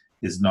York,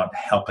 is not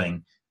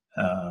helping.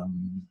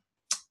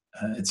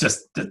 It's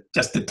just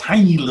a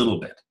tiny little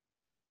bit.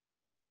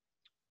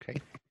 Okay.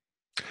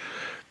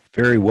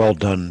 Very well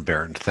done,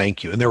 Bernd.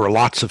 Thank you. And there were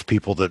lots of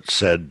people that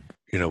said,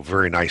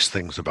 very nice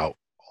things about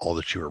all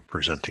that you were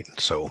presenting.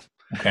 So,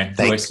 okay.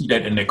 Do I see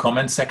that in the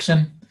comment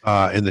section?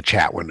 In the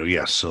chat window,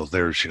 yes. So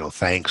there's,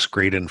 thanks,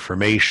 great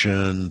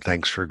information.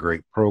 Thanks for a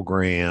great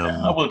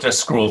program. I will just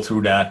scroll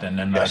through that, and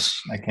then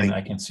Yes. I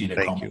can see the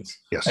Thank you. comments.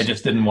 Yes. I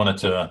just didn't want it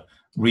to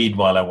read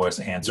while I was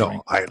answering.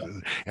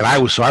 No, I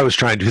was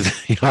trying to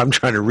do I'm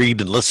trying to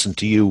read and listen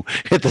to you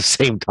at the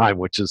same time,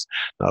 which is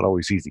not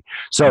always easy.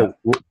 So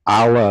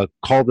I'll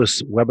call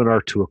this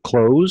webinar to a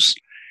close,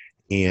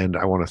 and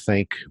I want to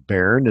thank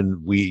Bernd.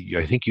 And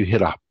I think you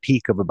hit a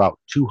peak of about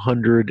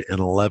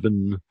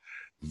 211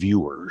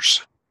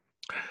 viewers.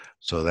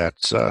 So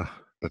that's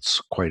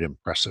quite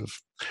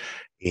impressive.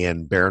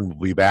 And Bernd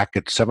will be back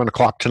at 7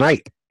 o'clock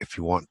tonight if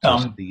you want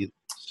to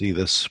see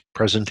this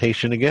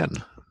presentation again.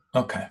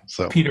 Okay.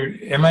 So, Peter,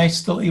 am I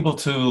still able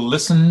to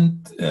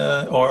listen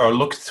or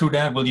look through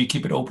that? Will you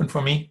keep it open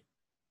for me?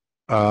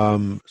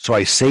 So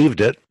I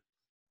saved it.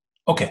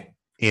 Okay.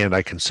 And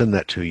I can send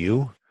that to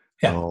you.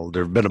 Yeah.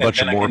 There have been a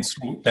bunch of more.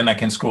 Then I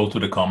can scroll to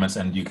the comments,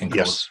 and you can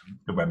close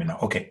the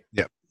webinar. Okay.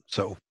 Yeah.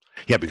 So,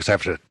 because I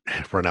have to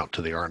run out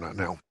to the RNA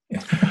now.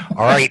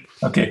 All right.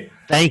 Okay.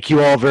 Thank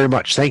you all very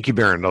much. Thank you,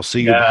 Bernd. I'll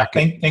see you back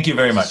thank you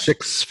very much.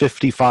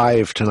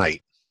 6:55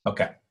 tonight.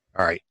 Okay.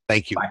 All right.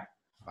 Thank you. Bye.